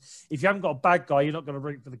guys, or if you haven't got a bad guy, you're not going to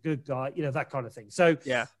root for the good guy. You know, that kind of thing. So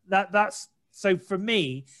yeah, that's. So for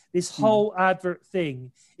me, this whole advert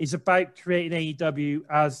thing is about creating AEW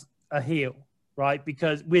as a heel, right?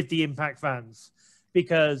 Because with the Impact fans,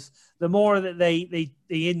 because the more that they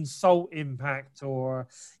insult Impact, or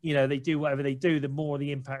they do whatever they do, the more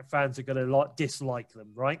the Impact fans are going to dislike them,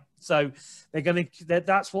 right? So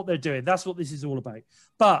that's what they're doing. That's what this is all about.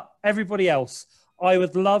 But everybody else, I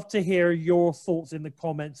would love to hear your thoughts in the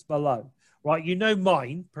comments below, right? You know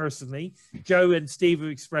mine personally. Joe and Steve have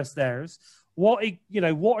expressed theirs. What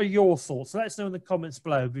are your thoughts? Let us know in the comments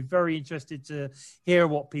below. I'd be very interested to hear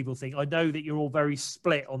what people think. I know that you're all very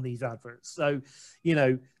split on these adverts. So,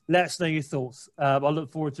 let us know your thoughts. I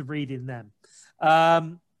look forward to reading them.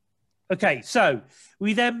 Okay, so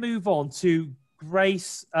we then move on to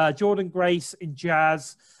Grace, Jordan Grace and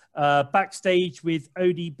Jazz backstage with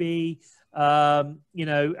ODB.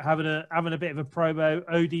 Having a bit of a promo.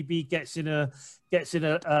 ODB gets in a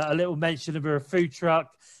little mention of her food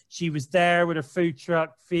truck. She was there with a food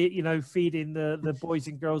truck, feeding the boys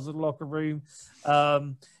and girls in the locker room.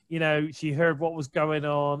 She heard what was going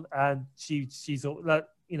on, and she thought that,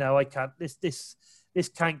 I can't. This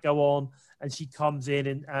can't go on. And she comes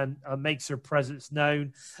in and makes her presence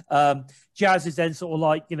known. Jazz is then sort of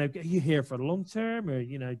like, are you here for the long term, or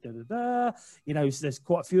so there's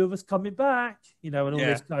quite a few of us coming back, and all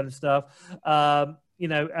this kind of stuff.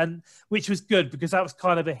 And which was good, because that was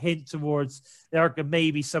kind of a hint towards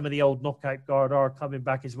maybe some of the old Knockout Guard are coming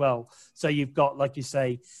back as well. So you've got, like you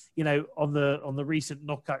say, on the recent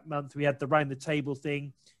Knockout month, we had the round the table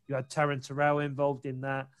thing. You had Taryn Terrell involved in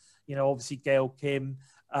that. Obviously Gail Kim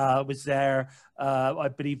was there. I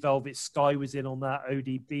believe Velvet Sky was in on that.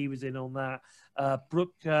 ODB was in on that.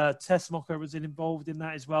 Brooke Tessmacher was involved in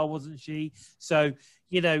that as well, wasn't she? So,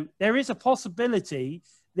 there is a possibility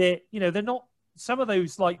that, they're not. Some of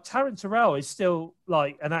those, like Taryn Terrell is still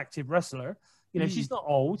like an active wrestler. She's not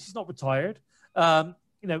old. She's not retired. Are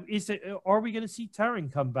we going to see Taryn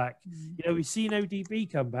come back? We've seen ODB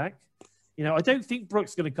come back. I don't think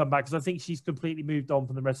Brooke's going to come back, because I think she's completely moved on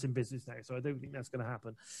from the wrestling business now. So I don't think that's going to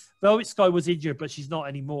happen. Velvet Sky was injured, but she's not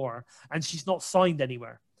anymore. And she's not signed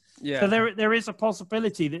anywhere. Yeah. So there is a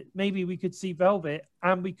possibility that maybe we could see Velvet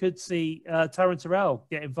and we could see Taryn Terrell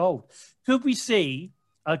get involved. Could we see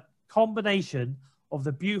a combination of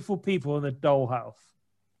the beautiful people in the dollhouse?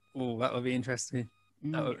 Oh, that would be interesting.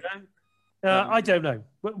 That would, I don't know.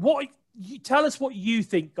 But tell us what you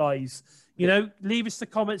think, guys. Leave us the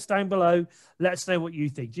comments down below. Let us know what you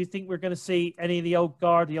think. Do you think we're going to see any of the old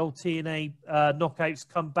guard, the old TNA knockouts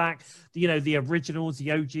come back? The originals,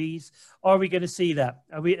 the OGs. Are we going to see that?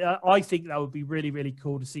 I think that would be really, really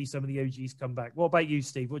cool to see some of the OGs come back. What about you,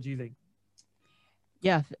 Steve? What do you think?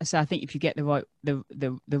 Yeah, so I think if you get the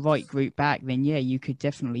right group back, then yeah, you could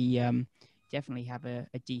definitely have a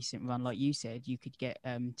decent run. Like you said, you could get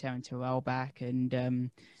Taryn Terrell back and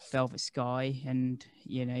Velvet Sky, and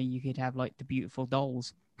you could have like the beautiful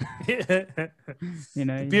dolls. The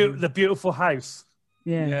beautiful house.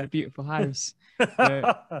 Yeah, the beautiful house.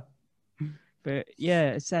 But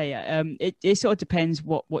yeah, it sort of depends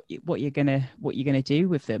what you're gonna do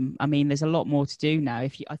with them. I mean, there's a lot more to do now. I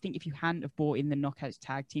think if you hadn't have brought in the Knockouts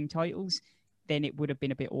tag team titles, then it would have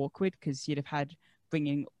been a bit awkward because you'd have had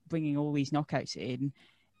bringing all these knockouts in,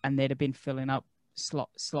 and they'd have been filling up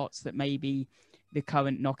slots that maybe the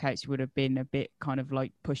current knockouts would have been a bit kind of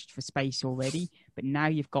like pushed for space already. But now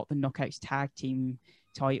you've got the Knockouts tag team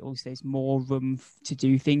titles. There's more room to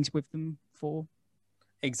do things with them for.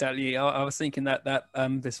 Exactly. I was thinking that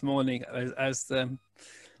this morning as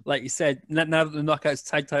like you said, now that the Knockouts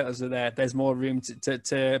tag titles are there, there's more room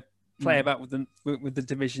to play about with the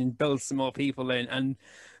division, build some more people in, and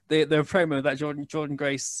the promo that Jordynne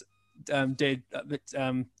Grace did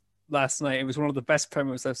last night, it was one of the best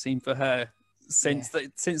promos I've seen for her since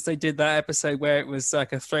they did that episode where it was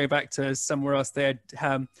like a throwback to somewhere else. They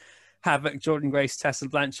had Havoc, Jordynne Grace, Tessa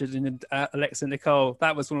Blanchard, and Alexa Nicole.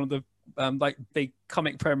 That was one of the like big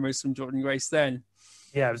comic promos from Jordynne Grace then.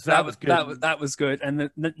 Yeah, that was good. That was good. And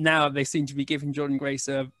now they seem to be giving Jordynne Grace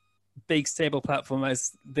a big stable platform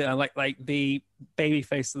as like the baby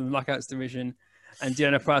face of the Knockouts division, and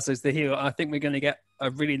Deonna Purrazzo is the heel. I think we're going to get a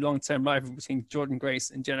really long-term rivalry between Jordynne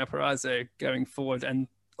Grace and Deonna Purrazzo going forward, and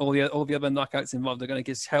all the other Knockouts involved are going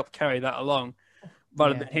to just help carry that along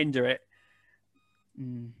rather than hinder it.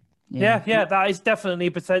 Yeah, that is definitely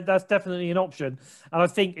that's definitely an option, and I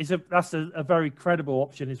think that's a very credible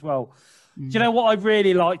option as well. Do you know what I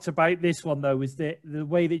really liked about this one though is the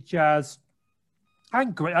way that Jazz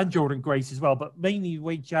and Jordynne Grace as well, but mainly the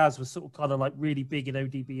way Jazz was sort of kind of like really big in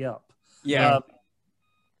ODB up. Yeah.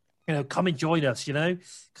 Come and join us,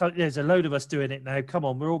 There's a load of us doing it now. Come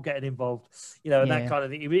on, we're all getting involved, and that kind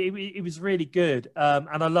of thing. It was really good.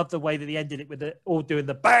 And I love the way that they ended it with all doing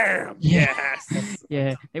the bam. Yes.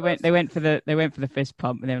 Yeah. They went for the fist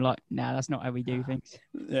pump and they were like, nah, that's not how we do things.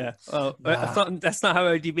 Yeah. Well, that's not how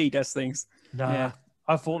ODB does things. Nah. Yeah.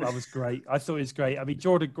 I thought that was great. I thought it was great. I mean,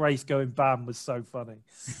 Jordynne Grace going bam was so funny.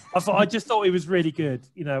 I just thought it was really good.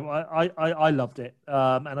 I loved it.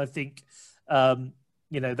 And I think,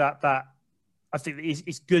 that I think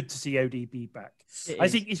it's good to see ODB back. I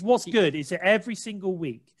think what's good is that every single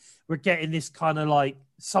week we're getting this kind of like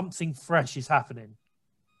something fresh is happening.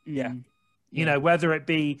 Yeah. Whether it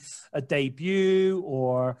be a debut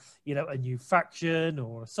or, a new faction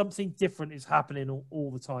or something different is happening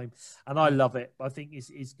all the time. And I love it. I think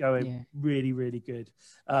it's going really, really good.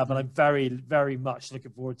 And I'm very, very much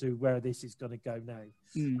looking forward to where this is going to go now.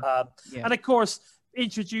 And of course,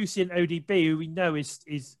 introducing ODB, who we know is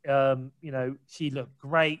she looked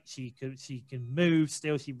great. She can move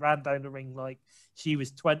still. She ran down the ring like she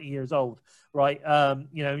was 20 years old, right?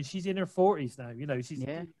 And she's in her 40s now.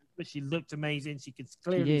 But she looked amazing. She could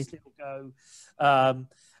clearly still go.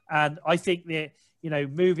 And I think that,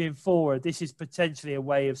 moving forward, this is potentially a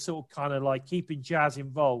way of sort of kind of like keeping Jazz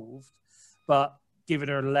involved, but giving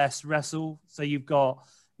her less wrestle. So you've got,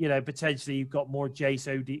 potentially you've got more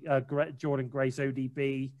Jordynne Grace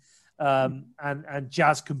ODB, and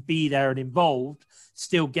Jazz can be there and involved,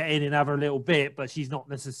 still get in and have her little bit, but she's not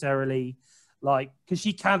necessarily like, because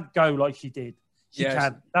she can't go like she did. She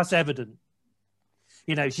can't. That's evident.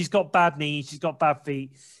 She's got bad knees, she's got bad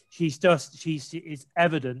feet. It's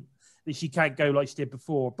evident that she can't go like she did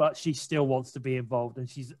before, but she still wants to be involved and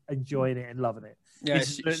she's enjoying it and loving it. Yeah,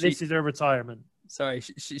 this is her retirement. Sorry,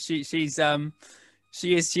 she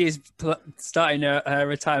is starting a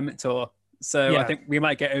retirement tour. So I think we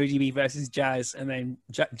might get ODB versus Jazz, and then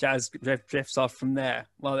Jazz drifts off from there,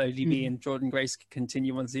 while ODB and Jordynne Grace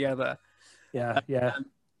continue on together.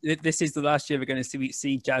 This is the last year we're going to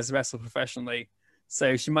see Jazz wrestle professionally.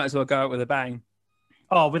 So she might as well go out with a bang.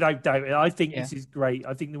 Oh, without doubt. I think this is great.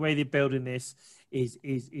 I think the way they're building this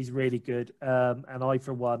is really good. And I,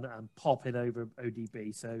 for one, am popping over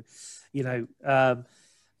ODB. So,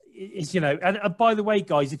 it's, and by the way,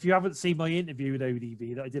 guys, if you haven't seen my interview with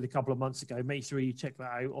ODB that I did a couple of months ago, make sure you check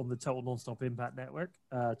that out on the Total Nonstop Impact Network,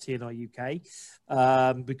 TNI UK,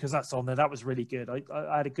 because that's on there. That was really good.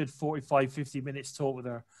 I had a good 45, 50 minutes talk with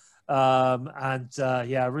her. I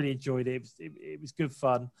really enjoyed it. It was good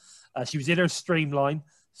fun. She was in her streamline.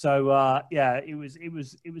 So, it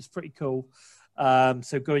was pretty cool.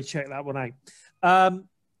 So go and check that one out.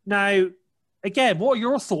 Now, again, what are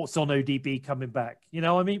your thoughts on ODB coming back?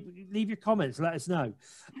 Leave your comments. Let us know.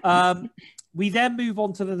 We then move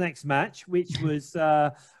on to the next match, which was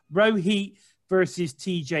Rohit versus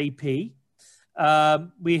TJP.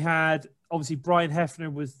 We had, obviously, Brian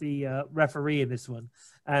Hefner was the referee in this one.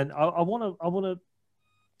 And I want to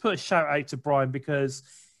put a shout out to Brian, because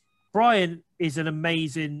Brian is an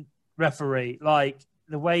amazing referee. Like,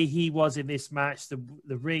 the way he was in this match,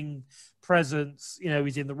 the ring presence,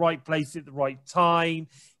 he's in the right place at the right time.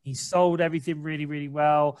 He sold everything really, really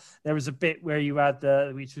well. There was a bit where you had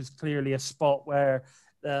which was clearly a spot where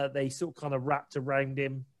they sort of kind of wrapped around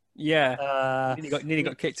him. Yeah, nearly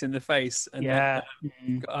got kicked in the face. And then,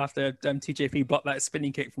 after TJP blocked that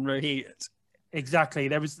spinning kick from Rohit. Exactly.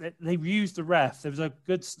 They used the ref. There was a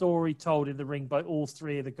good story told in the ring by all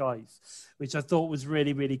three of the guys, which I thought was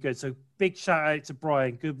really, really good. So big shout out to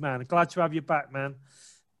Brian. Good man. Glad to have you back, man.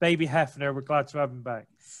 Baby Hefner, we're glad to have him back.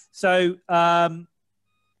 So that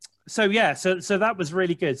was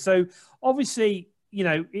really good. So obviously,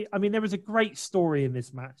 there was a great story in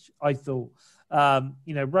this match, I thought.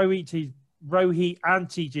 Rohit and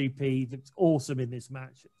TJP looked awesome in this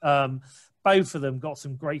match. Both of them got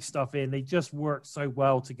some great stuff in. They just worked so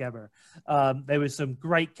well together. There was some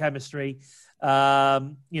great chemistry,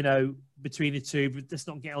 between the two. But let's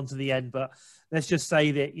not get on to the end. But let's just say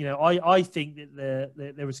that, I think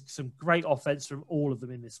that there was some great offense from all of them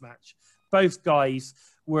in this match. Both guys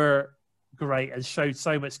were great and showed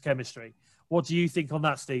so much chemistry. What do you think on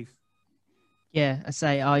that, Steve? Yeah,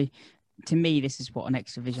 to me, this is what an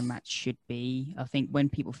X Division match should be. I think when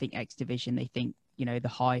people think X Division, they think, the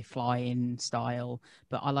high flying style,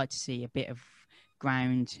 but I like to see a bit of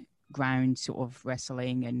ground sort of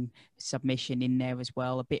wrestling and submission in there as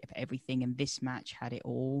well, a bit of everything. And this match had it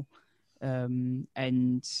all. I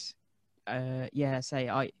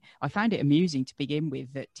found it amusing to begin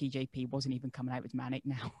with that TJP wasn't even coming out with Manic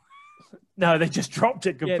now. No, they just dropped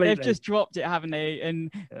it completely. Yeah, they've just dropped it, haven't they?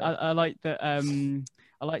 And I like that.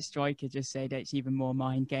 I like Striker just said it's even more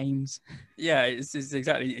mind games. Yeah, it's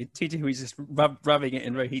exactly. TJP is just rubbing it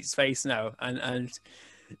in Rohit's face now, and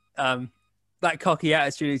that cocky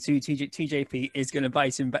attitude to TJP is going to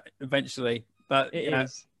bite him eventually. But it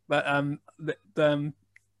is. But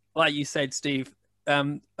like you said, Steve,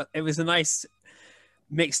 it was a nice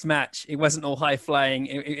mixed match. It wasn't all high flying.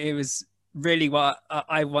 It was really what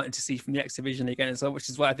I wanted to see from the X Division again as well, which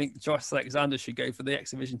is why I think Josh Alexander should go for the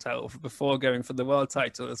X Division title before going for the world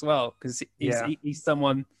title as well, because he's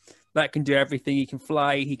someone that can do everything. He can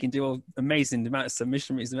fly, he can do all amazing amount of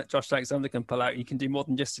submission moves that Josh Alexander can pull out. He can do more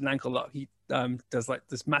than just an ankle lock. He does like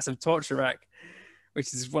this massive torture rack,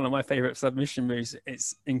 which is one of my favorite submission moves.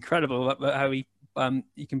 It's incredible how he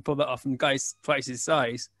can pull that off from guys twice his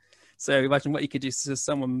size. So imagine what you could do to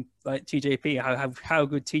someone like TJP, how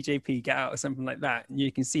good TJP get out of something like that. And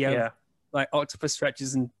you can see how like octopus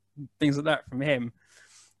stretches and things like that from him.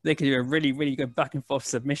 They could do a really, really good back and forth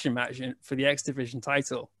submission match for the X Division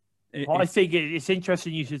title. I think it's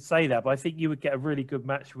interesting you should say that, but I think you would get a really good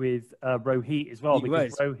match with Rohit as well,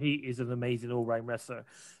 because Rohit is an amazing all-round wrestler.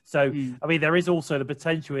 So, there is also the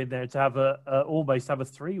potential in there to have almost have a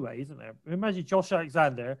three-way, isn't there? Imagine Josh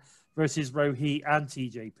Alexander versus Rohit and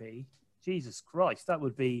TJP. Jesus Christ, that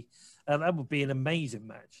would be an amazing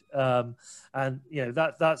match.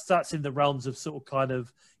 That's in the realms of sort of kind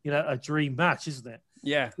of a dream match, isn't it?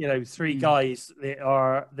 Yeah. Three guys that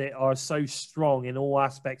are so strong in all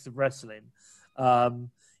aspects of wrestling.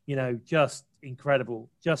 Just incredible,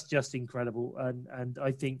 just incredible. And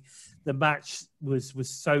I think the match was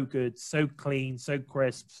so good, so clean, so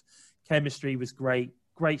crisp. Chemistry was great.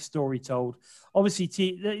 Great story told.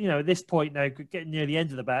 Obviously, at this point now, getting near the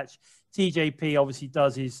end of the match, TJP obviously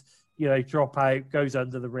does his, drop out, goes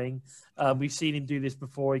under the ring. We've seen him do this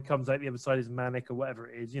before. He comes out the other side as Manic or whatever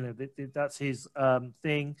it is. That's his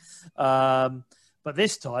thing. But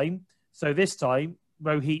this time,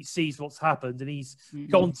 Rohit sees what's happened and he's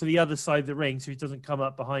gone to the other side of the ring so he doesn't come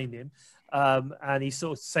up behind him. And he's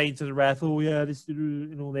sort of saying to the ref, "Oh yeah, this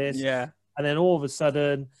and all this." Yeah. And then all of a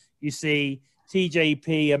sudden, you see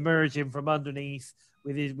TJP emerging from underneath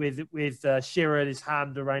with Shira his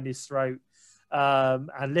hand around his throat,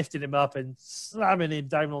 and lifting him up and slamming him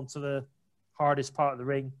down onto the hardest part of the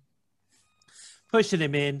ring. pushing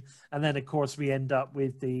him in, and then of course we end up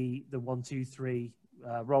with the 1-2-3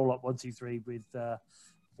 roll up 1-2-3 with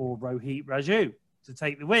for Rohit Raju to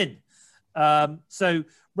take the win. So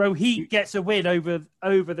Rohit gets a win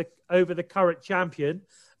over the current champion,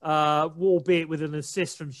 albeit with an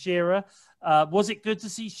assist from Shearer. Was it good to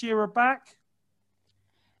see Shearer back?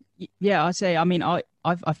 Yeah, I say. I mean, I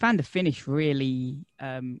found the finish really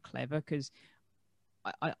clever because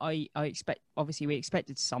I expect, obviously we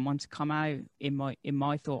expected someone to come out. In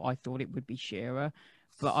my thought, I thought it would be Shearer,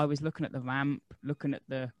 but I was looking at the ramp, looking at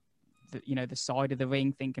the side of the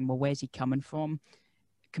ring, thinking, well, where's he coming from?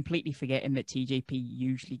 Completely forgetting that TJP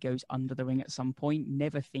usually goes under the ring at some point,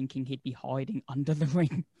 never thinking he'd be hiding under the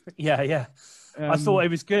ring. Yeah. I thought it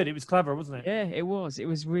was good. It was clever, wasn't it? Yeah, it was. It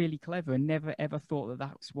was really clever, and never ever thought that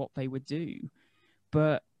that's what they would do.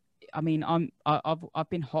 But I mean, I've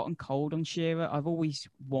been hot and cold on Shearer. I've always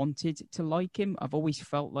wanted to like him. I've always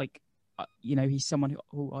felt like, he's someone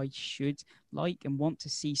who I should like and want to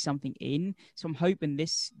see something in. So I'm hoping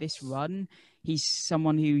this run, he's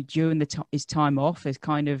someone who during his time off has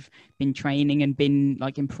kind of been training and been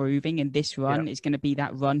like improving. And this run is going to be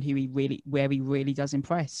that run where he really does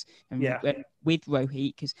impress. And with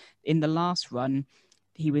Rohit, because in the last run,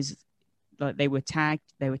 he was like they were tag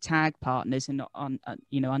partners, and on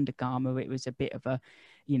under Garma it was a bit of a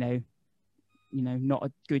not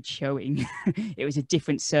a good showing. It was a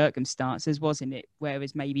different circumstances, wasn't it?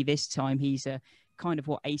 Whereas maybe this time he's a kind of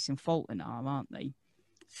what Ace and Fulton are, aren't they?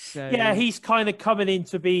 So yeah, he's kind of coming in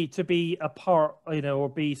to be a part, or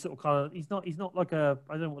be sort of kind of. He's not like a,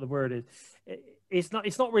 I don't know what the word is. It's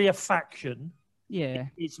not really a faction. Yeah,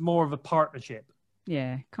 it's more of a partnership.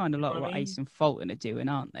 Yeah, kind of like what Ace and Fulton are doing,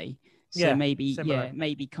 aren't they? So maybe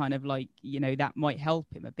kind of like that might help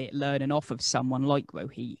him a bit, learning off of someone like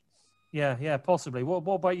Rohit. Yeah, possibly. What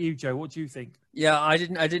about you, Joe? What do you think? Yeah, I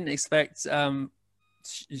didn't expect anyone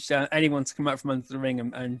to come out from under the ring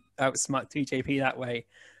and outsmart TJP that way.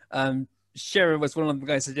 Shearer was one of the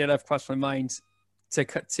guys that did have crossed my mind to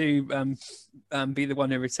be the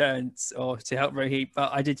one who returns or to help Rohit,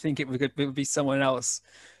 but I did think it would be someone else,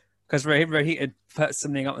 because Rohit had put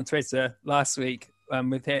something up on Twitter last week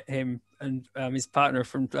with him and his partner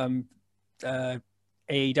from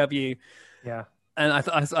AEW. Yeah. And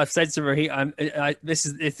I've said to Rohit, this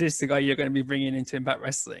is the guy you're going to be bringing into Impact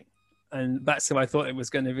Wrestling, and that's who I thought it was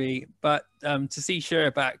going to be. But to see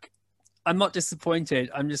Shearer back, I'm not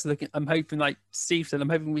disappointed. I'm hoping, like Steve said, I'm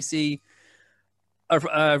hoping we see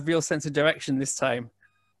a real sense of direction this time.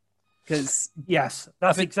 Because yes,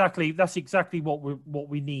 that's exactly what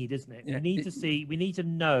we need, isn't it? Yeah, we need to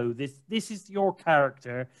know this is your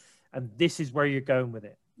character, and this is where you're going with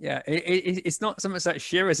it. Yeah, it's not so much that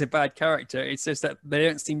Shearer's a bad character. It's just that they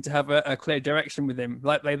don't seem to have a clear direction with him.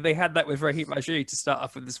 Like they had that with Rohit Raju to start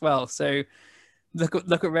off with as well. So look at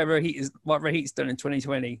what Rohit's done in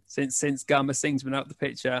 2020 since Garma Singh's been out of the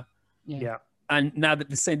picture. Yeah. And now that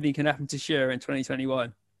the same thing can happen to Shearer in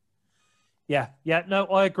 2021. Yeah. No,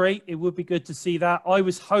 I agree. It would be good to see that. I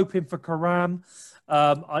was hoping for Karam.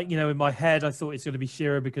 In my head, I thought it's going to be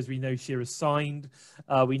Shearer because we know Shearer's signed.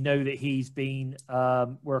 We know that he's been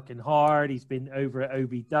working hard. He's been over at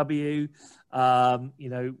OVW,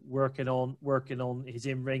 working on his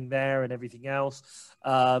in-ring there and everything else.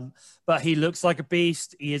 But he looks like a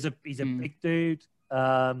beast. He's a big dude.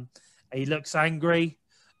 He looks angry.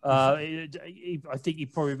 I think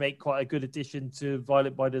he'd probably make quite a good addition to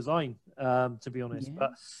Violent by Design, to be honest. Yeah.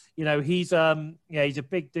 But he's a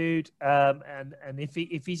big dude, and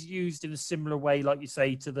if he's used in a similar way, like you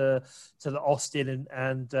say, to the Austin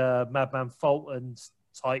and Madman Fulton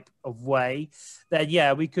type of way,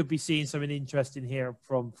 then we could be seeing something interesting here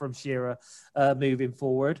from Shearer moving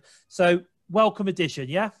forward. So welcome addition,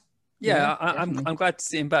 yeah. I'm glad to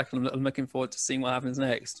see him back, and I'm looking forward to seeing what happens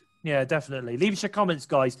next. Yeah, definitely. Leave us your comments,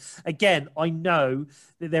 guys. Again, I know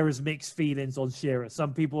that there is mixed feelings on Shearer.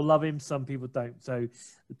 Some people love him, some people don't. So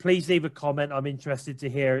please leave a comment. I'm interested to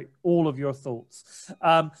hear all of your thoughts.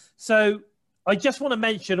 So I just want to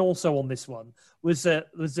mention also on this one was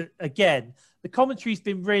again, the commentary's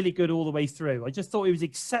been really good all the way through. I just thought it was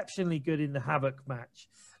exceptionally good in the Havoc match.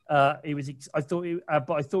 But I thought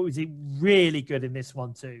it was really good in this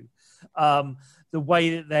one too. The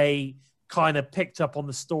way that they kind of picked up on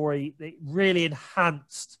the story, they really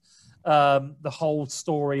enhanced the whole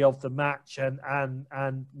story of the match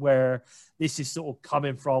and where this is sort of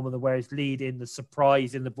coming from, and where it's leading, the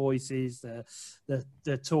surprise in the voices, the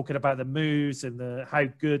talking about the moves and how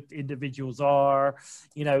good individuals are,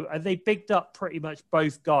 and they bigged up pretty much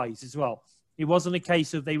both guys as well. It wasn't a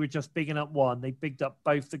case of they were just bigging up one. They bigged up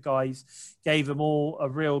both the guys, gave them all a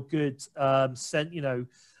real good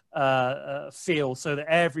feel, so that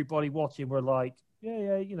everybody watching were like,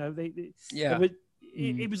 Yeah.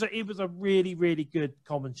 It was a really, really good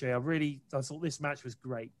commentary. I thought this match was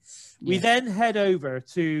great. We then head over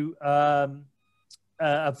to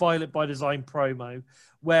a Violent by Design promo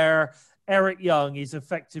where Eric Young is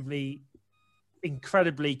effectively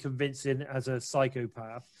incredibly convincing as a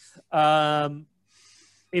psychopath,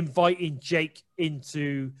 inviting Jake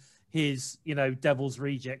into his, Devil's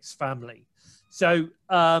Rejects family. So,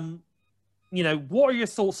 what are your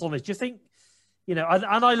thoughts on this? Do you think, and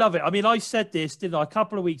I love it. I mean, I said this, didn't I, a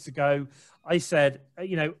couple of weeks ago? I said,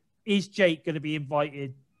 is Jake going to be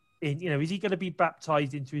invited in? Is he going to be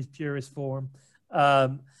baptized into his purest form?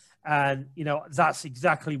 And, that's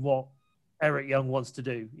exactly what Eric Young wants to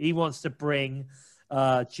do. He wants to bring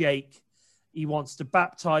Jake. He wants to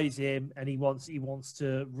baptize him, and he wants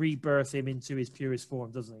to rebirth him into his purest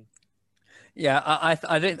form, doesn't he? Yeah,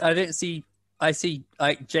 I see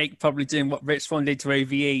like Jake probably doing what Rich Swann did to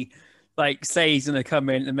OVE, like say he's gonna come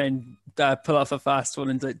in and then pull off a fast one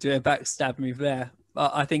and do a backstab move there.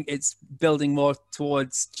 I think it's building more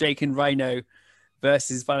towards Jake and Rhino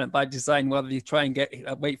versus Violent by Design, while you try and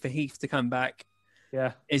wait for Heath to come back.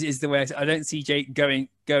 Yeah, is the way. I don't see Jake going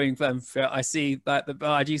for. I see that, but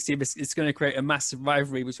I do see it's going to create a massive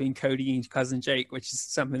rivalry between Cody and Cousin Jake, which is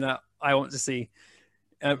something that I want to see.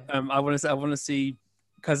 I want to see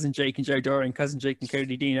Cousin Jake and Joe Doran, Cousin Jake and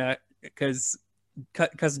Cody Deaner, because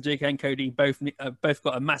Cousin Jake and Cody both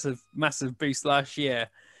got a massive boost last year,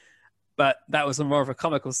 but that was on more of a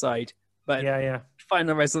comical side. But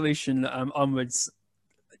Final Resolution onwards.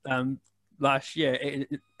 Last year,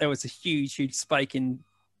 there was a huge spike in,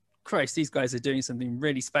 Christ, these guys are doing something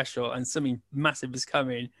really special and something massive is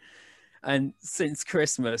coming. And since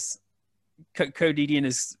Christmas, Cody Dean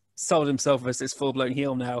has sold himself as this full-blown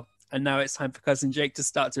heel now. And now it's time for Cousin Jake to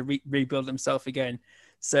start to rebuild himself again.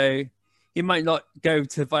 So he might not go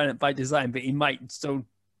to Violent by Design, but he might still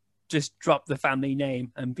just drop the family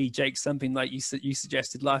name and be Jake something like you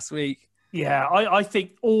suggested last week. Yeah, I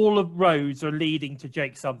think all of roads are leading to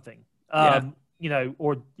Jake something. I'm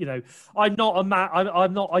not a man.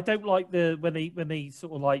 I'm not. I don't like when they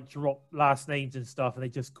sort of like drop last names and stuff, and they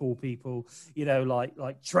just call people,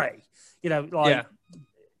 like Trey.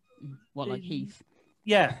 Like Heath.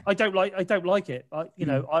 Yeah, I don't like it.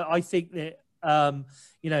 I think that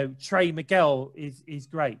Trey Miguel is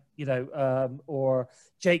great. Or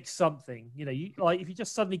Jake something. If you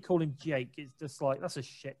just suddenly call him Jake, it's just like, that's a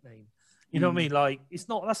shit name. You know what I mean? Like, that's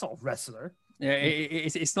not a wrestler. Yeah,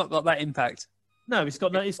 it's not got that impact. No, it's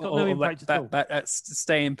got no impact at all. That's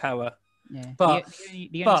stay in power. Yeah, but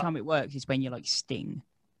the only time it works is when you're like Sting.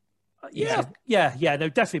 Yeah, no,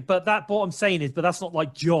 definitely. But what I'm saying is, that's not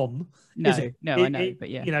like John. No, is it? I know,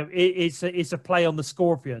 but yeah, it's a play on the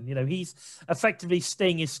Scorpion. He's effectively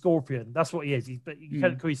Sting is Scorpion. That's what he is. But you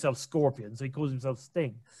can't call yourself Scorpion, so he calls himself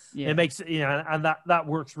Sting. Yeah. It makes and that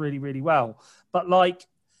works really, really well. But like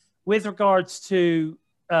with regards to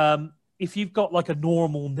if you've got like a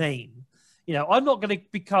normal name, I'm not going to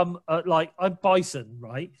become I'm Bison,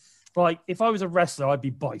 right? Like if I was a wrestler, I'd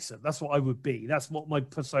be Bison. That's what I would be. That's what my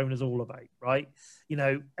persona is all about, right?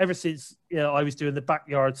 Ever since I was doing the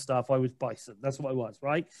backyard stuff, I was Bison. That's what I was,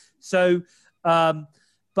 right? So,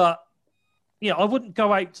 but I wouldn't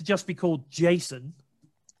go out to just be called Jason.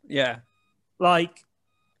 Yeah. Like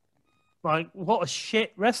what a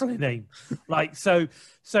shit wrestling name. So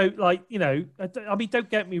like, I mean, don't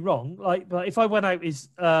get me wrong. But if I went out as,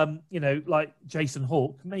 like Jason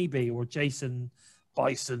Hawk, maybe, or Jason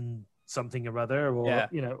Bison something or other, or,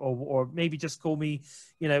 or maybe just call me,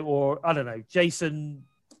 or I don't know, Jason,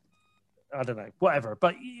 I don't know, whatever.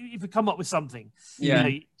 But if you come up with something,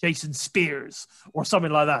 Jason Spears or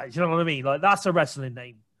something like that, you know what I mean? Like that's a wrestling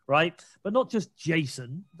name, right? But not just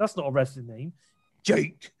Jason. That's not a wrestling name.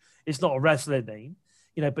 Jake. It's not a wrestling name,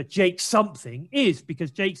 but Jake something is,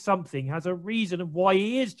 because Jake something has a reason of why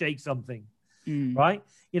he is Jake something, right?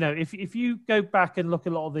 If you go back and look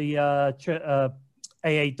at a lot of the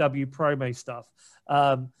AAW promo stuff,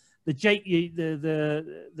 the Jake, the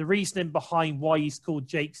reasoning behind why he's called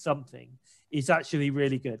Jake something is actually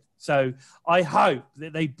really good. So I hope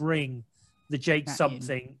that they bring the Jake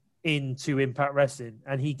something into Impact Wrestling,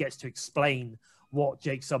 and he gets to explain what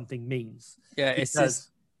Jake something means. Yeah,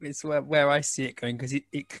 it's where I see it going, because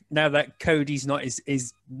now that Cody's not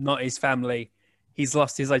his family, he's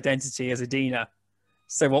lost his identity as a Deaner.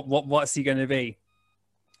 So what's he going to be?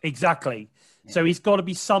 Exactly. Yeah. So he's got to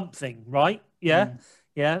be something, right? Yeah,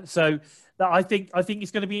 yeah. So I think it's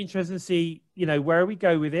going to be interesting to see where we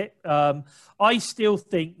go with it. I still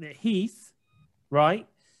think that Heath, right,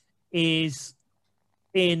 is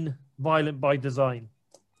in Violent by Design.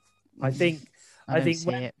 I think see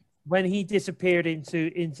it. when he disappeared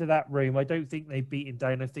into that room, I don't think they beat him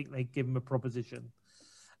down. I think they give him a proposition.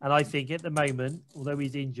 And I think at the moment, although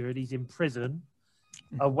he's injured, he's in prison,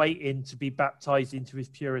 awaiting to be baptized into his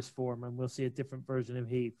purest form, and we'll see a different version of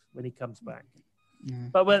Heath when he comes back. Yeah,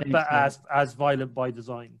 But as violent by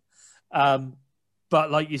design. But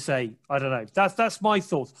like you say, I don't know. That's my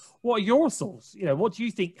thoughts. What are your thoughts? You know, what do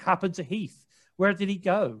you think happened to Heath? Where did he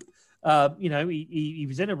go? You know, he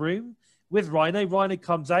was in a room with Rhino. Rhino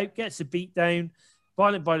comes out, gets a beat down.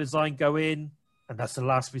 Violent by design go in, and that's the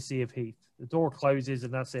last we see of Heath. The door closes,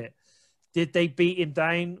 and that's it. Did they beat him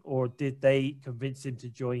down, or did they convince him to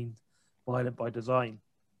join Violent by Design?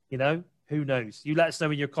 You know, who knows? You let us know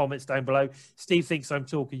in your comments down below. Steve thinks I'm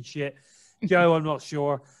talking shit. Joe, I'm not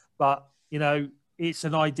sure, but you know, it's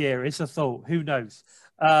an idea, it's a thought. Who knows?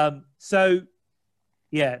 So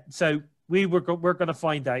we're going to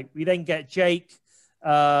find out. We then get Jake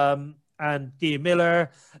and Dia Miller.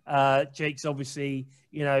 Jake's obviously,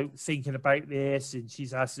 you know, thinking about this, and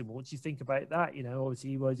she's asking, "What do you think about that?" You know,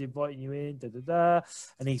 obviously he was inviting you in,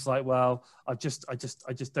 and he's like, "Well, I just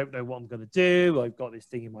don't know what I'm going to do. I've got this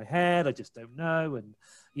thing in my head. I just don't know." And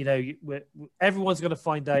you know, everyone's going to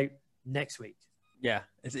find out next week. Yeah,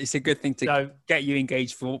 it's a good thing to get you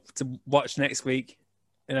engaged to watch next week.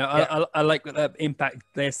 You know, yeah. I like the Impact.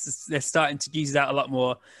 They're starting to use that a lot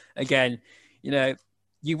more. Again, you know,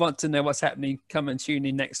 you want to know what's happening, come and tune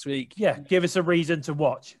in next week. Yeah, give us a reason to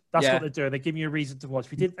watch. That's what they're doing. They're giving you a reason to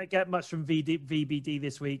watch. We didn't get much from VBD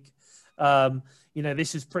this week. You know,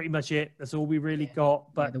 this is pretty much it. That's all we really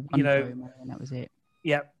got. But you know, that was it.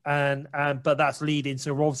 Yeah, and but that's leading.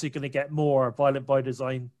 So we're obviously going to get more Violent by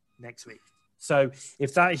Design next week. So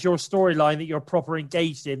if that is your storyline that you're proper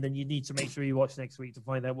engaged in, then you need to make sure you watch next week to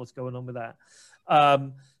find out what's going on with that.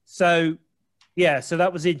 So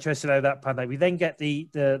that was interesting how that panned out. We then get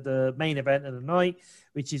the main event of the night,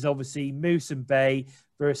 which is obviously Moose and Bay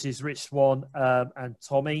versus Rich Swann and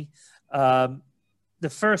Tommy. The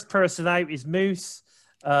first person out is Moose.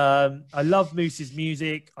 I love Moose's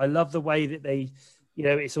music. I love the way that they, you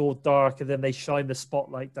know, it's all dark and then they shine the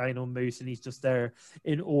spotlight down on Moose and he's just there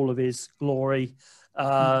in all of his glory.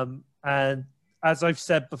 And as I've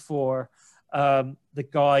said before, the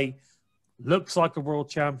guy looks like a world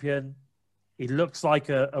champion. He looks like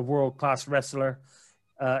a world-class wrestler.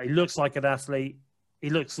 He looks like an athlete. He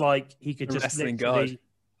looks like he could just literally...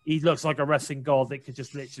 He looks like a wrestling god that could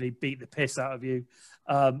just literally beat the piss out of you.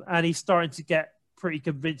 And he's starting to get pretty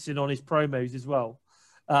convincing on his promos as well.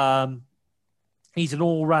 He's an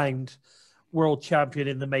all-round world champion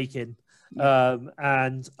in the making.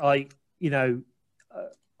 And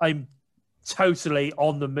I'm totally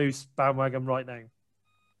on the Moose bandwagon right now.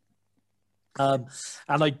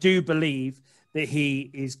 And I do believe that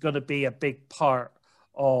he is going to be a big part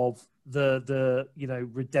of the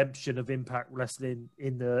redemption of Impact Wrestling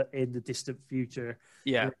in the distant future.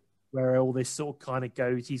 Yeah, where all this sort of kind of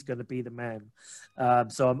goes, he's going to be the man.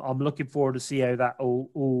 So I'm looking forward to see how that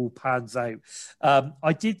all pans out.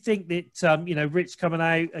 I did think that Rich coming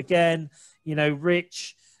out again. You know,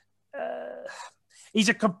 Rich, he's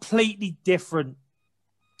a completely different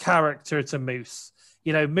character to Moose.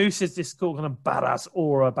 You know, Moose is this kind of badass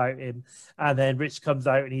aura about him, and then Rich comes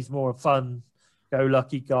out and he's more a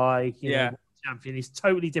fun-go-lucky guy. You know, champion. He's a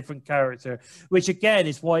totally different character, which again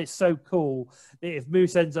is why it's so cool that if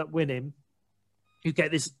Moose ends up winning, you get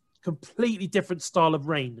this completely different style of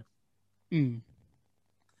reign from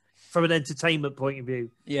an entertainment point of view.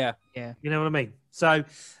 Yeah. You know what I mean? So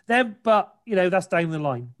then, but you know, that's down the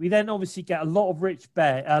line. We then obviously get a lot of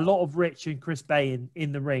Rich and Chris Bay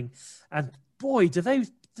in the ring, and boy, do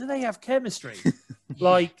they have chemistry?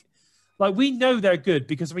 like we know they're good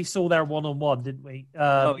because we saw their one-on-one, didn't we?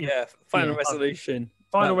 Final Resolution.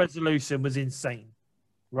 Final Resolution was insane,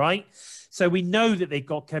 right? So we know that they've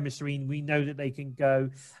got chemistry and we know that they can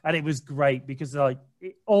go, and it was great because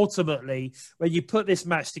ultimately when you put this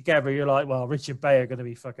match together, you're like, well, Rich and Bay are going to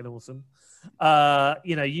be fucking awesome.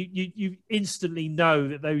 You instantly know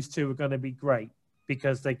that those two are going to be great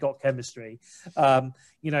because they got chemistry.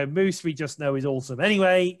 Moose, we just know is awesome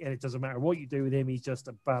anyway, and it doesn't matter what you do with him. He's just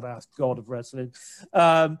a badass god of wrestling.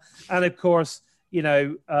 And of course,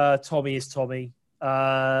 Tommy is Tommy.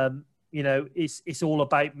 It's all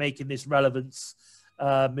about making this relevance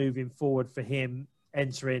moving forward for him,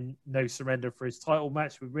 entering No Surrender for his title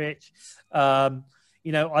match with Rich.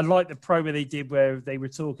 I like the promo they did where they were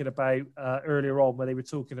talking about earlier on, where they were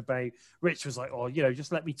talking about Rich was like,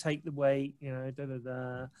 just let me take the weight,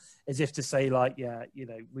 as if to say like,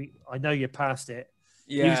 I know you're past it.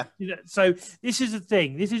 Yeah. So this is the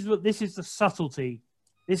thing. This is the subtlety.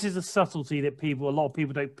 this is a subtlety that a lot of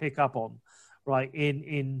people don't pick up on, right?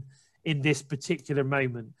 In this particular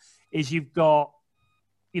moment, is you've got,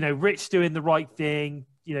 Rich doing the right thing.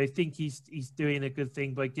 Think he's doing a good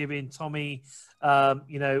thing by giving Tommy,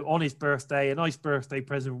 on his birthday, a nice birthday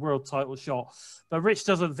present, world title shot. But Rich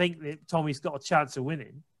doesn't think that Tommy's got a chance of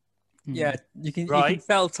winning. Yeah, you can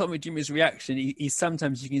tell Tommy Dreamer's reaction. He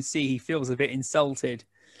sometimes you can see he feels a bit insulted.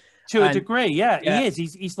 To a degree, yeah, he is.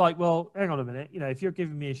 He's like, well, hang on a minute. If you're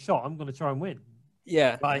giving me a shot, I'm going to try and win.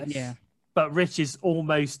 Yeah, right. Yeah. But Rich is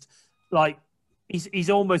almost like he's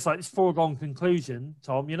almost like this foregone conclusion.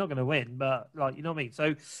 Tom, you're not going to win, but like, you know what I mean.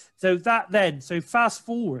 So fast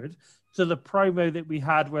forward to the promo that we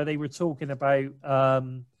had where they were talking about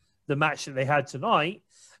the match that they had tonight,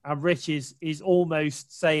 and Rich is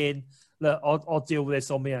almost saying, look, I'll deal with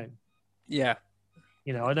this on my own. Yeah.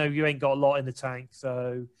 I know you ain't got a lot in the tank,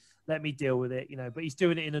 so let me deal with it, but he's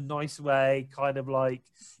doing it in a nice way, kind of like,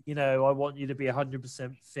 I want you to be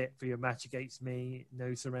 100% fit for your match against me,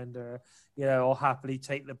 no surrender, I'll happily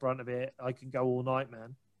take the brunt of it. I can go all night,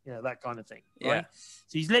 man, that kind of thing. Right?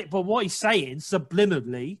 Yeah. So but what he's saying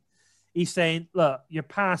subliminally, he's saying, look, you're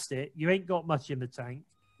past it. You ain't got much in the tank,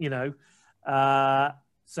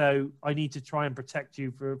 so I need to try and protect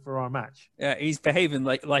you for our match. Yeah, he's behaving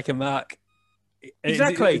like a mark.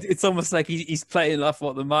 Exactly. It's almost like he's playing off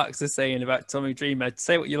what the marks are saying about Tommy Dreamer.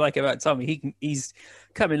 Say what you like about Tommy. He's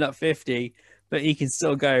coming up 50, but he can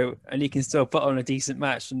still go and he can still put on a decent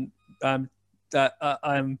match. And and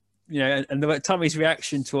Tommy's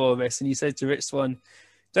reaction to all of this, and he said to Rich Swann,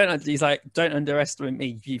 don't underestimate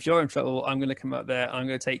me. If you're in trouble, I'm going to come up there. I'm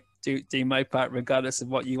going to do my part regardless of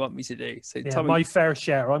what you want me to do. So Tommy, my fair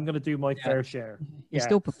share. I'm going to do my fair share. He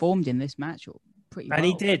still performed in this match pretty well. And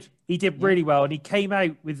he did really well. And he came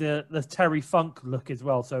out with the Terry Funk look as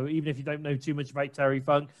well. So even if you don't know too much about Terry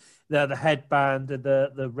Funk, the headband and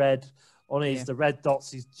the red on the red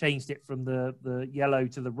dots, he's changed it from the yellow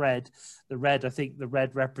to the red. The red, I think the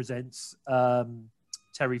red represents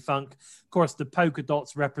Terry Funk. Of course, the polka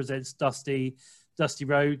dots represents Dusty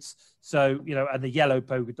Rhodes. So, and the yellow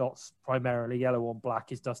polka dots, primarily yellow on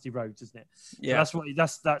black, is Dusty Rhodes, isn't it? Yeah. So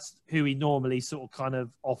that's who he normally sort of kind of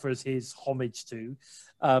offers his homage to.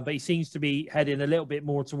 But he seems to be heading a little bit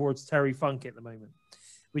more towards Terry Funk at the moment,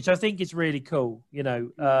 which I think is really cool.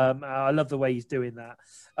 I love the way he's doing that.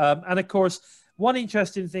 And of course, one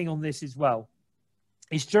interesting thing on this as well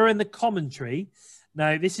is during the commentary.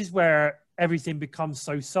 Now, this is where everything becomes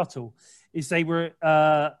so subtle. Is they were,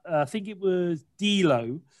 I think it was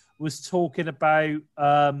D'Lo was talking about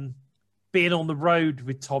being on the road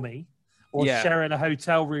with Tommy or sharing a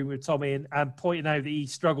hotel room with Tommy and pointing out that he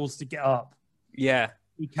struggles to get up. Yeah.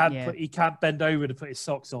 He can't bend over to put his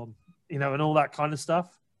socks on, and all that kind of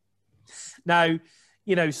stuff. Now,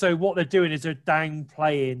 so what they're doing is they're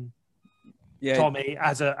downplaying Tommy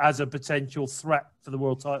as a potential threat for the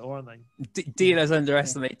world title, aren't they? D'Lo's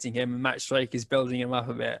underestimating him, and Matt Strike is building him up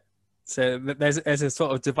a bit. So there's a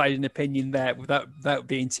sort of dividing opinion there without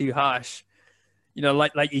being too harsh.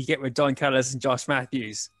 Like you get with Don Callis and Josh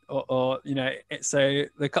Matthews, so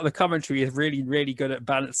the commentary is really, really good at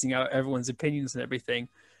balancing out everyone's opinions and everything,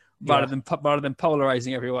 rather than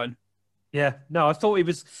polarizing everyone. Yeah, no, I thought it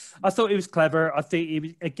was clever. I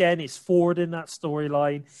think it's forwarding that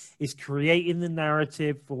storyline, it's creating the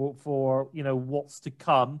narrative for what's to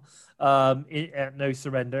come at No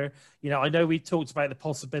Surrender. I know we talked about the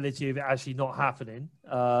possibility of it actually not happening.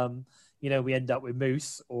 We end up with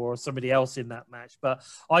Moose or somebody else in that match, but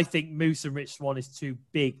I think Moose and Rich Swann is too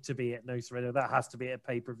big to be at No Surrender. That has to be a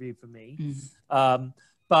pay-per-view for me.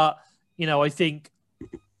 But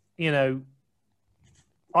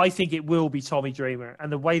I think it will be Tommy Dreamer, and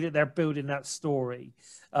the way that they're building that story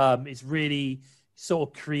is really sort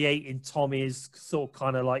of creating Tommy as sort of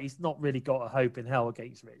kind of like he's not really got a hope in hell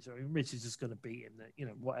against Rich. I mean, Rich is just going to beat him,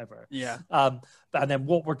 whatever. Yeah. And then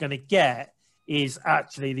what we're going to get is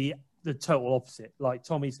actually the total opposite. Like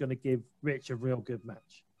Tommy's going to give Rich a real good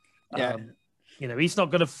match. Yeah. He's not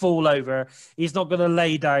going to fall over. He's not going to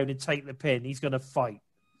lay down and take the pin. He's going to fight.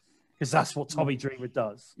 Because that's what Tommy Dreamer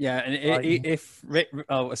does. Yeah, and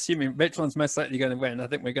assuming Rich Swann's most likely going to win, I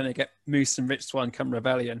think we're going to get Moose and Rich Swann come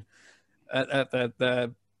Rebellion at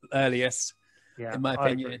the earliest, in my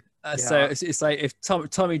opinion. So it's like if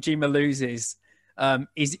Tommy Dreamer loses,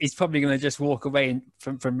 he's probably going to just walk away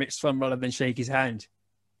from Rich Swann rather than shake his hand.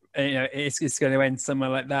 And, it's going to end somewhere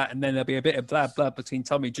like that, and then there'll be a bit of bad blood between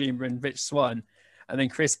Tommy Dreamer and Rich Swann, and then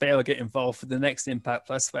Chris Bay will get involved for the next Impact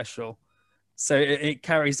Plus special. So it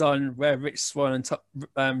carries on where Rich Swann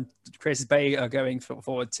and Chris Bay are going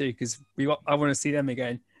forward too, because I want to see them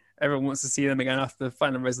again. Everyone wants to see them again after the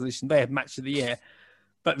Final Resolution. They have match of the year,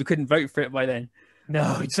 but we couldn't vote for it by then.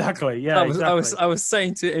 No, exactly. Yeah, I was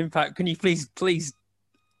saying to Impact, can you please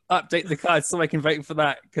update the cards so I can vote for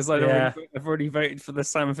that, because I've already voted for the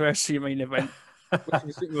Slammiversary main event,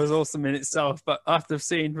 which was awesome in itself. But after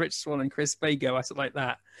seeing Rich Swann and Chris Bay go at it like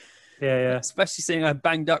that, especially seeing how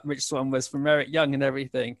banged up Rich Swann was from Eric Young and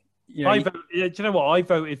everything. You know, do you know what? I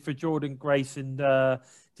voted for Jordan Grace and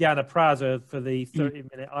Diana Praza for the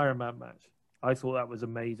 30-minute Ironman match. I thought that was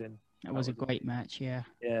amazing. That was a great match, yeah.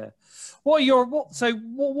 Yeah. What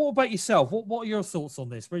about yourself? What are your thoughts on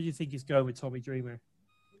this? Where do you think he's going with Tommy Dreamer?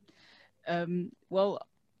 Well,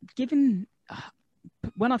 given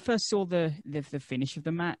when I first saw the finish of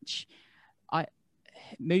the match,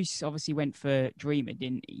 Moose obviously went for Dreamer,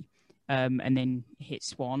 didn't he? And then hit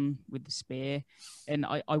Swann with the spear. And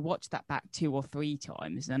I watched that back 2 or 3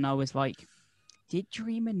 times, and I was like, did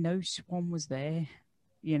Dreamer know Swann was there?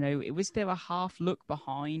 You know, was there a half look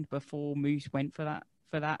behind before Moose went for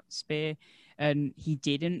that spear? And he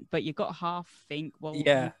didn't, but you got half think, well,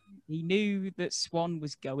 he knew that Swann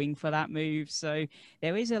was going for that move. So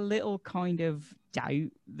there is a little kind of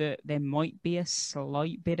doubt that there might be a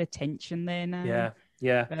slight bit of tension there now.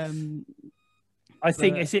 Yeah. I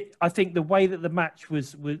think the way that the match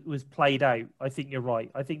was played out, I think you're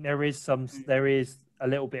right. I think there is a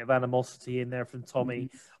little bit of animosity in there from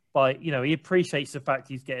Tommy. But, you know, he appreciates the fact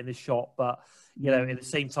he's getting the shot, but, you know, at the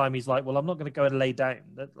same time, he's like, well, I'm not going to go and lay down.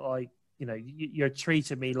 That, like, you know, you're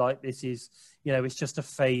treating me like this is, you know, it's just a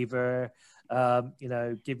favor. You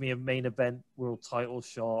know, give me a main event world title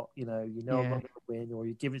shot. You know, I'm not going to win, or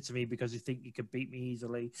you give it to me because you think you could beat me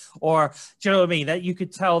easily. Or, do you know what I mean? That you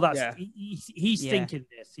could tell that he's thinking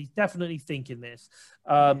this. He's definitely thinking this.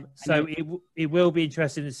 So it will be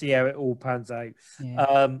interesting to see how it all pans out.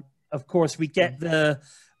 Yeah. Of course, we get the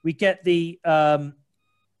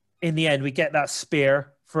in the end, we get that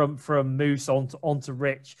spear from Moose onto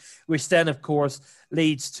Rich, which then, of course,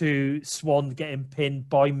 leads to Swann getting pinned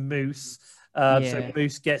by Moose. So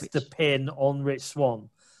Moose gets the pin on Rich Swann.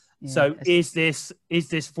 Yeah. So is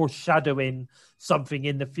this foreshadowing something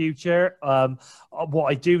in the future? What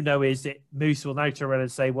I do know is that Moose will now turn around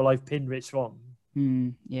and say, well, I've pinned Rich Swann.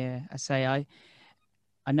 Yeah, I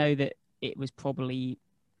know that it was probably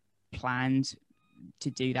planned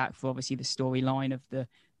to do that for obviously the storyline of the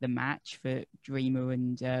match for Dreamer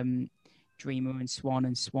and Swann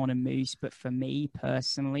and Moose. But for me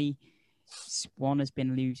personally, Swann has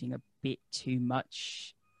been losing a bit too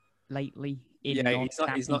much lately in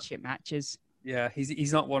non-championship matches. Yeah,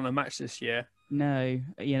 he's not won a match this year. No,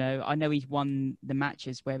 you know, I know he's won the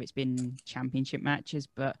matches where it's been championship matches,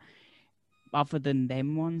 but other than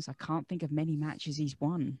them ones, I can't think of many matches he's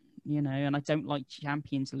won. You know, and I don't like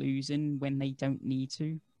champions losing when they don't need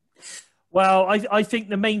to. Well, I think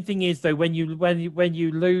the main thing is though when you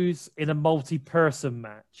lose in a multi-person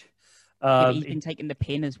match, he's been taking the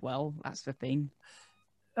pin as well. That's the thing.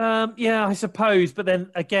 Yeah, I suppose, but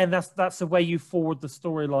then again, that's the way you forward the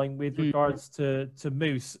storyline with regards to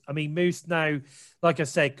Moose. I mean, Moose now, like I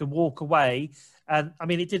said, can walk away. And I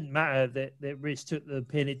mean, it didn't matter that Rich took the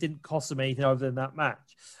pin. It didn't cost him anything other than that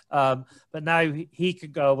match. But now he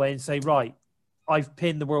could go away and say, right, I've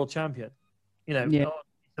pinned the world champion. You know,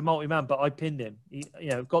 the multi-man, but I pinned him.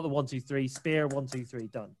 Got the 1, 2, 3, spear, 1, 2, 3,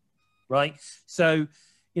 done. Right? So,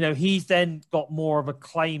 you know, he's then got more of a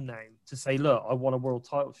claim now to say, look, I want a world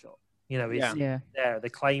title shot. You know, it's there. The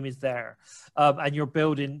claim is there. And you're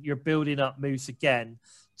building up Moose again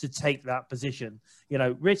to take that position. You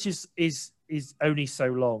know, Rich is only so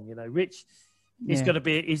long. You know, Rich is going to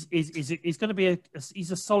be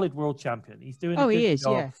he's a solid world champion. He's doing a good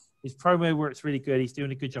job. Yeah. His promo works really good. He's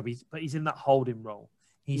doing a good job. But he's in that holding role.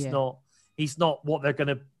 He's not what they're going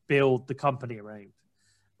to build the company around.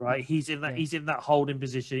 Right? He's in that holding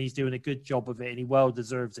position. He's doing a good job of it, and he well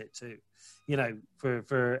deserves it too. You know,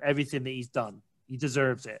 for everything that he's done. He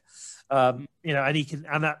deserves it. You know,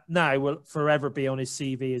 and that now will forever be on his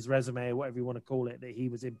CV, his resume, or whatever you want to call it, that he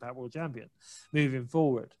was Impact World Champion moving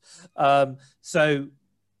forward. So,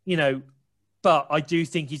 you know, but I do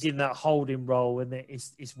think he's in that holding role, and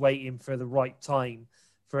it's waiting for the right time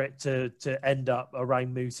for it to end up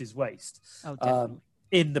around Moose's waist. Oh, definitely.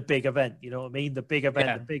 In the big event, you know what I mean? The big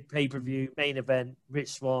event, the big pay-per-view, main event,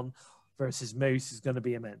 Rich Swann versus Moose is going to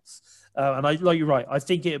be immense. And you're right. I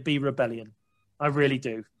think it'd be Rebellion. I really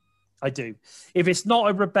do. I do. If it's not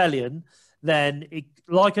a Rebellion, then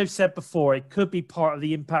like I've said before, it could be part of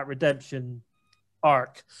the Impact Redemption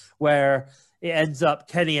arc where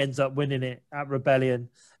Kenny ends up winning it at Rebellion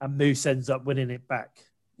and Moose ends up winning it back.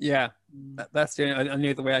 Yeah, that's the only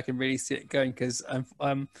other way I can really see it going, because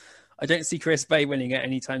I don't see Chris Bay winning it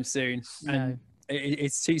anytime soon. No. And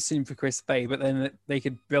it's too soon for Chris Bay, but then they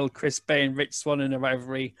could build Chris Bay and Rich Swann in a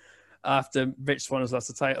rivalry after Rich Swann has lost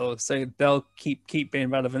the title. So they'll keep being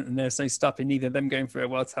relevant, and there's no stopping either of them going for a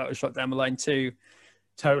world title shot down the line too.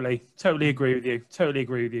 Totally agree with you.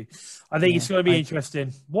 I think it's going to be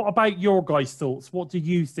interesting. What about your guys' thoughts? What do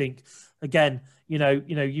you think? Again, you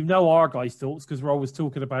know our guys' thoughts because we're always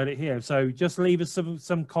talking about it here. So just leave us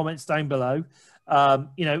some comments down below.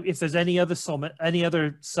 If there's any other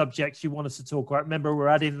subjects you want us to talk about, remember we're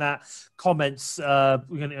adding that comments. We're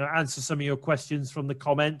going to answer some of your questions from the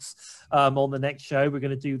comments on the next show. We're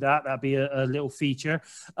going to do that. That'll be a little feature.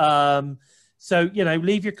 So,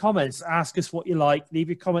 leave your comments, ask us what you like, leave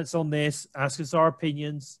your comments on this, ask us our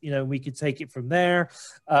opinions, we could take it from there.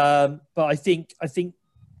 But I think,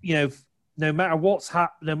 no matter what,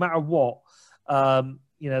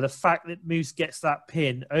 the fact that Moose gets that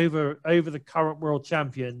pin over the current world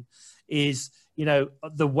champion is,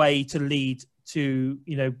 the way to lead to,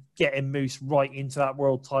 getting Moose right into that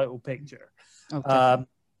world title picture. Okay.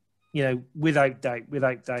 Without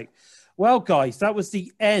doubt. Well, guys, that was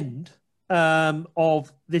the end of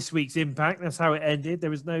this week's Impact. That's how it ended. There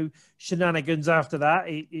was no shenanigans after that.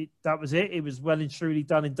 That was it. It was well and truly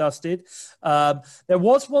done and dusted. There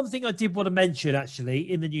was one thing I did want to mention,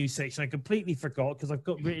 actually, in the news section. I completely forgot because I've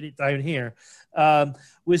got written it down here.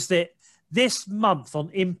 Was that this month on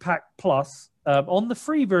Impact Plus, on the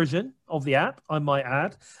free version of the app, I might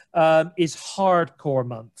add, is Hardcore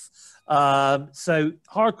Month. So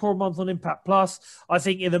Hardcore Month on Impact Plus. I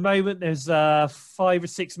think in the moment there's 5 or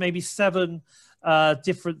 6, maybe 7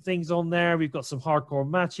 different things on there. We've got some hardcore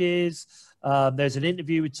matches. There's an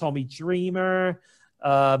interview with Tommy Dreamer,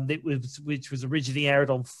 which was originally aired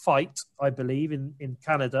on Fight, I believe, in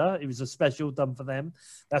Canada. It was a special done for them.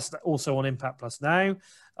 That's also on Impact Plus now.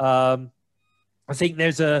 I think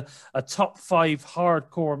there's a top 5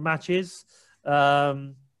 hardcore matches.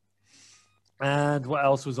 And what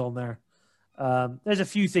else was on there? There's a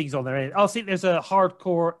few things on there. I think there's a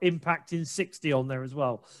hardcore Impact in 60 on there as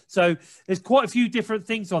well. So there's quite a few different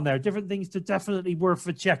things on there, different things to definitely worth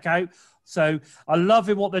a check out. So I love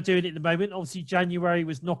what they're doing at the moment. Obviously, January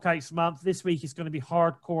was Knockouts month. This week is going to be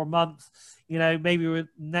Hardcore month. Maybe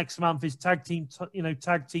next month is tag team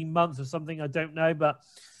month or something. I don't know. But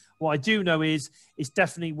what I do know is it's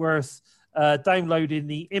definitely worth downloading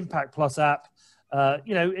the Impact Plus app.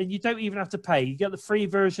 And you don't even have to pay. You get the free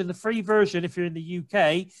version. The free version, if you're in the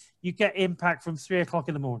UK, you get Impact from 3:00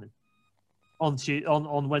 in the morning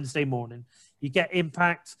on Wednesday morning. You get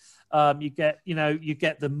Impact. You get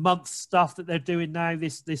the month stuff that they're doing now.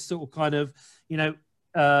 This sort of kind of,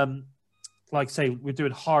 like say we're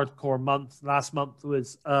doing Hardcore month. Last month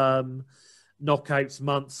was Knockouts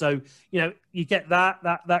month. So you get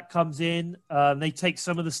that comes in. They take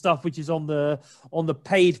some of the stuff which is on the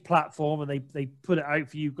paid platform and they put it out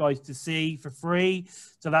for you guys to see for free.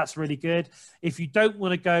 So that's really good. If you don't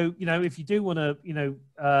want to go, if you do want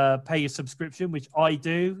to pay your subscription, which I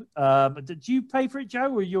do, do you pay for it,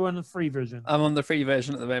 Joe, or are you on the free version? I'm on the free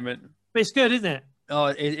version at the moment. But it's good, isn't it?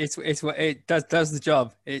 Oh, it does the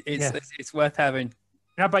job. It's worth having.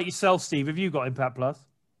 How about yourself, Steve? Have you got Impact Plus?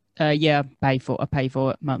 Yeah, I pay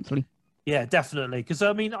for it monthly. Yeah, definitely. Because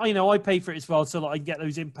I mean, I pay for it as well, so that I can get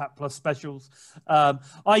those Impact Plus specials.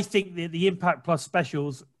 I think the Impact Plus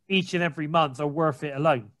specials each and every month are worth it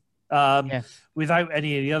alone. Without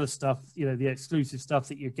any of the other stuff, the exclusive stuff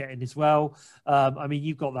that you're getting as well. I mean,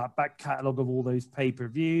 you've got that back catalogue of all those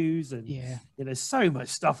pay-per-views, and there's so much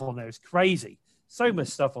stuff on there. It's crazy. So much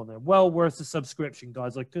stuff on there. Well worth the subscription,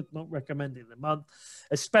 guys. I could not recommend it in a month,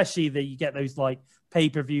 especially that you get those like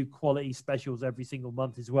pay-per-view quality specials every single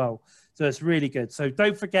month as well. So it's really good. So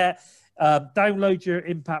don't forget, download your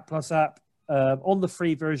Impact Plus app on the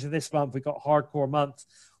free version this month. We've got Hardcore month.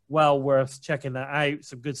 Well worth checking that out.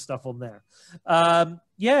 Some good stuff on there.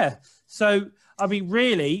 So, I mean,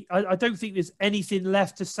 really, I don't think there's anything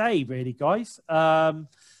left to say, really, guys.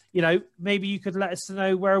 Maybe you could let us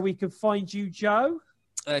know where we can find you, Joe.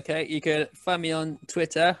 Okay, you can find me on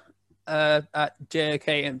Twitter at JOK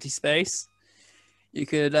Empty Space. You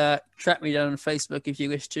could track me down on Facebook if you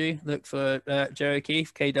wish to. Look for Joe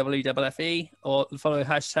O'Keefe, KWFFE, or follow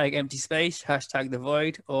hashtag Empty Space, hashtag The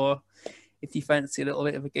Void, or if you fancy a little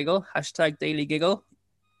bit of a giggle, hashtag Daily Giggle.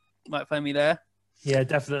 You might find me there. Yeah,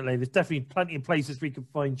 definitely. There's definitely plenty of places we can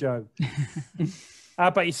find Joe. How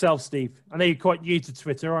about yourself, Steve? I know you're quite new to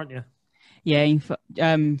Twitter, aren't you? Yeah, you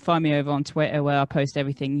can find me over on Twitter where I post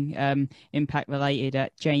everything Impact related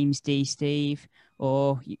at James D. Steve,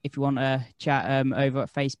 or if you want to chat over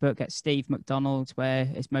at Facebook at Steve McDonald, where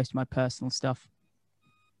it's most of my personal stuff.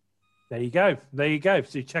 There you go.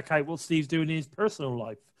 So check out what Steve's doing in his personal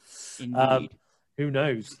life. Indeed. Who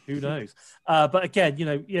knows? Who knows? But again,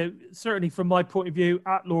 certainly from my point of view,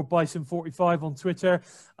 at Lord Bison 45 on Twitter,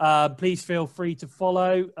 please feel free to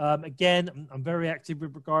follow. Again, I'm very active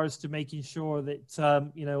with regards to making sure that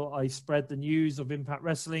I spread the news of Impact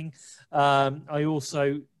Wrestling. I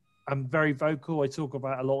also I'm very vocal. I talk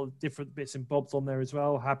about a lot of different bits and bobs on there as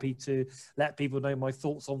well. Happy to let people know my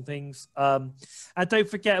thoughts on things. And don't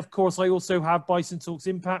forget, of course, I also have Bison Talks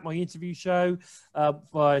Impact, my interview show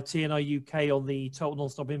via TNI UK on the Total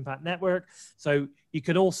Nonstop Impact Network. So you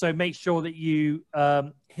can also make sure that you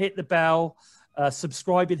hit the bell,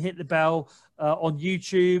 subscribe and hit the bell on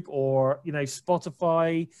YouTube or,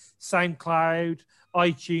 Spotify, SoundCloud,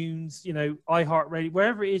 iTunes, iHeartRadio,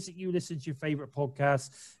 wherever it is that you listen to your favorite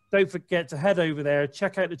podcast. Don't forget to head over there,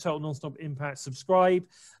 check out the Total Nonstop Impact, subscribe,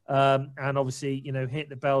 and obviously, hit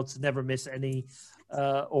the bell to never miss any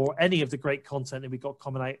of the great content that we've got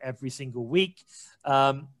coming out every single week.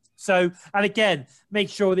 And again, make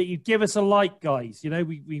sure that you give us a like, guys.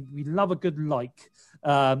 We love a good like.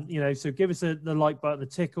 So give us the like button, the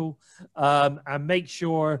tickle, and make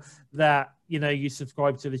sure that you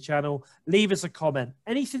subscribe to the channel. Leave us a comment.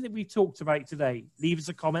 Anything that we talked about today, leave us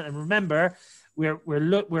a comment. And remember, we're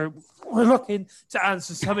looking to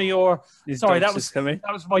answer some of your. Sorry, that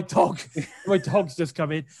was my dog. My dog's just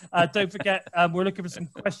come in. Don't forget, we're looking for some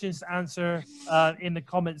questions to answer in the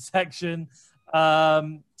comment section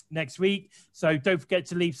next week. So don't forget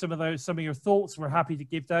to leave some of your thoughts. We're happy to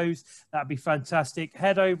give those. That'd be fantastic.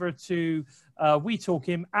 Head over to We Talk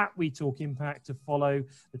Impact to follow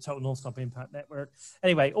the Total Nonstop Impact Network.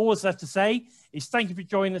 Anyway, all that's left to say is thank you for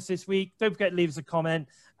joining us this week. Don't forget to leave us a comment.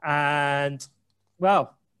 And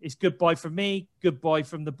well, it's goodbye from me, goodbye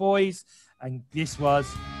from the boys, and this was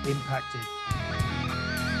Impacted.